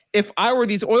if I were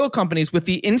these oil companies with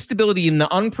the instability and the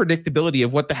unpredictability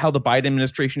of what the hell the Biden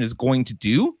administration is going to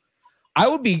do, I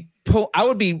would be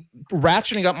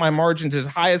ratcheting up my margins as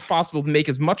high as possible to make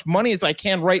as much money as I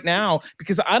can right now,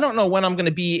 because I don't know when I'm going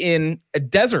to be in a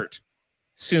desert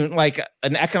soon, like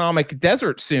an economic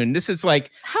desert soon. This is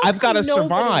like, I've got to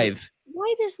survive.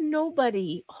 Why does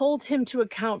nobody hold him to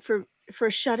account for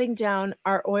shutting down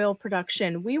our oil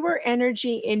production? We were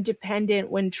energy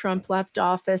independent when Trump left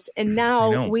office, and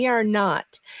now we are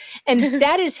not. And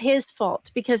that is his fault,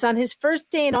 because on his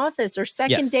first day in office or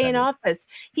second day in office,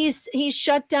 he's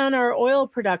shut down our oil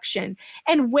production.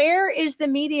 And where is the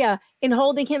media in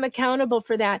holding him accountable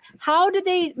for that? How do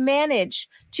they manage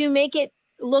to make it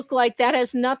look like that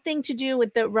has nothing to do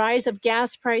with the rise of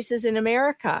gas prices in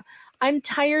America? I'm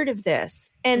tired of this,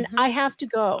 and I have to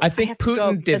go. I think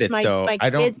Putin did it, though.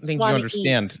 I don't think you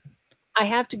understand. I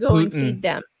have to go and feed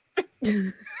them.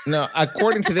 No,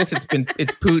 according to this, it's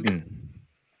Putin.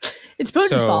 It's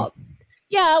Putin's fault.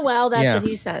 Yeah, well, that's what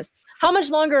he says. How much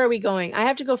longer are we going? I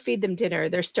have to go feed them dinner.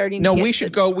 They're starting. No, we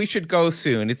should go. We should go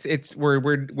soon.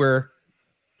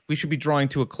 We should be drawing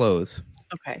to a close.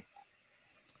 Okay.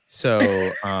 So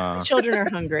children are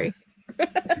hungry.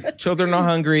 Children are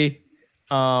hungry.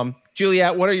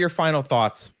 Juliet, what are your final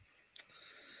thoughts?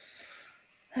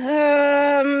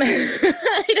 I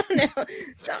don't know.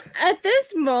 So at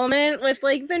this moment, with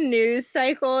like the news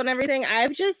cycle and everything,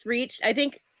 I've just reached, I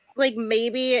think like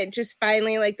maybe it just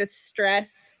finally like the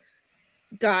stress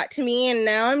got to me, and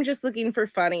now I'm just looking for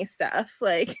funny stuff.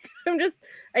 Like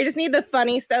I just need the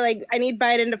funny stuff. Like I need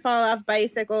Biden to fall off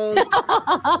bicycles.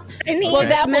 That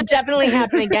will definitely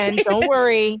happen again. Don't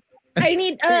worry. I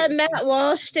need Matt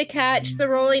Walsh to catch the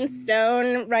Rolling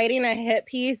Stone writing a hit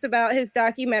piece about his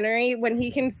documentary when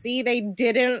he can see they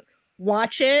didn't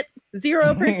watch it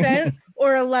 0%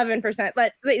 or 11%.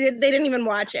 But they didn't even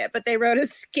watch it, but they wrote a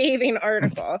scathing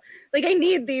article. Like I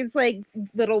need these like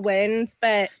little wins.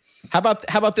 But how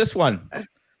about this one?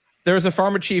 There was a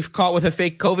farmer chief caught with a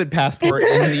fake COVID passport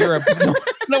in Europe.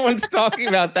 No one's talking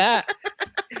about that.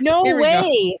 No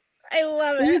way. I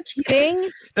love it. Are you kidding?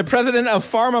 The president of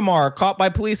Pharmamar caught by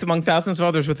police among thousands of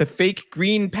others with a fake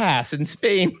green pass in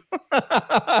Spain.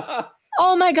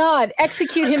 Oh my God.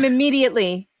 Execute him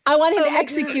immediately. I want him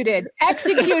executed.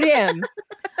 Execute him.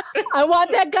 I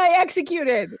want that guy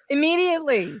executed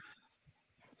immediately.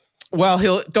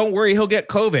 Well, don't worry, he'll get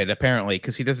COVID apparently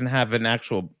because he doesn't have an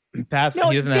actual pass. He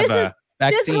doesn't have a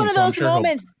vaccine. This is one of those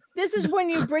moments. This is when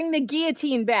you bring the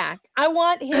guillotine back. I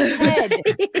want his head.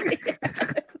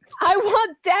 I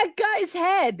want that guy's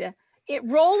head. It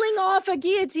rolling off a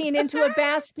guillotine into a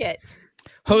basket.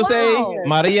 Jose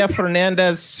Maria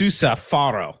Fernandez Sousa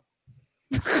Faro.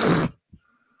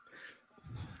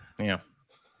 Yeah.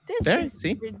 This is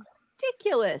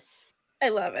ridiculous. I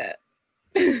love it.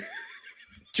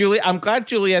 Julie, I'm glad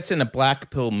Juliet's in a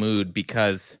black pill mood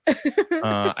because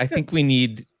I think we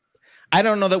need. I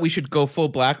don't know that we should go full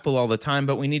black pill all the time,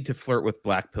 but we need to flirt with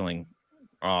black pilling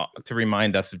to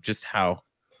remind us of just how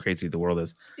crazy the world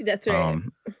is. That's right.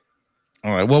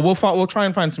 All right. Well, we'll try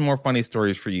and find some more funny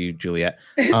stories for you, Juliet.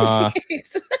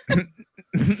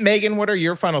 Megan, what are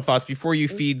your final thoughts before you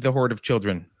feed the horde of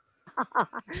children?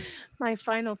 My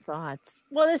final thoughts.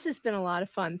 Well, this has been a lot of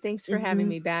fun. Thanks for having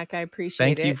me back. I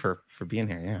appreciate it. Thank you for being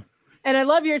here. Yeah. And I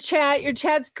love your chat. Your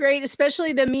chat's great,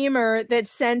 especially the memer that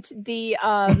sent the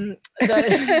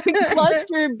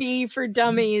cluster B for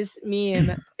dummies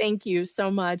meme. Thank you so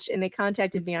much. And they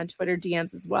contacted me on Twitter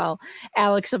DMs as well.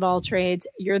 Alex of all trades,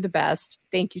 you're the best.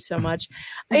 Thank you so much.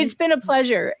 It's been a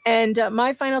pleasure. And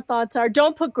my final thoughts are: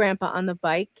 don't put Grandpa on the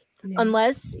bike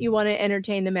unless you want to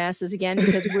entertain the masses again,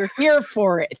 because we're here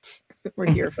for it.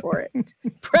 We're here for it.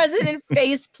 President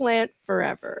faceplant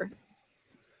forever.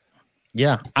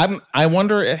 Yeah, I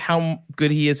wonder how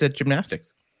good he is at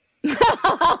gymnastics.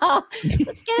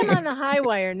 Let's get him on the high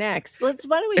wire next. Why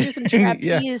don't we do some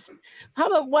trapeze? How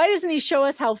about why doesn't he show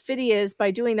us how fit he is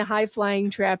by doing the high flying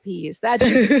trapeze? That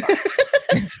should be fun.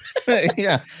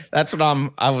 Yeah, that's what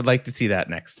I would like to see that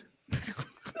next.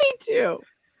 Me too.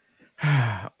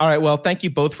 All right, well, thank you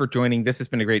both for joining. This has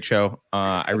been a great show.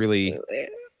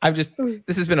 This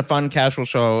has been a fun, casual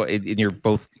show, and you're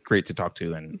both great to talk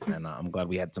to, and I'm glad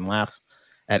we had some laughs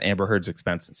at Amber Heard's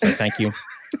expense. So thank you.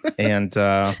 And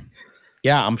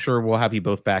I'm sure we'll have you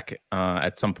both back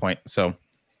at some point. So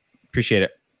appreciate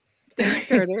it. Thanks,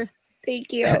 Carter.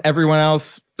 Thank you. Everyone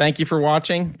else, thank you for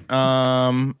watching.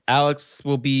 Alex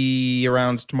will be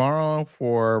around tomorrow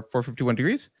for 451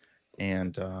 Degrees.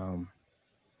 And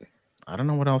I don't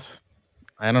know what else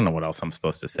I'm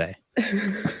supposed to say.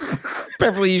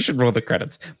 Beverly, you should roll the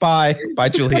credits. Bye. Bye,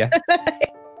 Julia.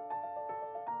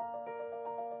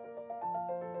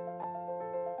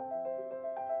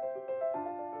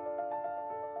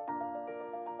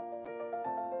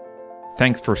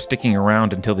 Thanks for sticking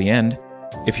around until the end.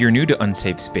 If you're new to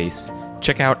Unsafe Space,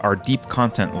 check out our deep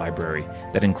content library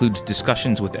that includes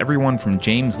discussions with everyone from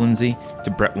James Lindsay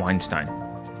to Brett Weinstein.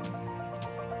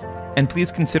 And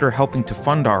please consider helping to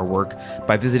fund our work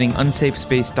by visiting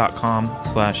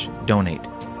unsafespace.com/donate.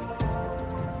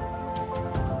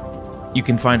 You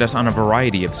can find us on a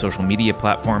variety of social media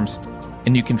platforms,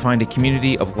 and you can find a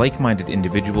community of like-minded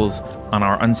individuals on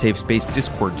our Unsafe Space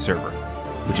Discord server,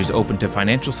 which is open to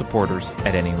financial supporters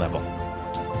at any level.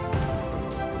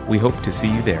 We hope to see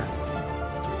you there.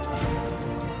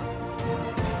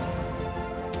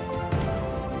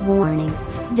 Warning.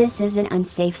 This is an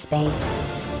unsafe space.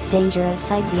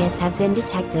 Dangerous ideas have been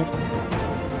detected.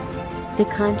 The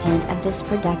content of this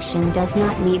production does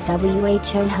not meet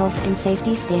WHO health and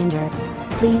safety standards.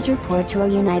 Please report to a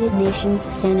United Nations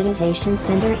Sanitization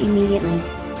Center immediately.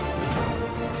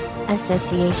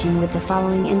 Association with the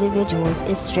following individuals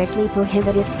is strictly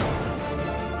prohibited.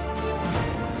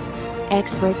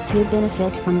 Experts who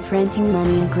benefit from printing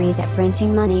money agree that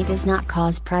printing money does not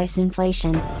cause price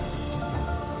inflation.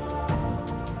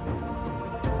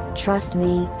 Trust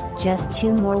me, just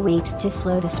 2 more weeks to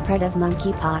slow the spread of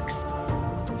monkeypox.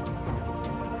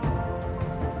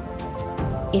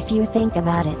 If you think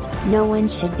about it, no one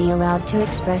should be allowed to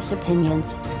express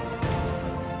opinions.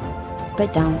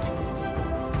 But don't.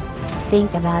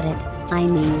 Think about it, I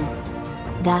mean.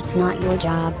 That's not your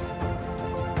job.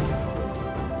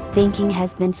 Thinking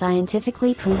has been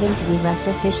scientifically proven to be less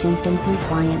efficient than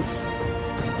compliance.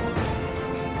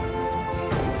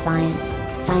 Science,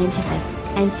 scientific,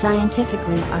 and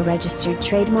scientifically are registered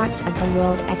trademarks of the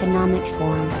World Economic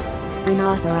Forum.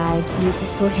 Unauthorized use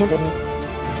is prohibited.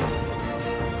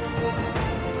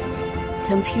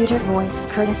 Computer voice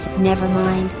courtesy. Never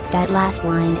mind, that last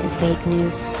line is fake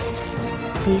news.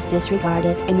 Please disregard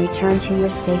it and return to your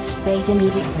safe space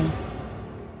immediately.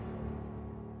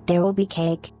 There will be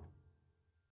cake.